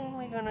 and it's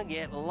only gonna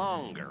get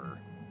longer.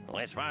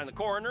 Let's find the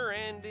coroner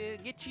and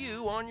get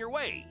you on your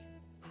way.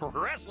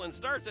 Wrestling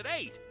starts at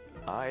 8.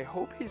 I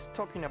hope he's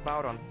talking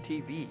about on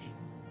TV.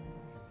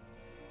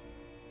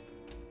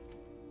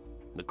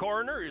 The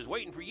coroner is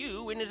waiting for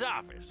you in his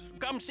office.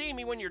 Come see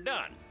me when you're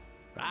done.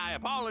 I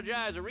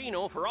apologize,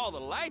 Reno, for all the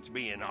lights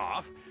being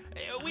off.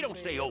 We don't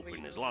stay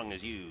open as long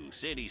as you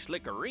city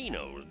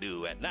slickerinos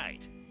do at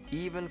night.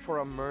 Even for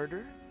a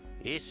murder?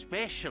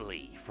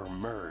 Especially for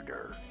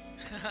murder.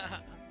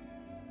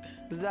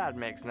 That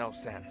makes no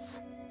sense.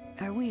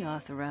 Are we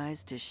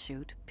authorized to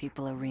shoot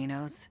people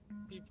arenos?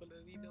 People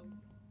arenas.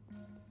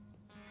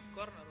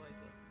 Corner,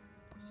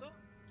 Verizon. So,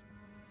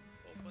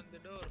 open the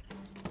door.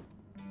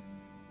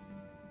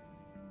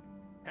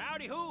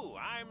 Howdy who,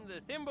 I'm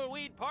the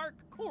Thimbleweed Park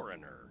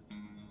coroner.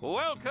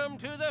 Welcome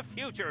to the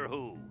future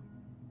who.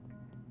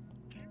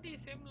 Candy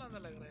similar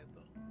लग रहा है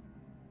तो.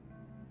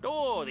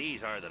 Oh,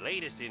 these are the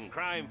latest in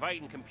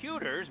crime-fighting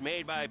computers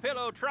made by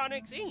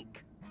Pillowtronics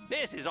Inc.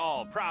 This is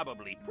all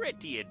probably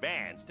pretty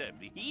advanced,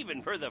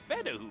 even for the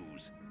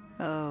Fedahoos.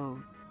 Oh,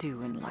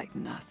 do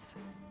enlighten us.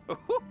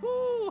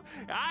 Ooh,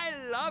 I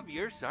love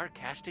your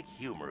sarcastic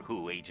humor,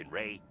 Who, Agent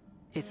Ray.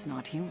 It's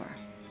not humor.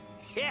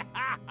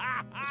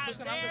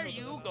 There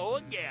you go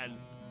again.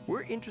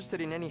 We're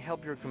interested in any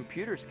help your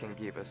computers can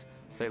give us.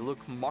 They look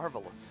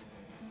marvelous.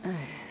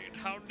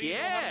 How do you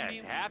Yes,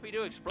 happy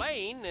to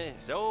explain.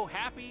 So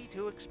happy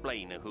to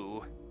explain,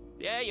 Who.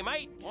 Yeah, you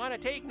might want to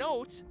take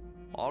notes.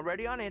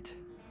 Already on it.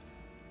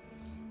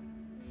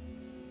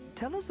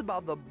 Tell us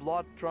about the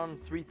Bloodtron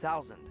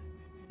 3000.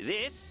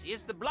 This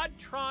is the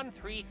Bloodtron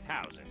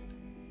 3000.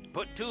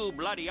 Put 2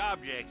 bloody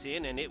objects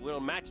in and it will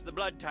match the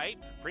blood type,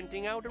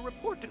 printing out a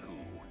report to Who.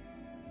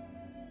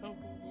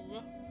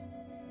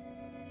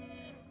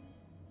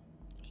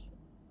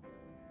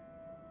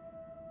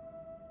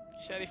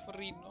 Sheriff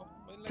Reno.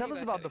 Tell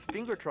us about the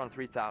Fingertron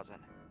 3000.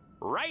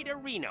 Right,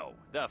 Reno,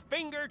 the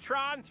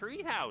Fingertron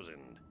 3000.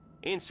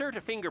 Insert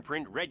a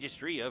fingerprint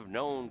registry of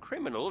known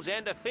criminals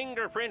and a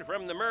fingerprint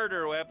from the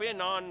murder weapon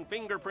on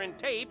fingerprint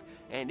tape,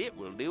 and it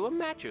will do a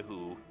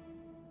match-a-who.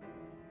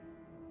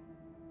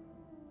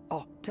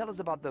 Oh, tell us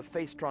about the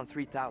Facetron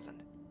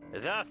 3000.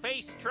 The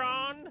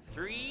Facetron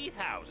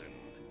 3000.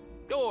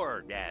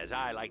 Or, as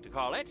I like to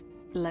call it...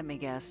 Let me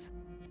guess.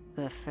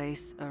 The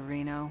face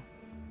areno?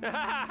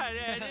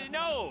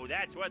 No,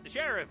 that's what the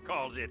sheriff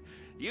calls it.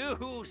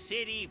 You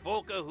city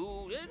folka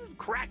who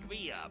crack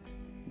me up.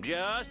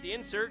 Just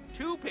insert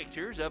 2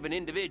 pictures of an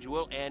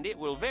individual and it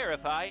will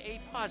verify a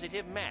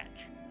positive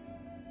match.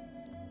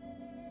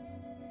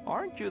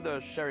 Aren't you the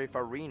Sheriff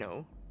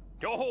Reno?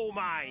 Oh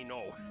my,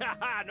 no.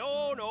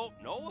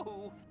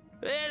 no.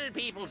 Well,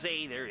 people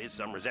say there is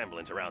some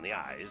resemblance around the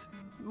eyes,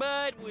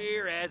 but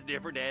we're as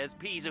different as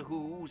peas a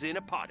who's in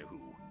a pot a who.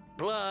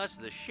 Plus,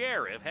 the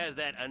sheriff has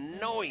that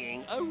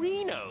annoying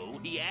Reno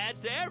he adds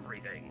to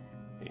everything.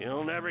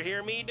 You'll never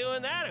hear me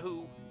doing that a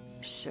who.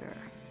 Sure,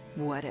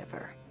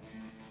 whatever.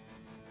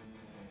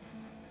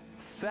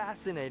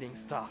 Fascinating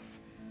stuff.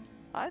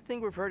 I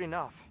think we've heard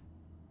enough.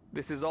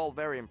 This is all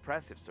very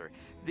impressive, sir.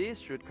 This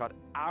should cut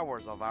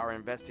hours of our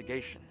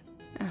investigation.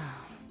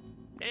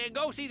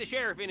 Go see the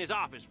sheriff in his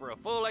office for a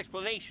full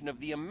explanation of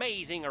the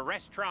amazing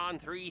Arrestron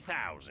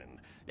 3000.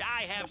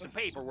 I have some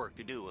paperwork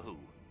to do, who.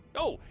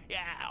 Oh,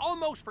 yeah,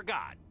 almost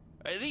forgot.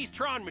 These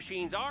Tron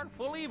machines are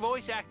fully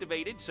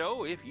voice-activated,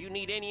 so if you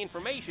need any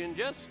information,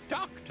 just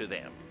talk to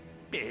them.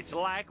 It's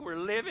like we're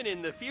living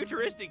in the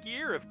futuristic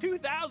year of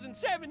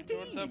 2017.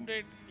 Reward the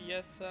update.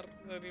 Yes, sir.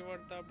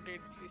 Reward the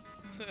update,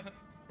 please.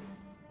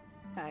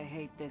 I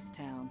hate this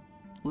town.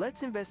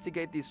 Let's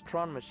investigate these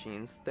Tron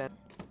machines, then.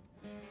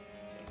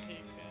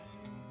 ठीक है.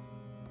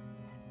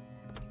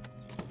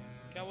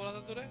 क्या बोला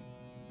था तूने?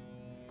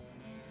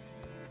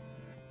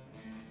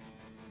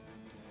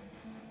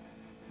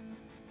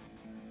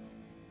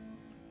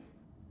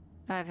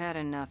 I've had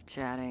enough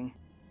chatting.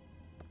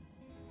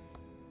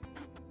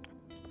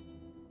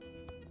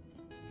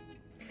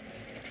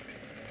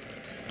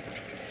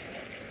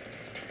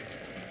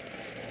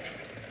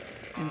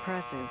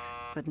 Impressive,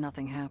 but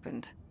nothing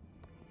happened.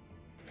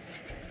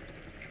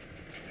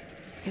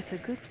 It's a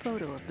good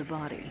photo of the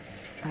body.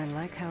 I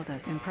like how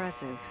that's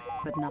impressive,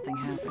 but nothing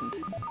happened.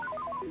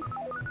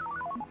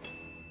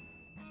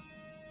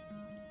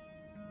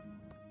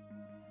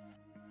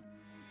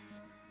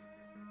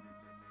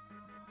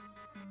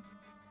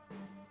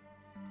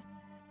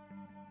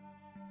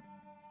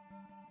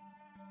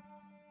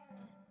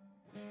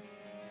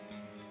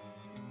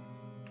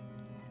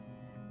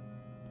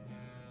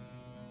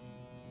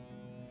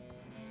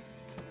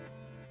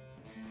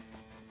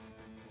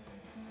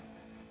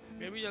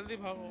 Baby जल्दी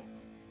भागो.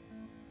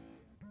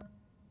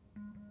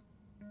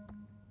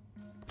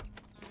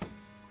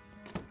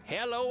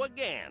 Hello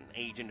again,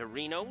 Agent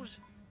Arenos.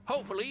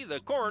 Hopefully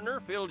the coroner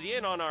filled you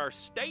in on our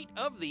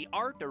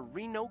state-of-the-art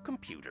Areno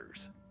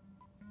computers.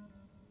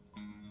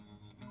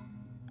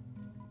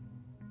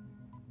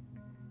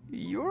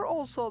 You're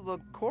also the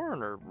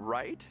coroner,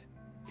 right?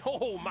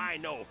 Oh, my,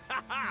 no.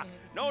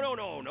 No,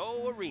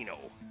 Areno.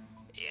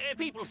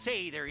 People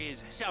say there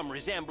is some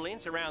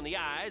resemblance around the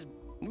eyes,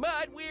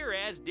 but we're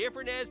as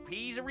different as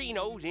peas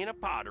Arenos in a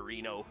pot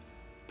Areno.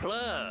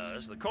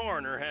 Plus, the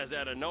coroner has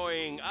that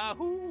annoying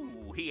ahoo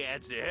he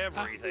adds to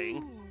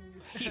everything.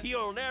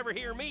 You'll never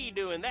hear me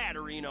doing that,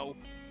 Areno.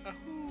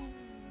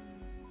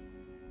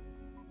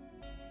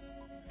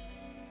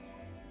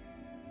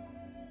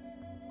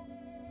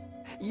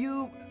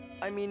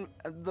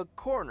 The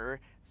coroner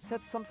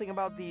said something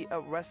about the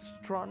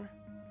restaurant.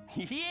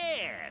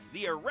 Yes,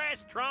 the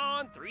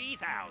Arrestron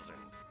 3000.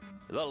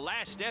 The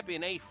last step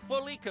in a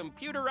fully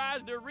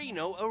computerized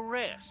Reno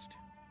arrest.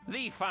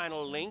 The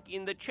final link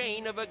in the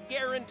chain of a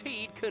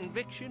guaranteed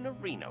conviction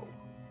Reno.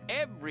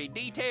 Every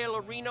detail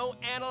of Reno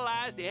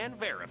analyzed and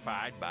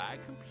verified by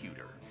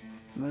computer.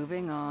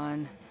 Moving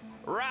on.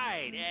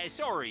 Right,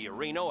 sorry,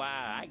 Reno,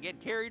 I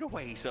get carried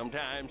away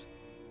sometimes.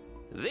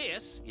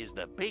 This is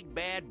the big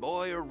bad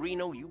boy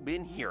Reno you've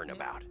been hearing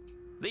about.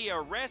 The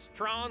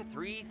Arrestron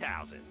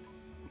 3000.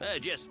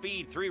 Just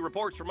feed 3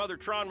 reports from other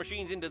Tron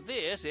machines into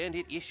this, and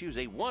it issues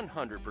a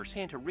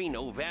 100%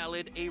 Reno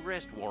valid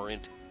arrest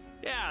warrant.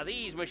 Yeah,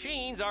 these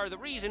machines are the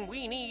reason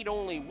we need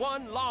only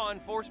 1 law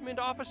enforcement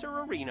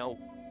officer Reno.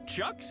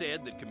 Chuck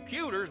said that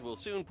computers will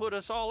soon put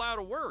us all out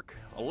of work,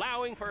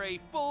 allowing for a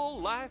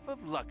full life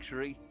of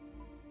luxury.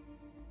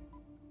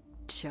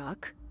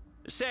 Chuck?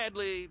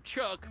 Sadly,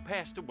 Chuck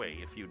passed away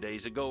a few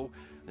days ago.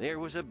 There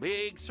was a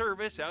big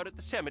service out at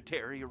the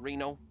cemetery,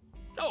 Reno.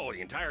 Oh,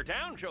 the entire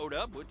town showed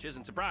up, which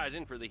isn't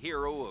surprising for the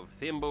hero of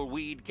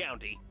Thimbleweed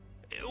County.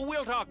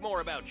 We'll talk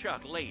more about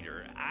Chuck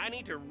later. I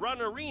need to run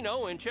to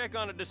Reno and check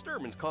on a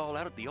disturbance call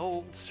out at the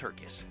old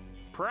circus.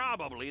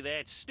 Probably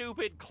that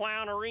stupid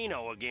clown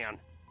Reno again.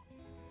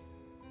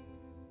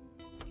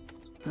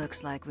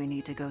 Looks like we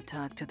need to go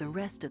talk to the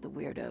rest of the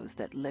weirdos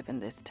that live in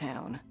this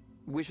town.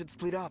 We should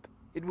split up.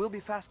 It will be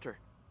faster.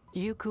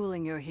 You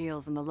cooling your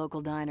heels in the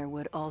local diner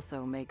would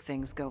also make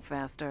things go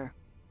faster.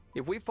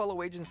 If we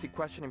follow agency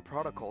questioning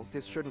protocols,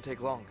 this shouldn't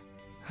take long.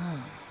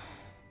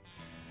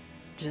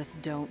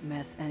 Just don't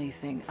mess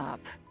anything up.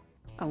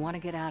 I want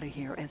to get out of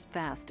here as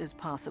fast as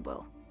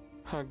possible.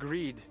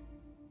 Agreed.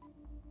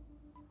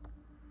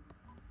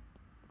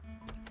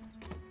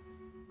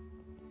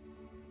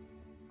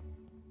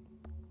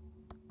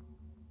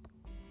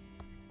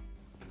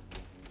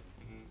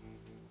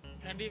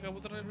 Andy,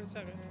 कबूतर ने फिर से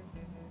आ गए.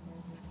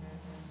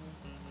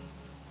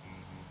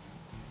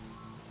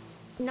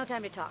 No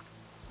time to talk.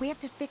 We have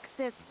to fix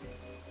this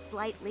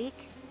slight leak.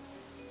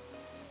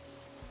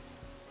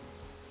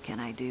 Can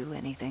I do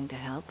anything to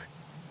help?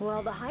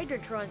 Well, the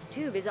Hydrotron's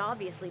tube is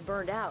obviously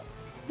burned out.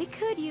 We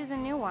could use a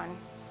new one.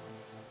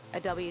 A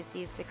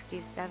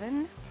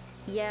WC67?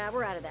 Yeah,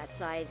 we're out of that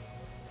size.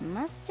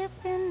 Must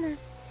have been the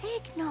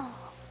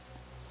signals.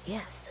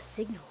 Yes, the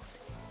signals.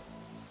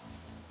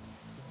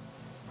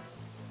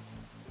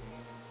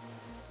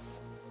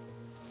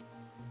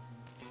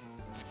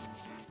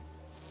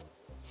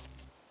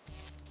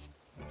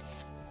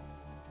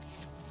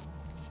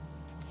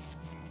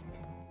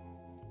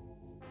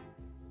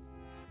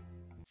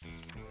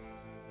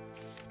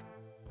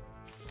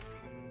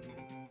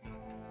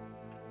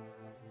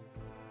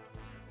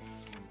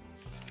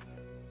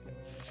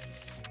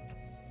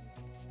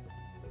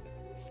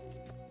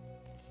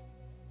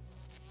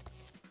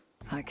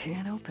 I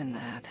can't open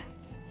that.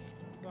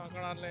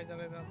 आंकड़ा ले जा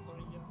रहे थे आप तो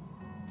भैया.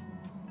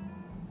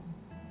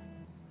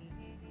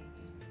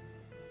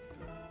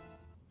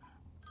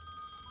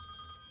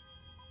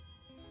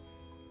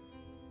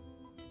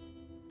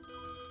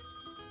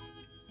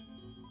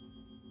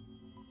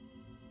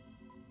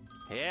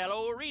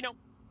 Hello, Reno.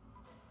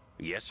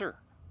 Yes, sir.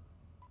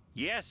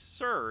 Yes,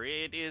 sir.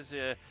 It is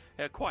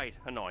quite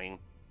annoying.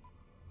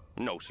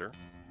 No, sir.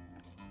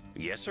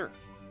 Yes, sir.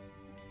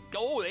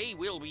 Oh, they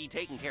will be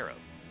taken care of.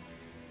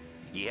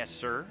 Yes,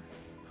 sir.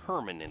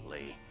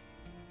 Permanently.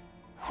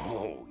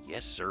 Oh,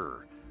 yes,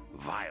 sir.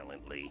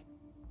 Violently.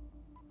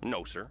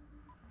 No, sir.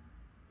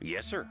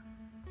 Yes, sir.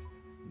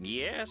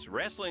 Yes,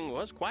 wrestling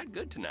was quite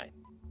good tonight.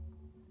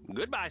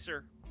 Goodbye,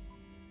 sir.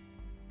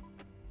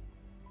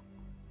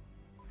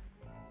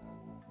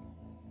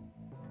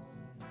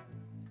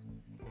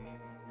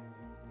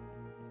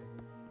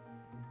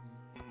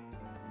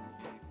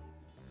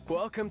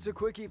 Welcome to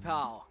Quickie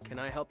Pal. Can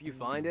I help you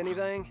find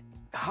anything?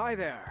 Hi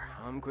there,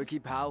 I'm Quickie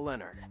Pal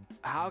Leonard.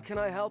 How can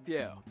I help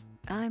you?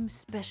 I'm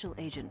Special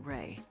Agent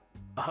Ray.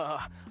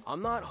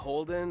 I'm not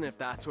Holden, if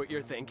that's what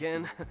you're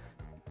thinking.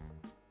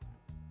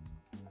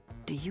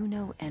 Do you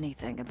know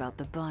anything about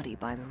the body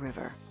by the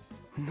river?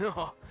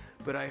 No,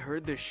 but I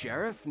heard the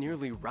sheriff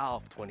nearly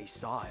ralphed when he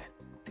saw it.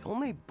 The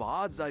only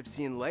bods I've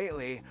seen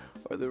lately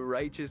are the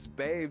righteous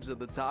babes on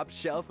the top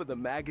shelf of the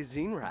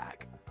magazine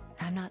rack.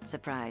 I'm not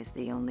surprised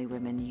the only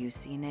women you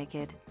see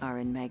naked are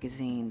in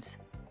magazines.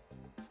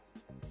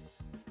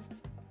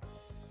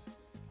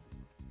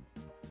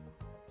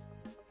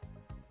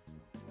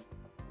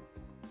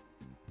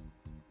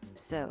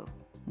 So,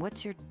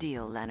 what's your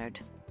deal, Leonard?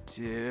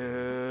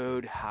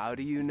 Dude, how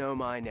do you know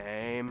my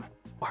name?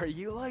 Are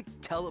you like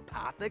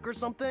telepathic or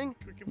something?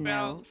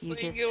 No, you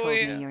just told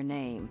me your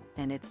name,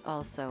 and it's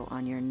also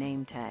on your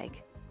name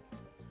tag.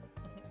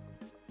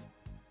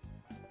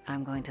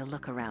 I'm going to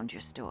look around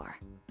your store.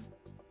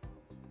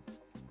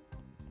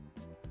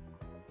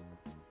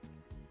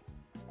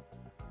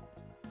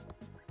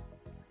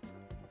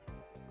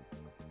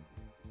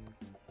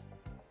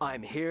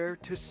 I'm here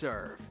to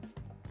serve.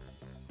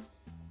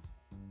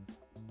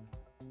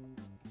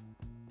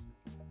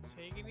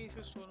 सही कि नहीं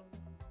इसको store में.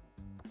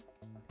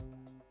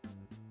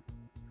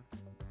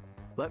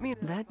 Let me...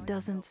 That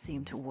doesn't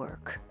seem to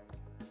work.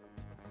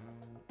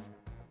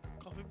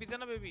 Coffee pizza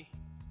na baby.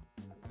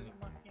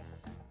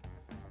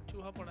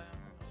 चूहा पड़ा है.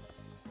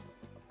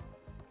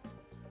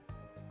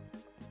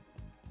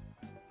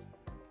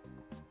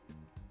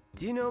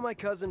 Do you know my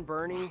cousin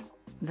Bernie?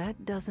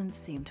 That doesn't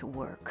seem to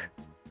work.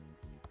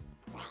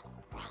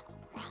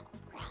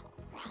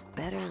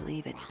 Better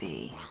leave it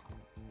be.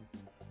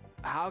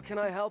 How can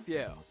I help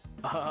you?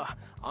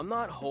 I'm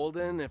not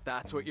Holden, if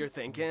that's what you're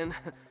thinking.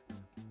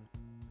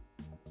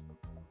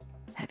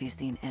 Have you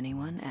seen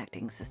anyone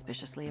acting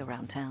suspiciously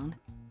around town?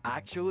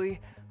 Actually,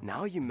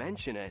 now you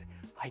mention it,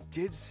 I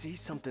did see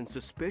something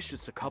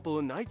suspicious a couple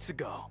of nights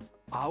ago.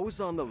 I was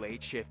on the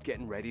late shift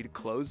getting ready to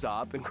close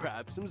up and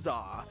grab some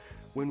za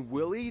when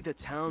Willie, the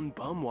town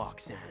bum,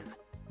 walks in.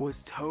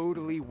 Was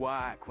totally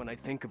whack when I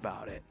think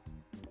about it.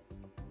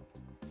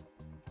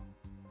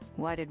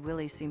 Why did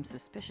Willie seem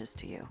suspicious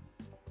to you?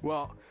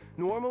 Well,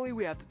 normally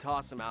we have to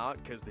toss him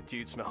out because the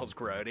dude smells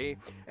grody,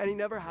 and he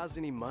never has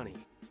any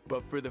money.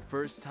 But for the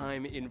first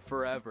time in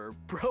forever,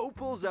 bro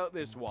pulls out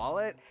this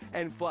wallet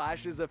and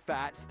flashes a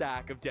fat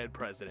stack of dead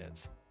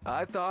presidents.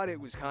 I thought it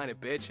was kind of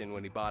bitchin'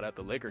 when he bought out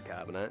the liquor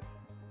cabinet.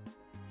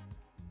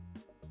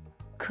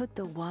 Could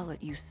the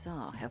wallet you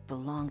saw have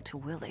belonged to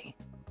Willie?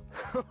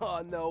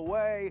 Oh, no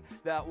way.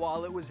 That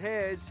wallet was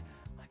his.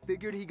 I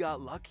figured he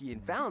got lucky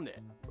and found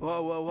it.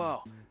 Whoa, whoa,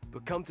 whoa.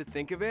 But come to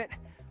think of it,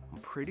 I'm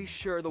pretty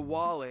sure the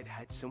wallet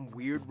had some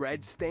weird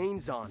red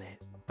stains on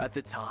it. At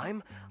the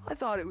time, I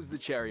thought it was the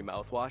cherry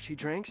mouthwash he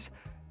drinks,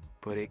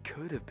 but it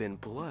could have been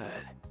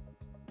blood.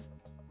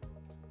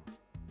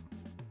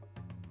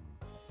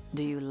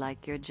 Do you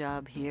like your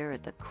job here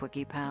at the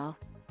Quickie Pal?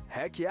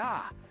 Heck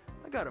yeah.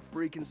 I got a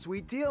freaking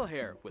sweet deal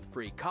here with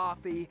free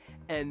coffee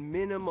and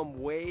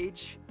minimum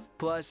wage.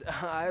 Plus,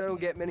 I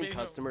don't get many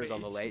Minimum customers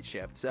on the wage. late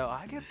shift, so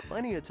I get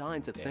plenty of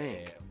time to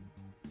think.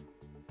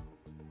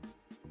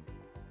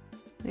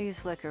 These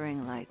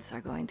flickering lights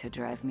are going to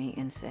drive me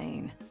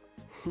insane.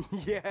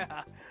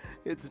 Yeah,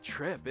 it's a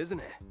trip,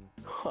 isn't it?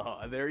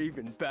 Oh, they're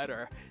even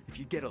better if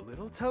you get a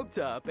little toked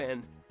up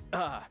and,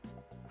 I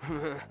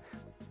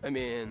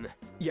mean,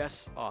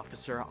 yes,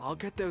 officer, I'll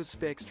get those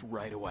fixed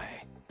right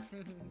away.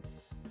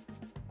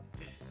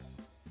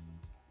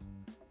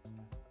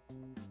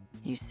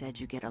 You said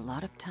you get a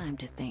lot of time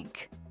to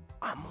think.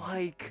 I'm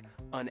like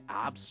an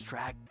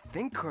abstract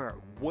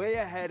thinker, way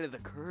ahead of the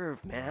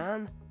curve,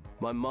 man.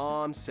 My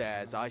mom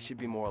says I should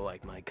be more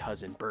like my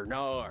cousin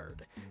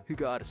Bernard, who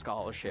got a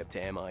scholarship to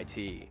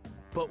MIT.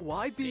 But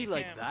why be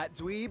like that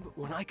dweeb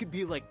when I could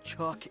be like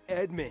Chuck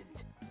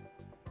Edmund?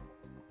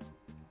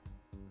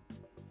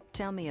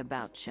 Tell me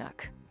about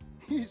Chuck.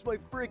 He's my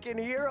freaking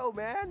hero,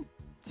 man.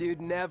 Dude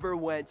never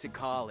went to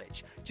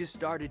college, just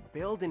started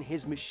building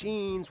his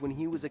machines when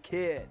he was a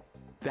kid.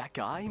 That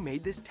guy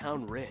made this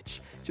town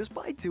rich just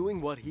by doing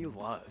what he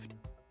loved.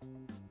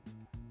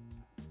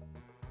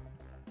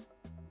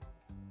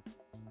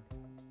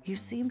 You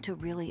seem to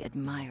really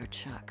admire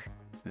Chuck.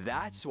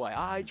 That's why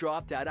I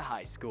dropped out of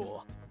high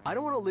school. I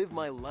don't want to live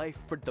my life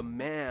for the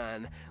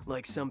man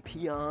like some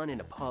peon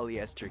in a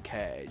polyester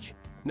cage.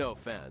 No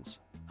offense.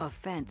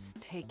 Offense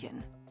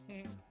taken.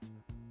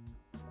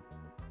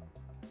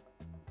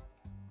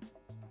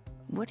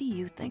 What do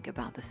you think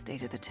about the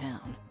state of the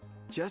town?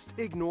 Just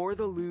ignore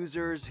the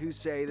losers who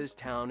say this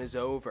town is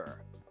over.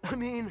 I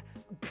mean,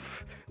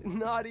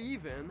 not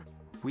even.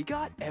 We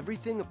got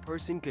everything a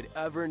person could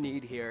ever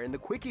need here in the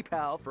Quickie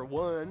Pal for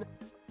one.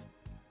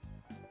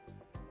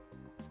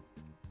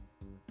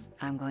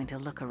 I'm going to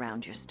look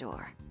around your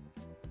store.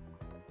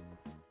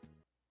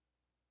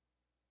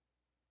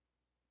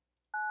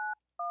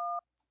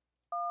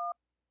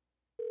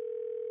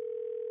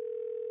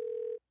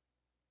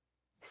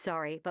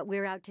 Sorry, but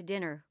we're out to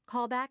dinner.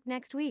 Call back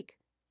next week.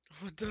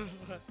 What the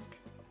fuck?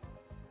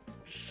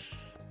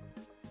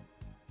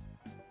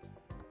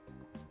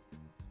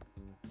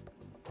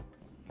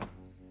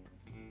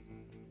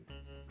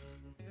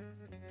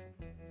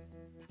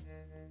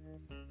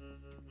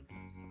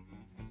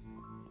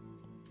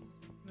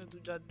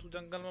 तू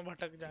जंगल में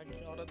भटक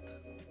जाएगी औरत.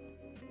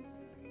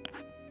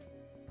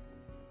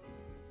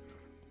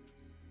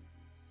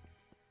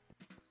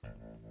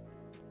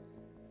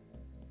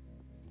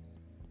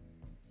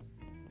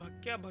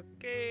 भक्के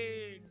भक्के.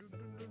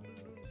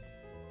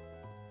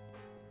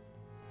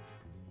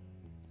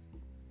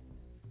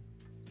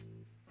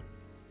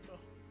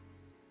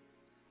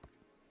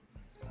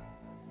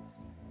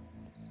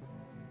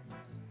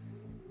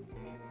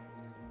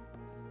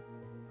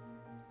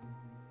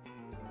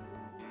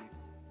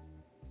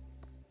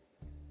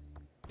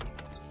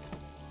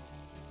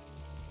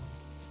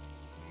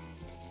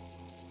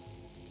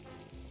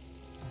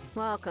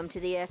 Welcome to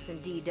the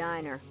S&D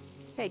Diner.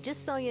 Hey,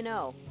 just so you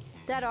know,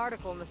 that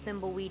article in the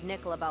Thimbleweed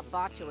Nickel about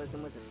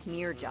botulism was a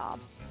smear job.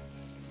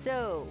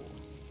 So,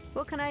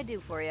 what can I do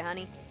for you,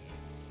 honey?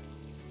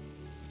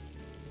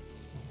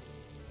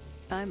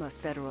 I'm a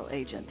federal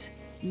agent.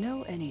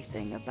 Know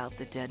anything about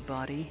the dead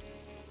body?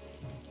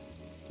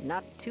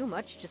 Not too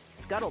much,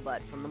 just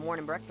scuttlebutt from the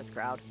morning breakfast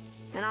crowd.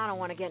 And I don't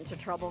want to get into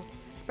trouble.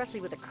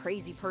 especially with a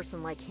crazy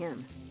person like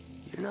him.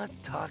 You're not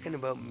talking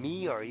about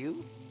me, are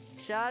you?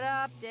 Shut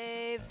up,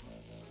 Dave.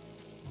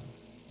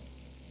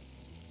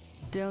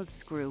 Don't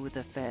screw with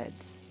the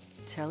feds.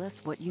 Tell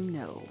us what you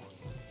know.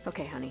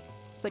 Okay, honey.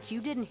 But you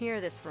didn't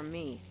hear this from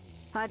me.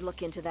 I'd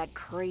look into that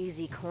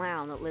crazy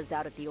clown that lives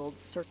out at the old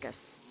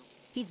circus.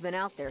 He's been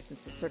out there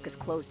since the circus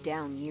closed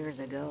down years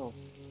ago.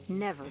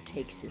 Never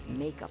takes his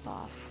makeup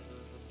off.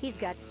 He's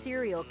got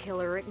serial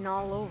killer written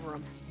all over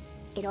him.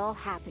 It all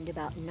happened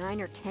about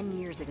 9 or 10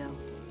 years ago.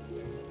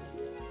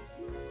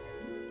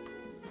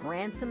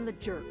 Ransom the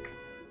Jerk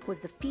was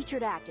the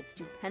featured act at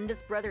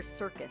Stupendous Brothers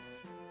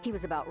Circus. He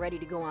was about ready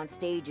to go on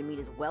stage and meet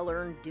his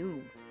well-earned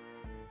doom.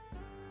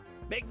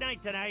 Big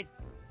night tonight.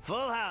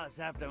 Full house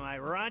after my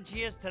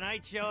raunchiest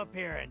Tonight Show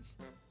appearance.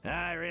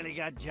 I really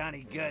got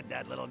Johnny good,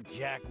 that little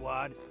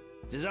jackwad.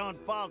 It's his own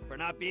fault for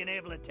not being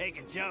able to take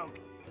a joke.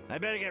 I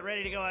better get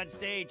ready to go on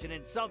stage and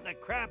insult the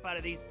crap out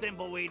of these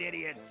thimbleweed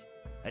idiots.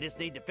 I just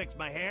need to fix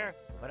my hair,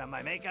 put on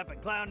my makeup and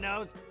clown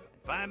nose, and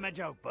find my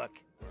joke book.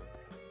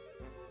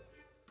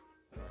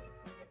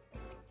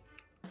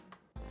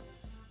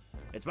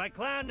 It's my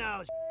clown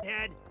nose,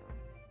 head.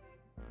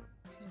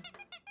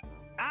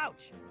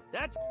 Ouch!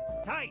 That's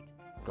tight.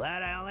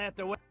 Glad I only have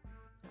to wait.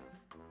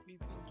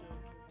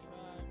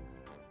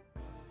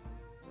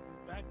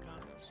 Back on.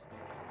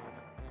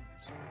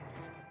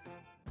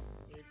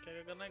 Wait,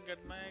 can I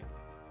get my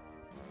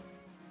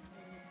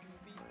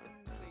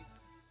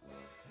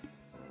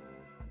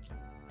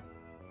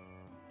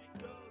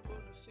go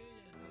to stage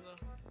and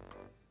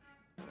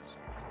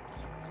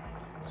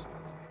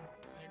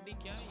Andy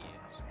क्या है ये?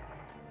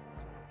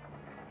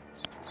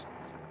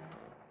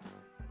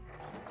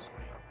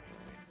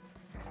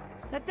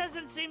 That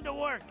doesn't seem to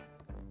work.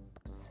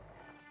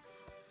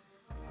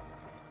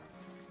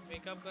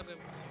 Makeup कर रहे हो?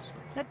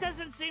 That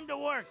doesn't seem to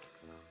work.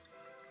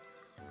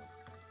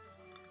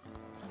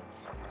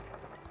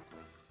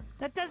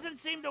 That doesn't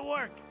seem to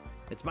work.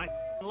 It's my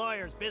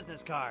lawyer's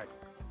business card.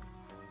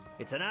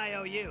 It's an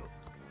IOU.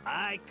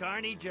 I,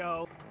 Carney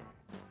Joe.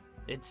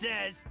 It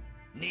says,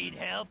 need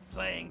help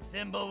playing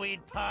Thimbleweed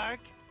Park?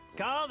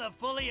 Call the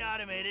fully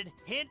automated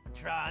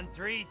Hintron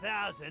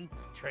 3000,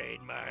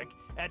 trademark,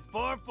 at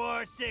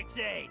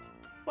 4468.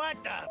 What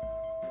the?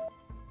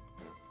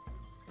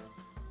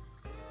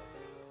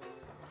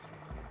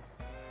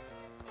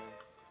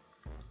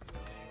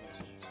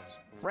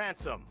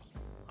 Ransom,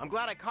 I'm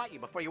glad I caught you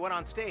before you went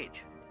on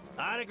stage.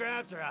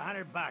 Autographs are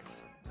 $100.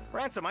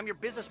 Ransom, I'm your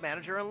business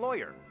manager and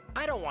lawyer.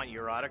 I don't want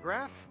your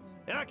autograph.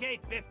 Okay,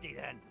 50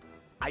 then.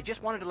 I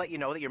just wanted to let you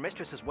know that your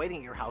mistress is waiting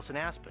at your house in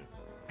Aspen,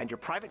 and your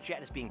private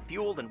jet is being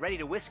fueled and ready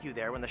to whisk you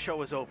there when the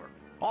show is over.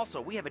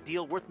 Also, we have a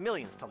deal worth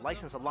millions to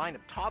license a line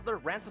of toddler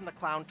Ransom the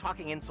Clown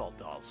talking insult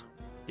dolls.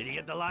 Did you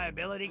get the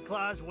liability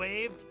clause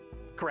waived?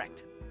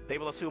 Correct. They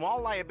will assume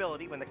all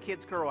liability when the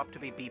kids grow up to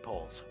be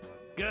beepholes.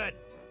 Good.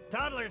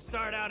 Toddlers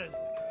start out as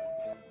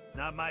it's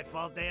not my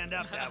fault they end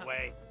up that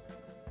way.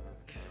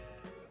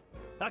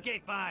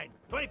 Okay, fine.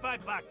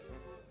 $25.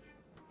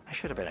 I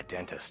should have been a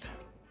dentist.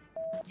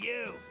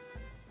 You.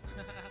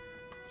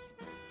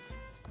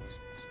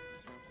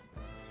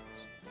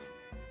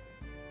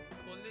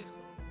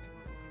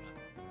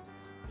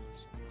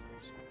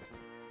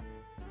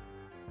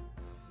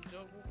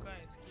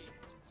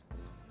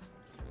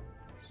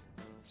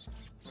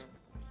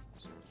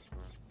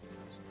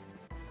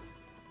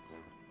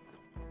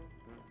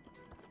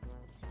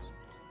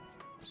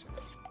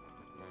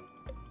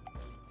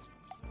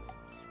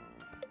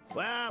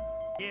 Well,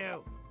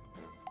 you.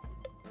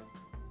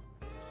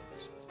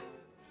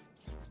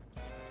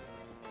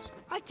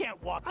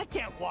 I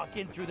can't walk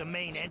in through the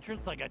main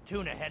entrance like a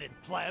tuna-headed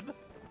pleb.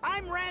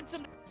 I'm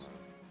Ransom.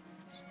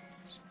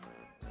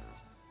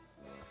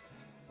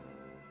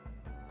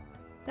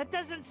 That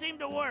doesn't seem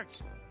to work.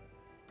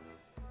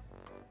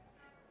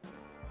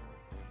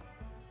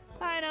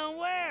 I don't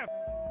wear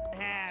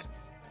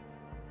hats.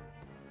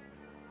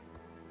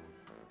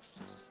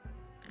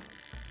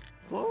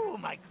 Ooh,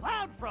 my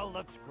cloud fro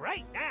looks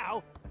great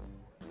now.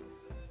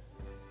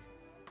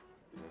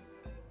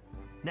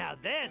 Now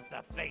there's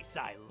the face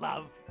I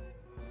love.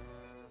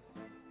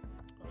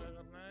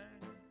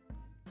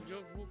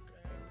 Joke book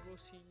and go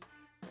see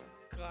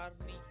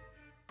Carney.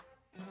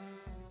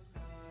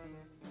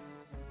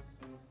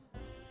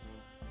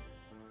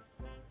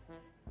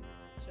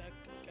 Check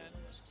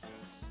canvas.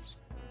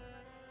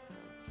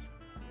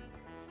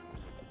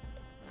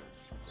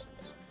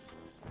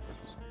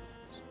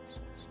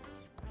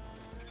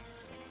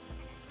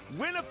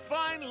 Win a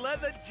fine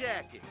leather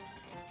jacket.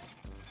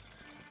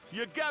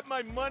 You got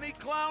my money,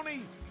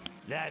 Clowny?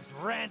 That's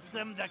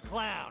Ransom the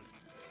Clown,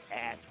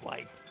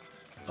 asswipe.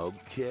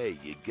 Okay,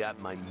 you got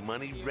my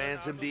money,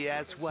 Ransom the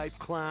asswipe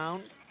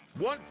clown?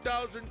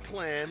 1,000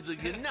 clams or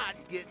you're not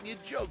getting your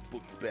joke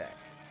book back.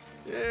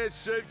 Yeah,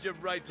 serves you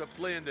right for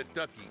playing the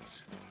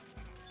duckies.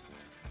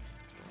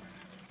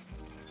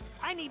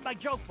 I need my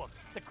joke book.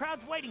 The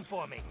crowd's waiting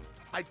for me.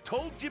 I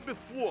told you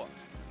before,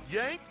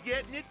 you ain't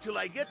getting it till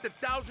I get the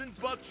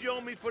 $1,000 you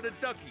owe me for the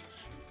duckies.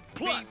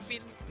 Plus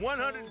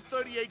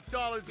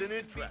 $138 in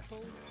interest.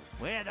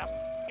 Where the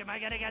am I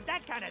gonna get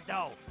that kind of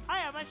dough? I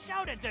have a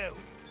show to do.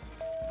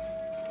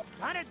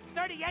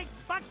 138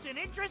 bucks in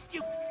interest,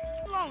 you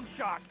loan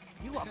shark.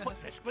 You are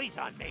putting a squeeze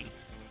on me.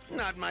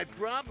 Not my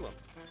problem.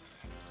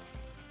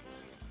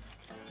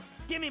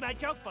 Give me my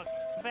joke book,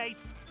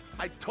 face.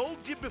 I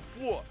told you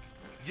before,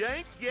 you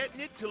ain't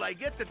getting it till I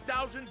get the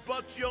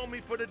 $1,000 you owe me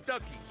for the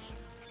duckies.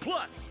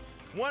 Plus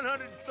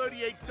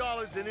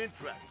 $138 in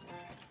interest.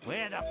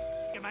 Where the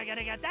am I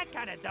gonna get that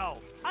kind of dough?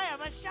 I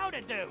have a show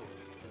to do.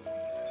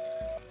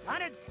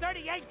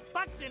 138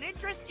 bucks in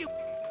interest, you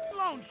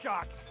loan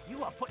shark.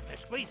 You are putting a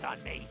squeeze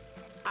on me.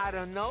 I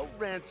don't know,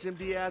 Ransom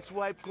the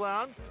asswipe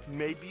clown.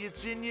 Maybe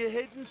it's in your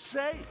hidden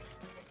safe.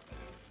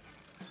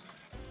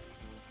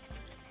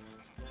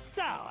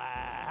 So,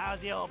 how's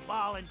the old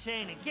ball and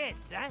chain and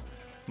kids, huh?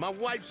 My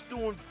wife's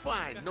doing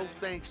fine, no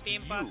thanks to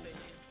you.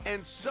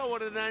 And so are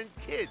the 9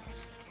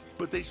 kids.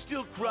 But they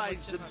still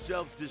cries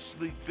themselves to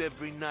sleep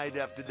every night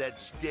after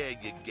that scare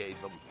you gave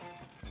them.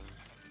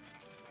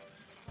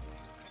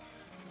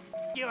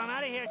 You, I'm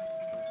out of here.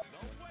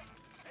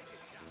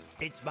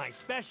 It's my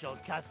special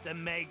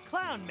custom-made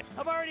clown.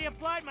 I've already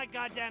applied my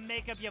goddamn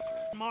makeup, you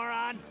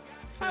moron.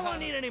 I won't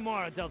need any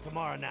more until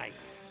tomorrow night.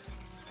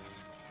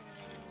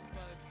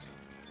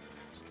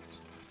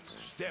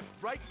 Step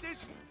right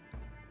this.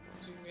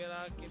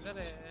 मेरा किधर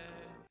है?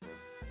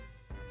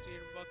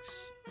 $3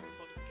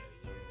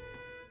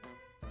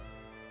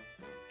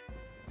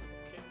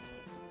 Okay.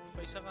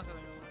 पैसा कहाँ से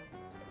लगेगा?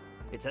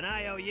 It's an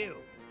IOU.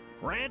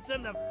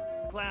 Ransom the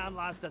clown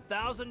lost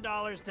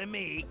 $1,000 to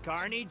me,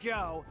 Carney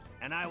Joe,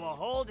 and I will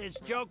hold his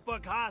joke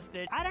book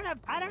hostage. I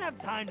don't have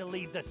time to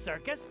leave the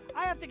circus.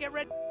 I have to get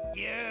rid of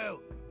you.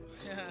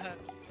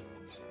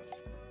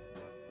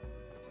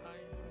 I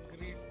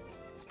agreed.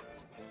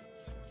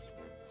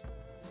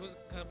 Who's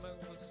coming?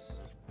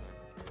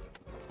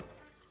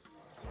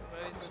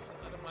 Where is this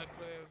other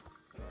microwave?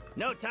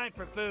 No time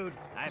for food.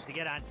 I have to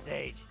get on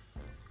stage.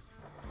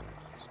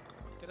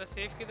 तेरा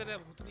safe किधर है?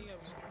 भूतनी है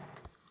वो.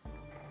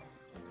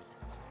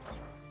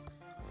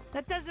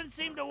 That doesn't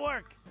seem to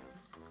work.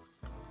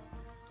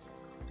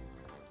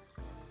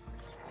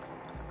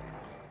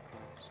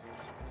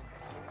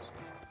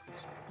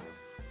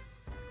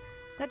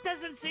 That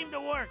doesn't seem to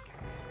work.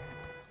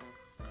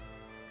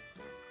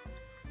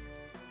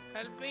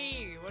 Help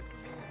me! What to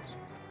do?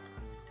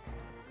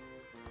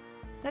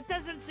 That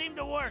doesn't seem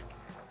to work.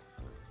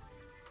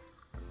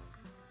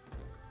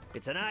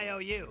 It's an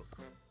IOU.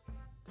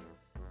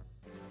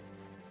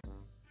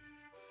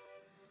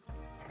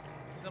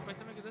 इतना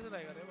पैसा मैं किधर से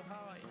लाएगा रे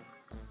भाई?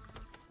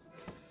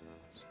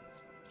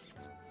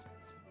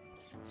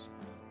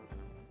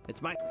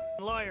 It's my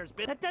lawyer's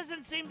bit. That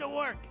doesn't seem to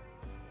work.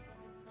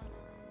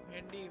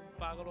 Andy,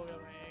 पागल हो गया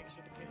मैं एक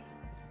shit के.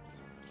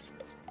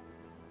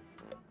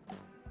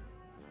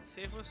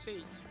 Safe or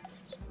stage?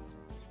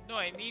 No,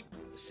 I need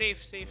safe.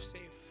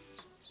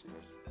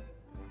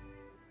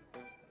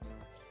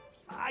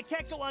 I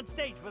can't go on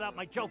stage without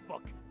my joke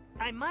book.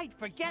 I might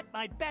forget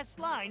my best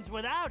lines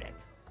without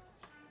it.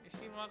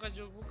 इसी माँ का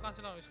joke book कहाँ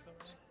से लाऊँ इसका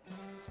मैं?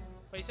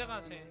 पैसा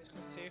कहाँ से है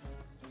इसका safe?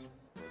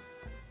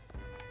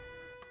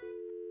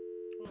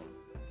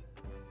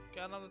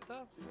 क्या नाम था?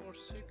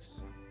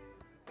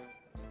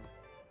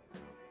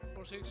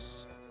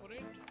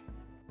 4648.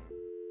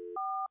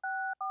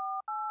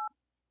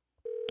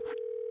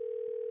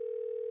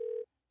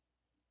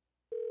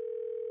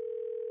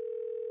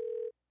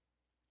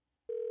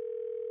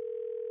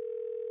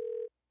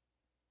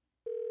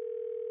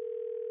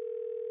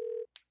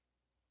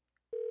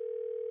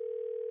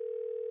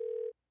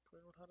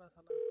 कोई उठा रहा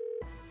था ना?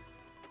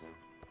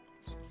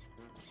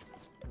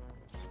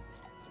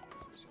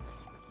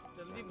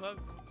 जल्दी भाग.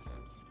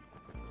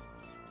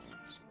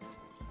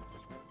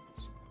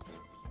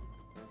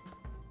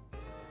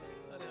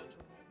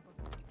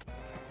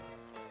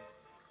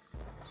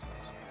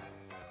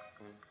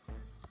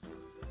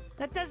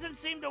 That doesn't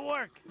seem to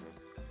work.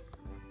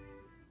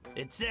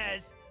 It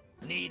says,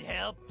 need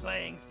help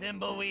playing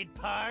Thimbleweed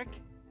Park?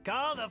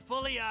 Call the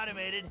fully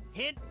automated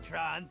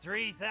Hintron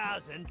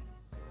 3000.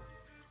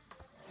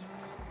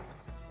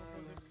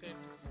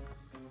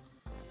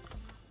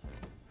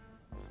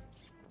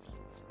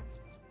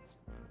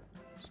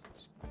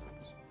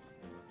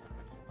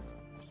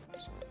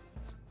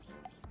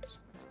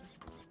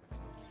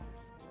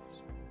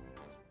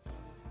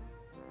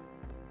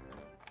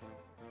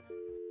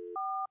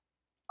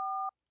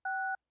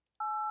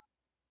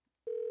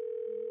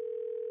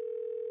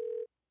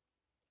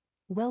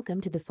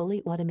 Welcome to the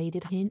fully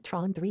automated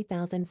Hintron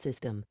 3000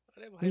 system.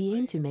 We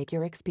aim to make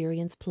your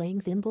experience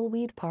playing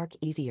Thimbleweed Park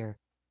easier.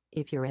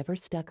 If you're ever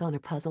stuck on a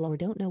puzzle or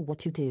don't know what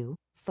to do,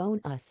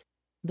 phone us.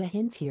 The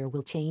hints here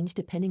will change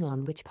depending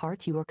on which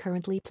part you are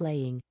currently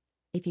playing.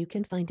 If you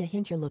can find a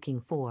hint you're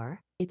looking for,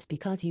 it's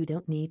because you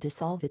don't need to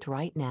solve it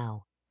right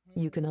now.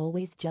 You can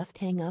always just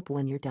hang up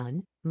when you're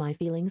done. My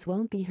feelings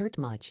won't be hurt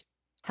much.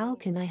 How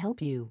can I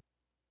help you?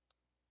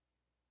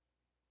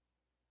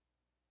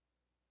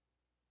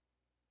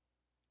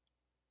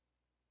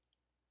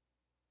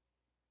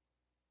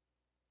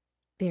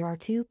 There are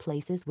two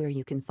places where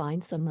you can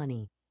find some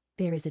money.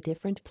 There is a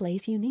different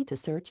place you need to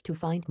search to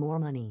find more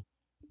money.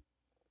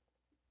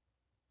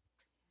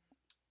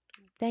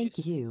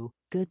 Thank you.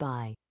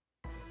 Goodbye.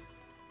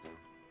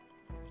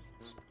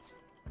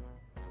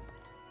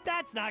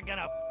 That's not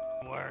gonna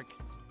work.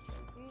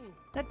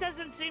 That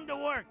doesn't seem to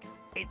work.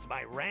 It's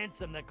my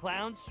Ransom the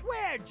Clown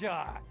swear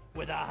jar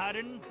with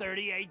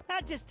 138.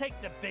 I'll just take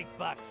the big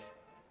bucks.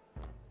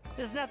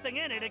 There's nothing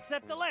in it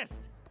except the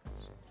list.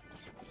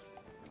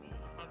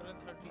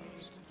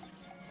 138.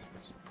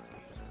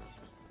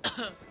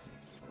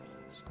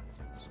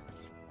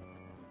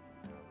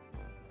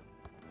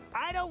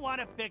 I don't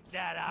want to pick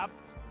that up.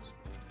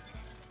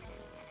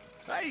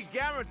 Hey,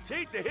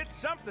 guaranteed to hit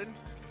something.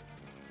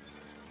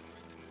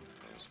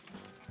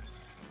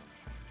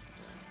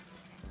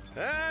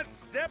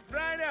 Step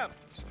right up.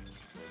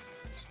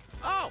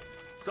 Oh,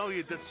 so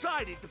you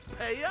decided to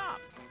pay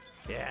up.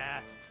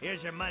 Yeah,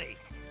 here's your money.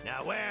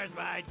 Now where's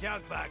my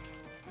junk buck?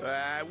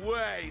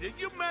 Wait, are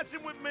you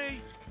messing with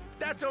me?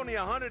 That's only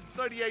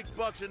 138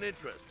 bucks in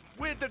interest.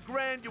 Where's the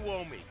grand you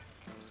owe me?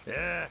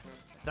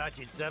 Thought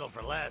you'd settle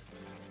for less.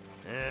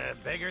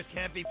 Beggars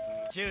can't be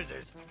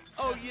choosers.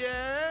 Oh,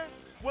 yeah?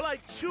 Well, I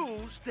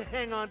choose to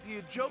hang on to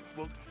your joke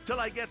book till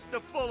I gets the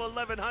full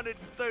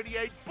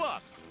 1,138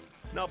 bucks.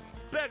 Now,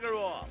 beggar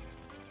off.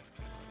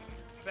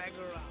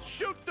 Beggar off.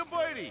 Shoot the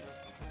birdie.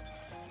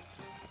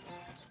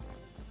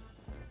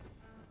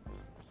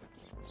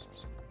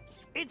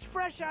 It's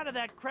fresh out of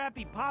that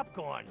crappy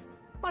popcorn.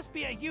 Must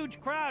be a huge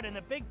crowd in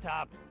the big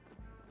top.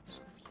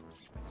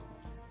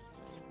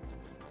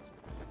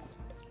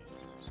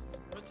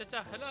 चाचा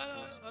hello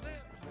अरे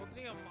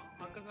बोतली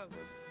आपका साथ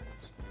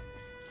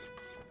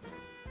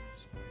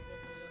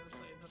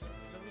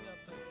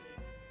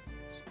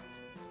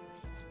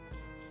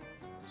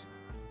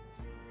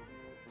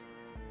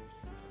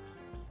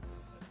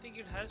I think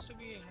it has to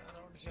be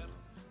around here.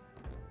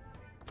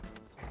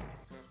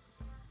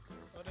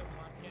 अरे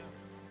मार क्या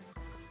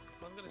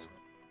बंद कर इसको.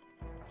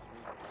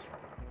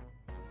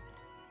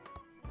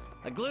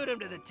 I glued him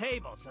to the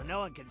table so no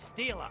one can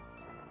steal him.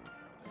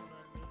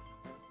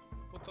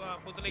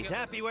 He's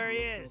happy where he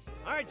is,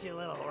 aren't you,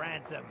 little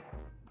Ransom?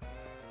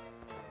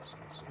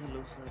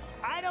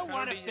 I don't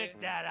want to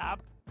pick that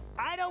up.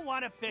 I don't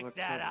want to pick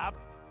that up.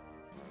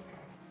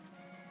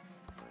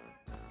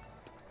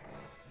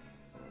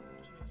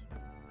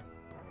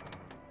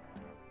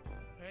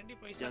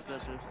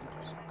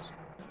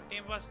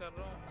 Time pass कर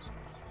रहा हूँ.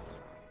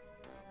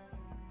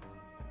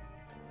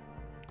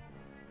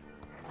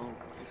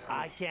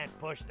 I can't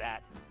push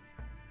that.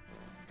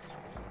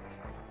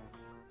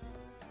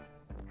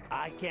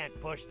 I can't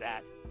push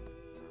that.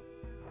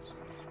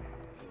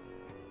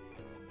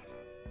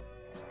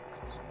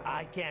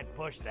 I can't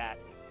push that.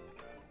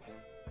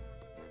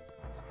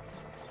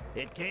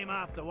 It came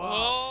off the wall.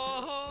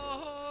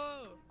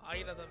 Oh, आ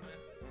ही रहा था मैं.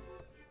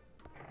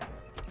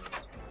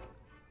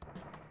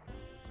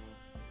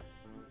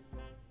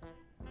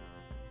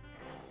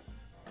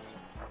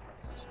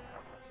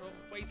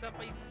 पैसा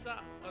पैसा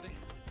अरे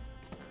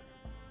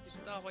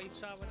इतना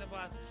पैसा अपने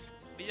पास.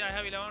 I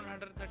have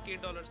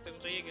 $1,138. तेरे को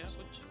चाहिए क्या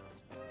कुछ?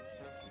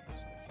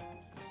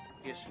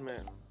 किसमें?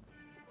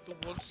 तू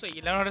बोल तो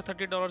सही.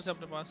 $1,138 है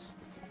अपने पास.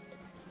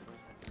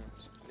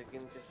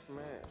 लेकिन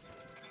किसमें?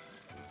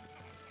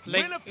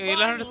 Like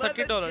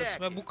 $1,130.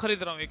 मैं बुक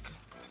खरीद रहा हूँ एक.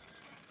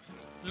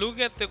 लू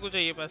क्या तेरे को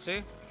चाहिए पैसे?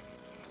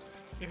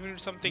 If you need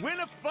something. Win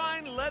a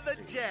fine leather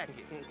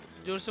jacket.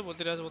 जोर से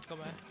बोलती रहा बहुत कम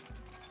है.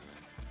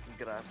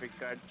 ग्राफिक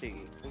कार्ड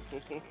चाहिए.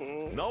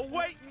 No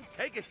waiting,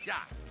 take a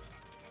shot.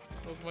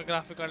 रुक मैं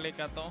ग्राफिक कार्ड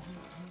लेके आता हूँ.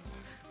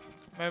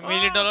 मैं $1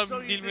 million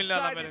डील मिल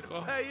रहा मेरे को.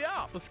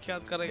 उसके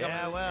बाद करेगा.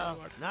 Yeah, well,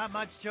 not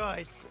much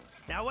choice.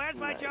 Now where's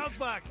my joke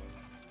book?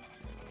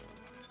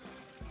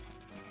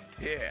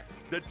 Yeah,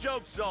 the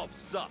jokes all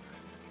suck.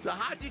 So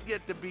how'd you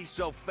get to be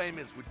so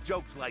famous with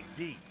jokes like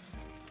these?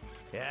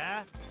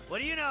 Yeah?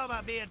 What do you know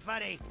about being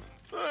funny?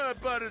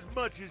 About as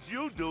much as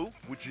you do,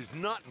 which is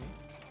nothing.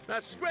 Now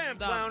scram,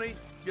 Clowny.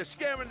 You're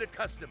scaring the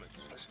customers.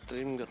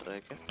 Stream कर रहा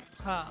है क्या?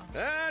 हाँ.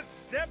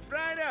 Step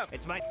right up.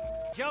 It's my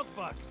joke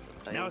book.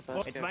 No,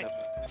 it's my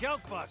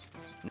joke book.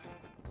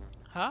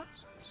 हाँ?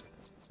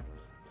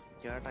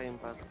 क्या time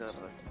pass कर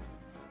रहा है?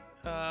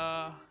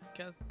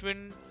 क्या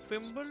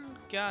Twimble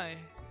क्या है?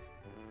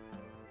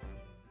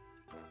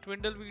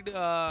 Twindleweed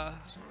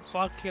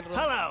Park खेल रहा.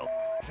 Hello,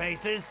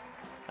 faces.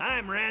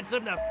 I'm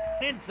Ransom the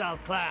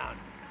insult clown.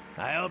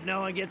 I hope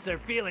no one gets their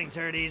feelings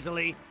hurt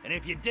easily, and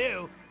if you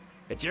do,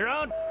 it's your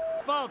own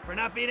fault for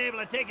not being able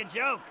to take a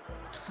joke.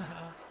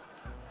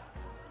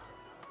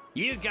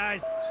 You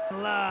guys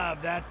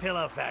love that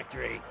pillow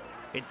factory.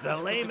 It's the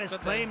lamest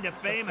claim to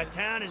fame a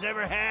town has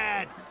ever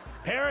had.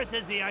 Paris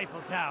has the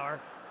Eiffel Tower,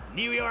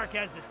 New York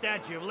has the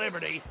Statue of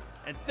Liberty,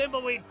 and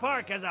Thimbleweed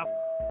Park has a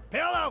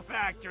pillow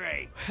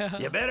factory.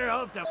 You better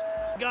hope to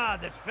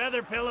God that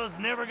feather pillows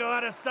never go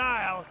out of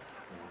style.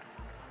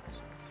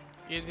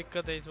 ये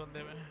दिक्कत है इस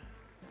बंदे में.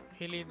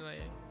 हिल ही नहीं रहा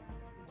है.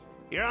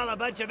 You're all a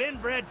bunch of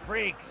inbred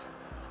freaks.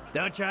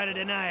 Don't try to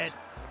deny it,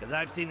 because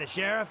I've seen the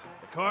sheriff,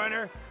 the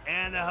coroner,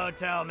 and the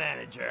hotel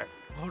manager.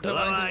 The Hotel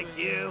low manager,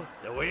 IQ,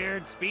 the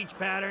weird speech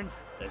patterns,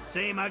 the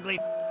same ugly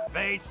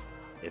face.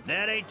 If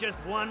that ain't just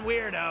one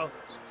weirdo,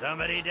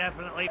 somebody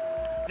definitely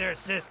their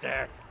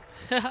sister.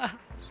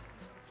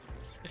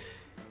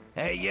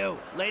 Hey you,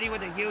 lady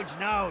with a huge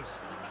nose.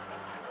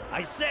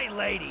 I say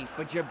lady,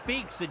 but your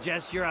beak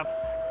suggests you're a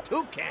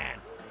toucan.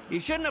 You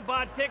shouldn't have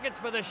bought tickets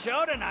for the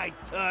show tonight,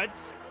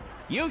 Toots.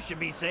 You should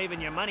be saving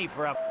your money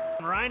for a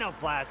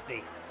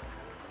rhinoplasty.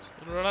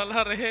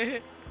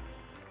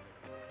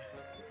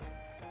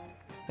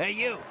 Hey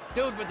you,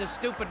 dude with the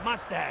stupid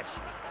mustache.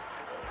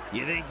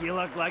 You think you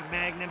look like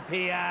Magnum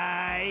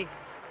P.I.?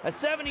 A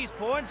 70s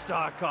porn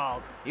star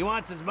called. He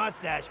wants his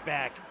mustache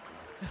back.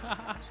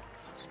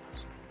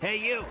 Hey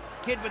you,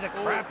 kid with a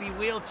crappy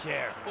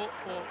wheelchair.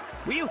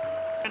 Were you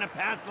in a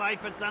past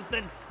life or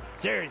something?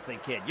 Seriously,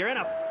 kid, you're in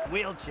a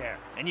wheelchair,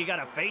 and you got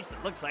a face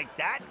that looks like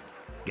that?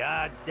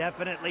 God's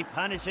definitely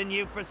punishing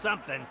you for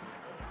something.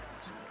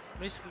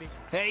 Basically.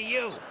 Hey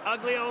you,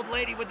 ugly old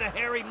lady with the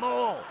hairy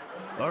mole.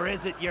 Or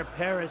is it your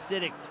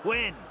parasitic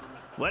twin?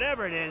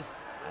 Whatever it is,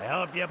 I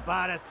hope you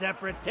bought a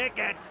separate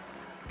ticket.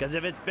 Because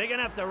if it's big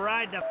enough to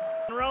ride the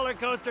roller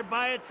coaster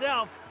by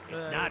itself,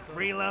 it's not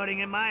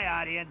freeloading in my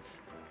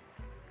audience.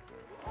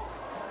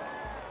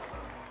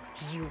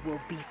 You will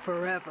be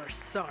forever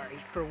sorry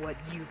for what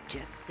you've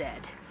just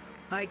said.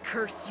 I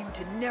curse you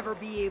to never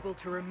be able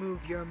to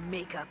remove your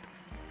makeup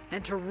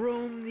and to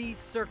roam these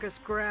circus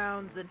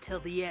grounds until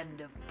the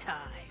end of time.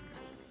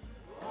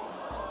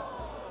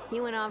 He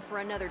went on for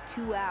another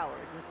 2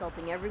 hours,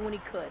 insulting everyone he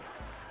could.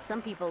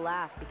 Some people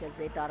laughed because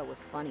they thought it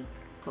was funny,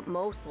 but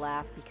most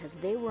laughed because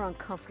they were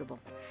uncomfortable,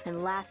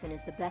 and laughing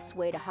is the best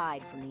way to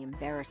hide from the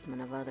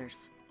embarrassment of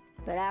others.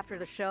 But after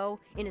the show,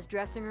 in his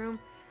dressing room,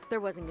 there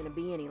wasn't going to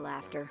be any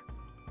laughter.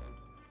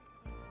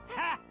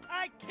 Ha!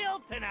 I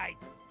killed tonight!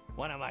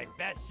 One of my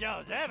best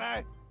shows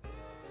ever!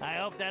 I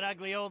hope that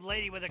ugly old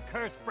lady with a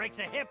curse breaks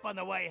a hip on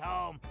the way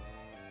home.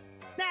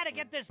 Now to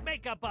get this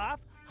makeup off,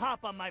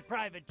 hop on my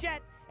private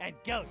jet and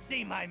go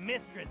see my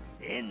mistress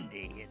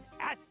Cindy in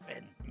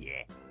Aspen.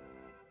 Yeah.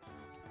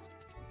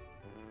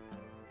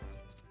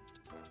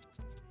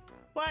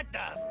 What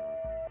the?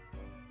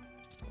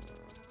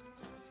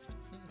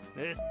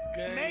 This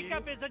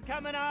makeup isn't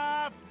coming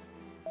off!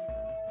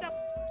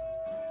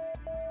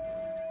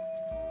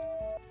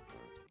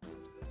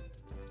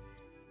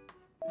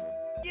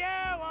 You,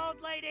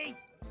 old lady!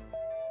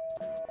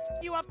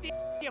 You up the...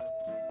 You...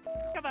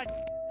 Come on!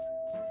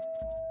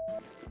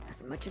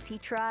 As much as he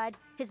tried,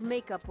 his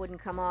makeup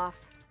wouldn't come off.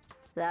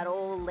 That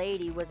old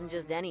lady wasn't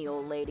just any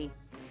old lady.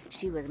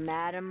 She was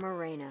Madame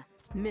Morena,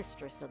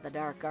 mistress of the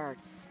dark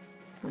arts.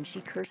 When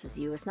she curses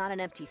you, it's not an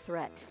empty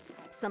threat.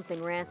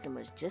 Something Ransom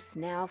was just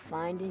now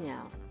finding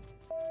out.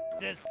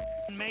 This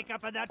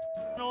makeup of that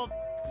old...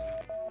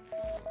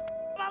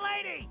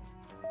 lady!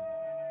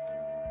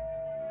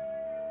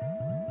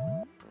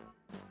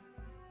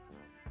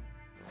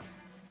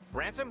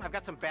 Ransom, I've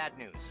got some bad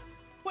news.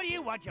 What do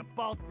you want, you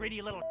bald,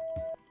 greedy little...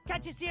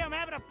 Can't you see I'm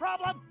having a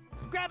problem?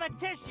 Grab a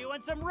tissue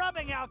and some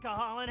rubbing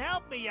alcohol and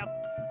help me, you...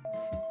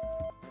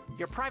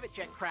 Your private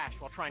jet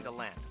crashed while trying to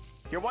land.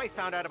 Your wife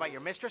found out about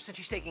your mistress and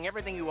she's taking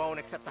everything you own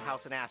except the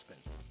house in Aspen.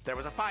 There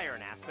was a fire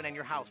in Aspen and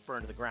your house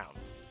burned to the ground.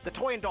 The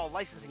toy and doll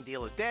licensing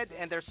deal is dead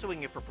and they're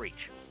suing you for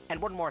breach.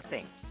 And one more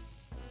thing.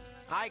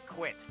 I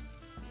quit.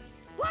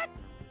 What?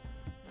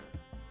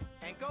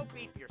 And go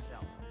beep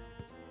yourself.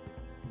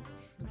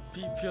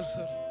 Beep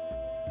yourself.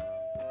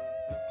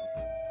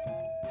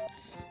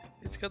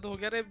 इसका तो हो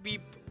गया रे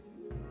beep.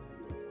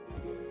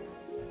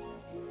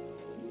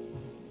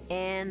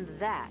 And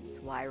that's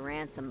why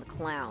Ransom the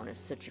Clown is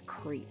such a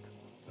creep.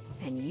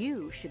 And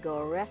you should go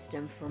arrest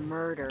him for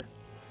murder.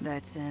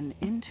 That's an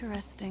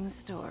interesting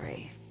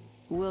story.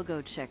 We'll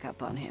go check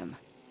up on him.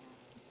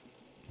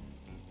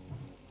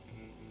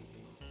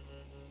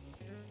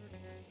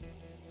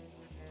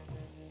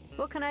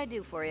 What can I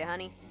do for you,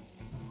 honey?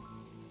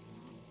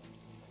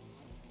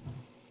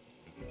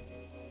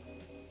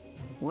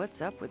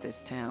 What's up with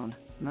this town?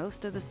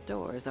 Most of the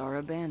stores are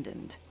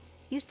abandoned.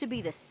 Used to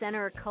be the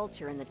center of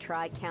culture in the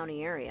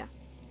Tri-County area.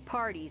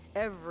 Parties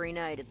every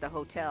night at the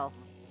hotel.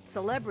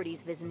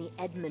 Celebrities visiting the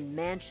Edmund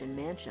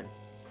mansion.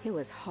 It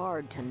was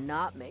hard to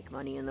not make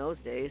money in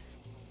those days.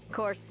 Of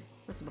course,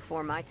 this was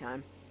before my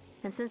time.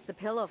 And since the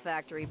pillow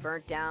factory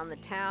burnt down, the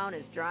town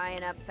is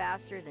drying up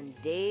faster than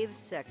Dave's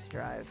sex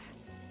drive.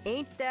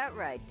 Ain't that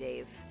right,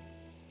 Dave?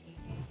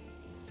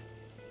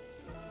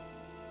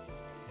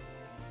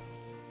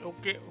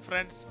 Okay,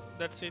 friends,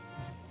 that's it.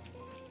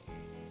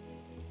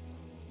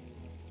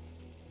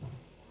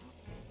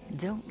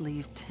 Don't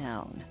leave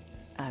town.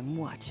 I'm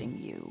watching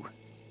you.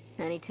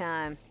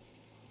 Anytime.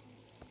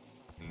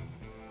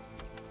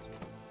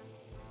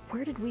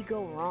 Where did we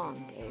go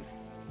wrong, Dave?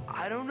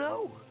 I don't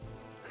know.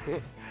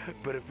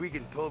 But if we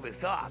can pull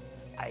this off,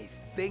 I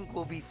think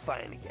we'll be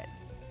fine again.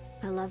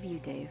 I love you,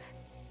 Dave.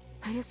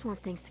 I just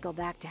want things to go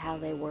back to how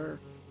they were.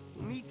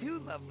 Me too,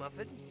 Love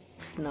Muffin.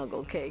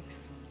 Snuggle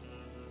cakes.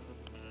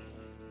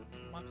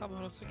 माँ का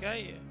भरोसा क्या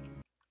ही है?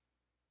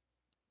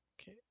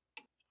 Okay,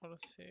 और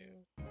save.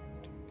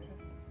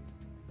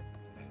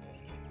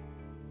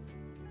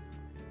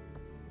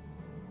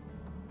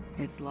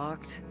 It's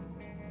locked.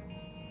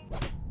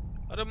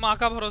 अरे माँ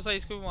का भरोसा,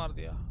 इसको भी मार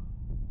दिया.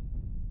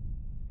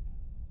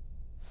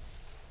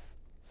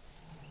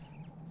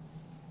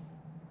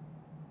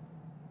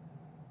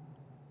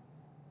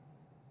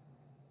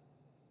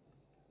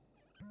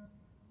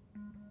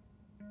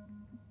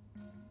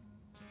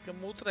 क्या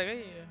मूत रहेगा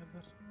ये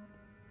इधर?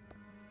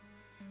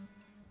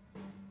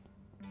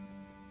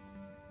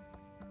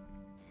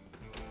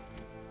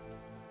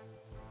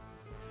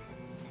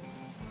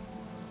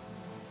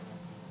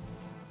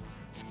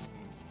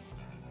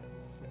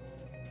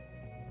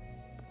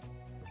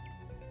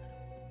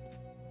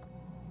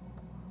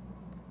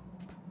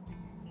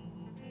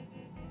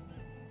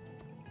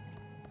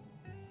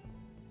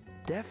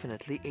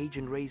 Definitely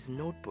Agent Ray's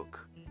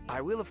notebook.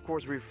 I will of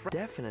course refresh.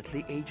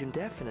 Definitely Agent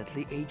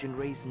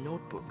Ray's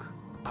notebook.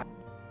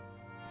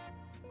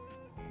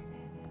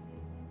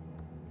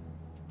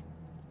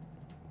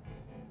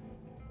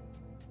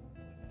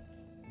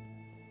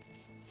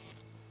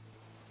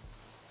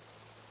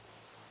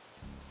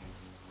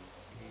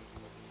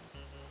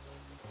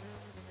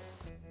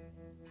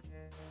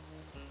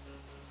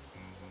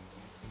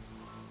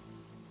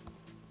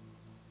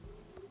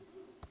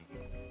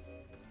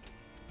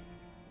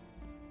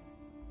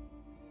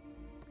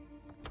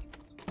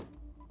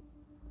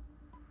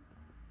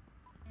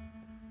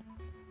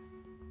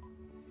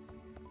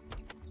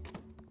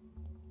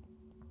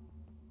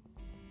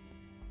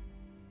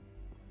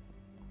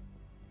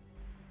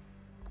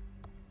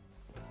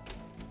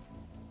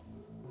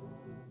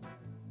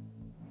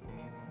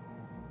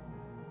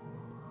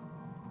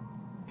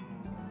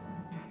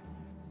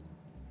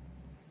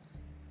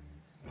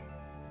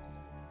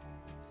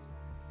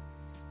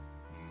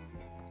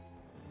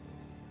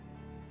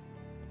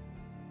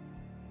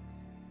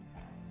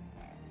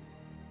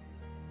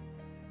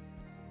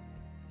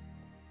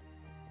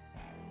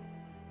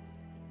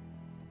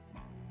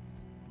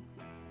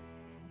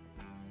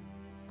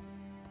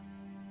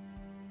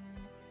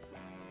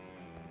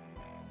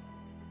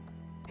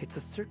 It's a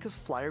circus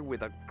flyer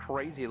with a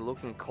crazy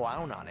looking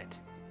clown on it.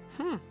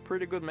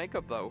 Pretty good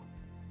makeup though.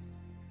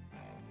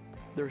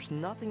 There's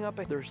nothing up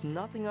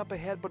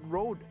ahead but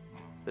road.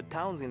 The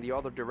town's in the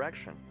other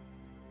direction.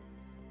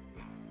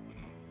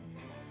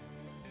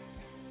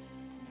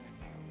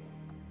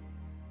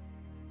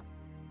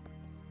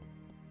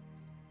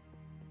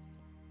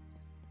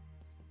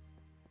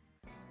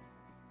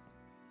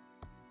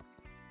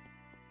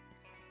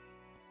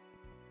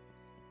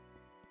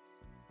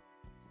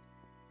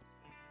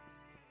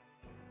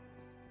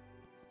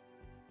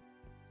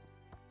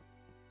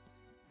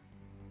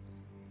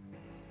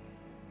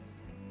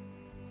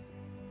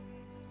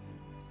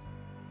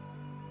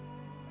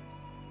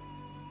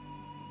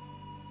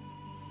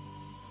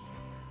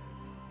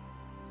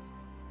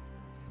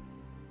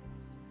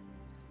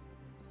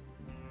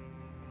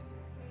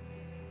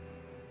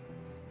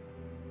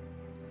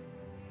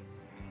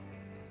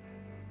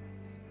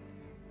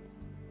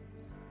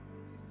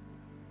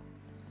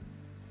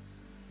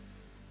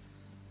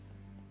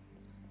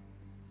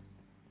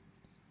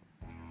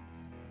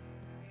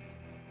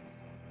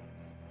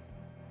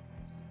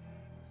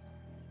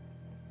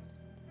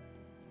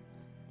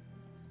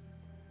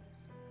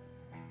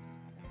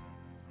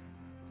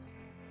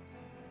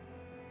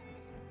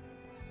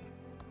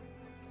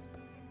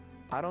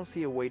 I don't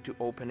see a way to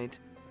open it,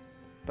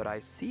 but I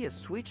see a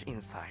switch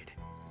inside.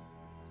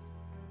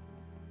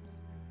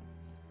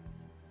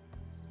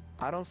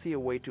 I don't see a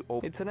way to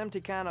open. It's an empty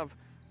can of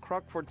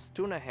Crockford's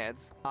tuna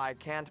heads. I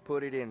can't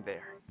put it in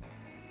there.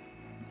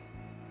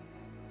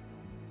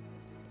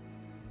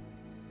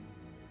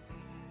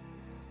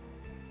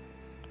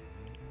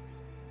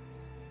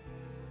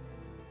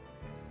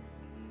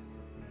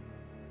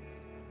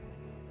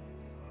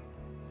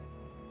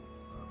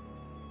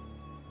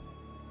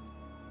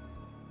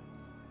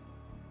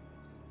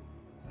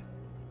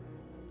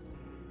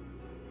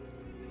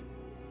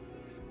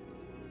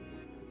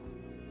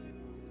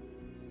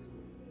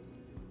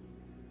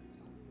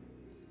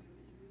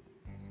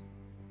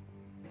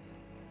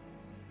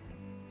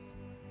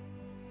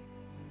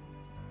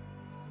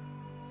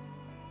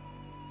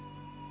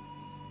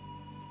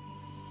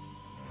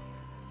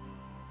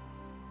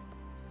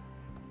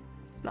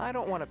 I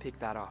don't want to pick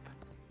that up.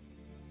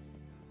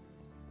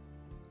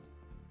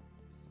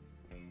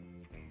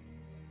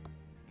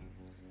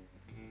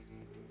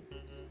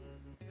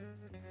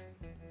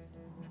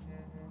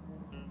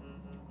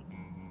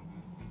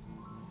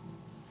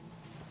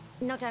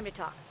 No time to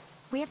talk.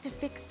 We have to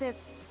fix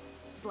this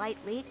slight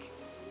leak.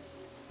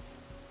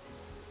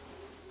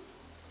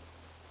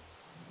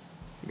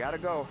 Gotta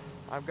go.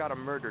 I've got a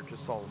murder to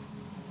solve.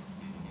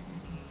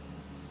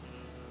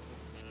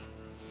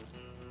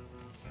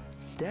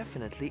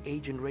 Definitely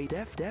Agent Ray's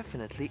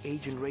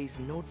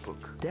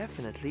notebook.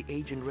 Definitely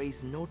Agent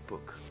Ray's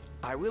notebook.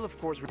 I will of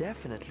course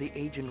definitely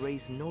Agent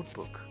Ray's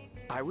notebook.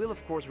 I will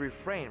of course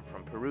refrain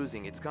from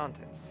perusing its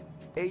contents.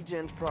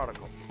 Agent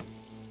Protocol.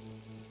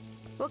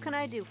 What can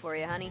I do for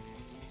you, honey?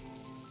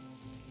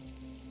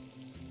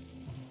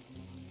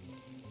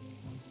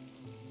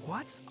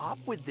 What's up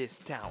with this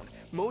town?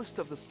 Most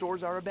of the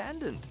stores are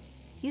abandoned.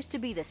 Used to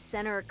be the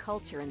center of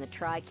culture in the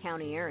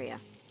Tri-County area.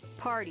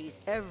 Parties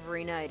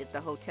every night at the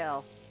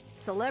hotel.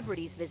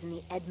 Celebrities visiting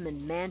the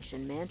Edmund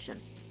mansion.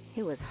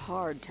 It was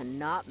hard to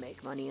not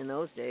make money in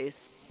those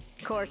days.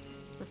 Of course,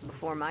 this was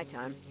before my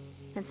time.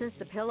 And since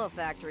the pillow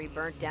factory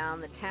burnt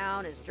down, the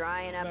town is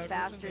drying up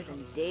faster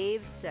than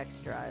Dave's sex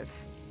drive.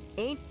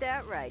 Ain't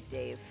that right,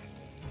 Dave?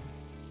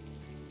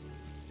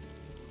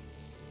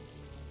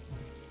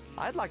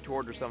 I'd like to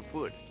order some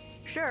food.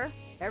 Sure.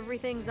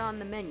 Everything's on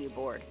the menu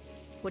board.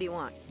 What do you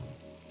want?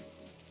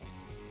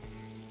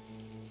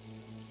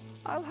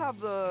 I'll have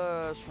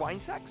the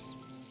Schweinsachs.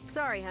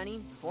 Sorry,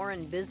 honey.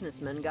 Foreign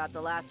businessmen got the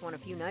last one a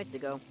few nights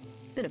ago.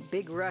 Been a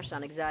big rush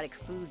on exotic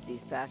foods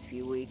these past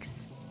few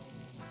weeks.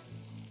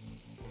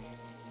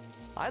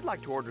 I'd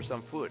like to order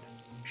some food.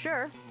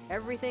 Sure.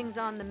 Everything's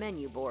on the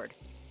menu board.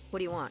 What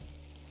do you want?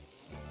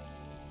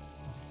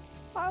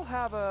 I'll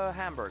have a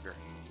hamburger.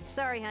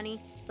 Sorry, honey.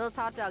 Those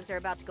hot dogs are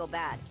about to go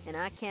bad, and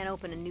I can't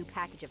open a new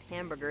package of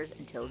hamburgers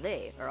until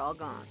they are all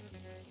gone.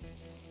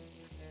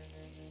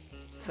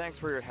 Thanks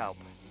for your help.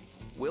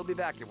 We'll be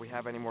back if we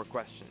have any more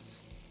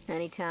questions.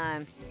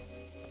 Anytime.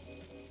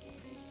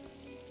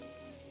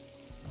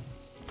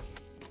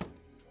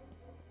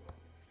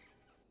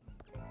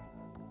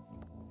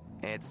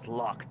 It's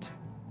locked.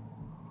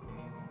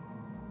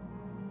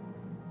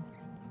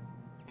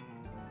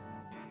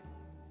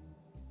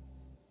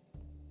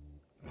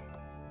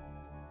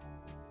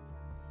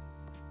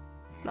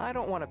 I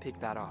don't want to pick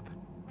that up.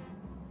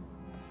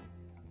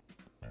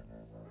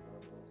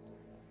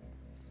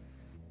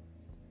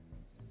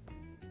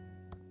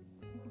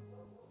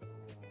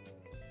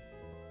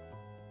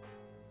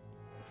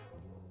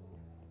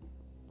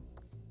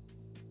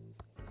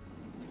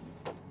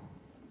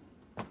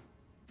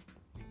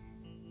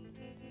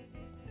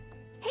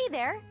 Hey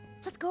there!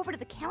 Let's go over to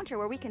the counter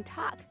where we can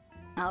talk.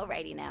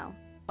 Alrighty now.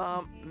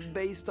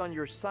 Based on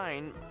your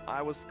sign,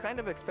 I was kind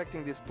of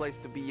expecting this place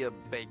to be a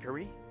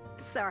bakery.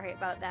 Sorry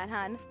about that,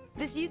 hon.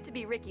 This used to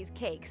be Ricky's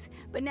Cakes,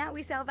 but now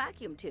we sell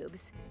vacuum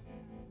tubes.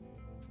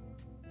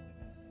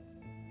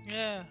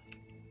 Yeah.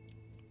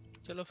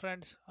 चलो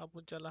friends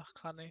अब चला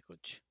खाने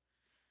कुछ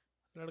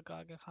लड़का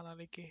आके खाना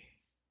लेके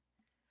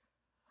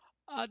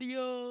adios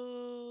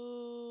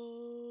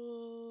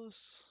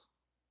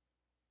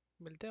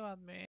मिलते हैं बाद में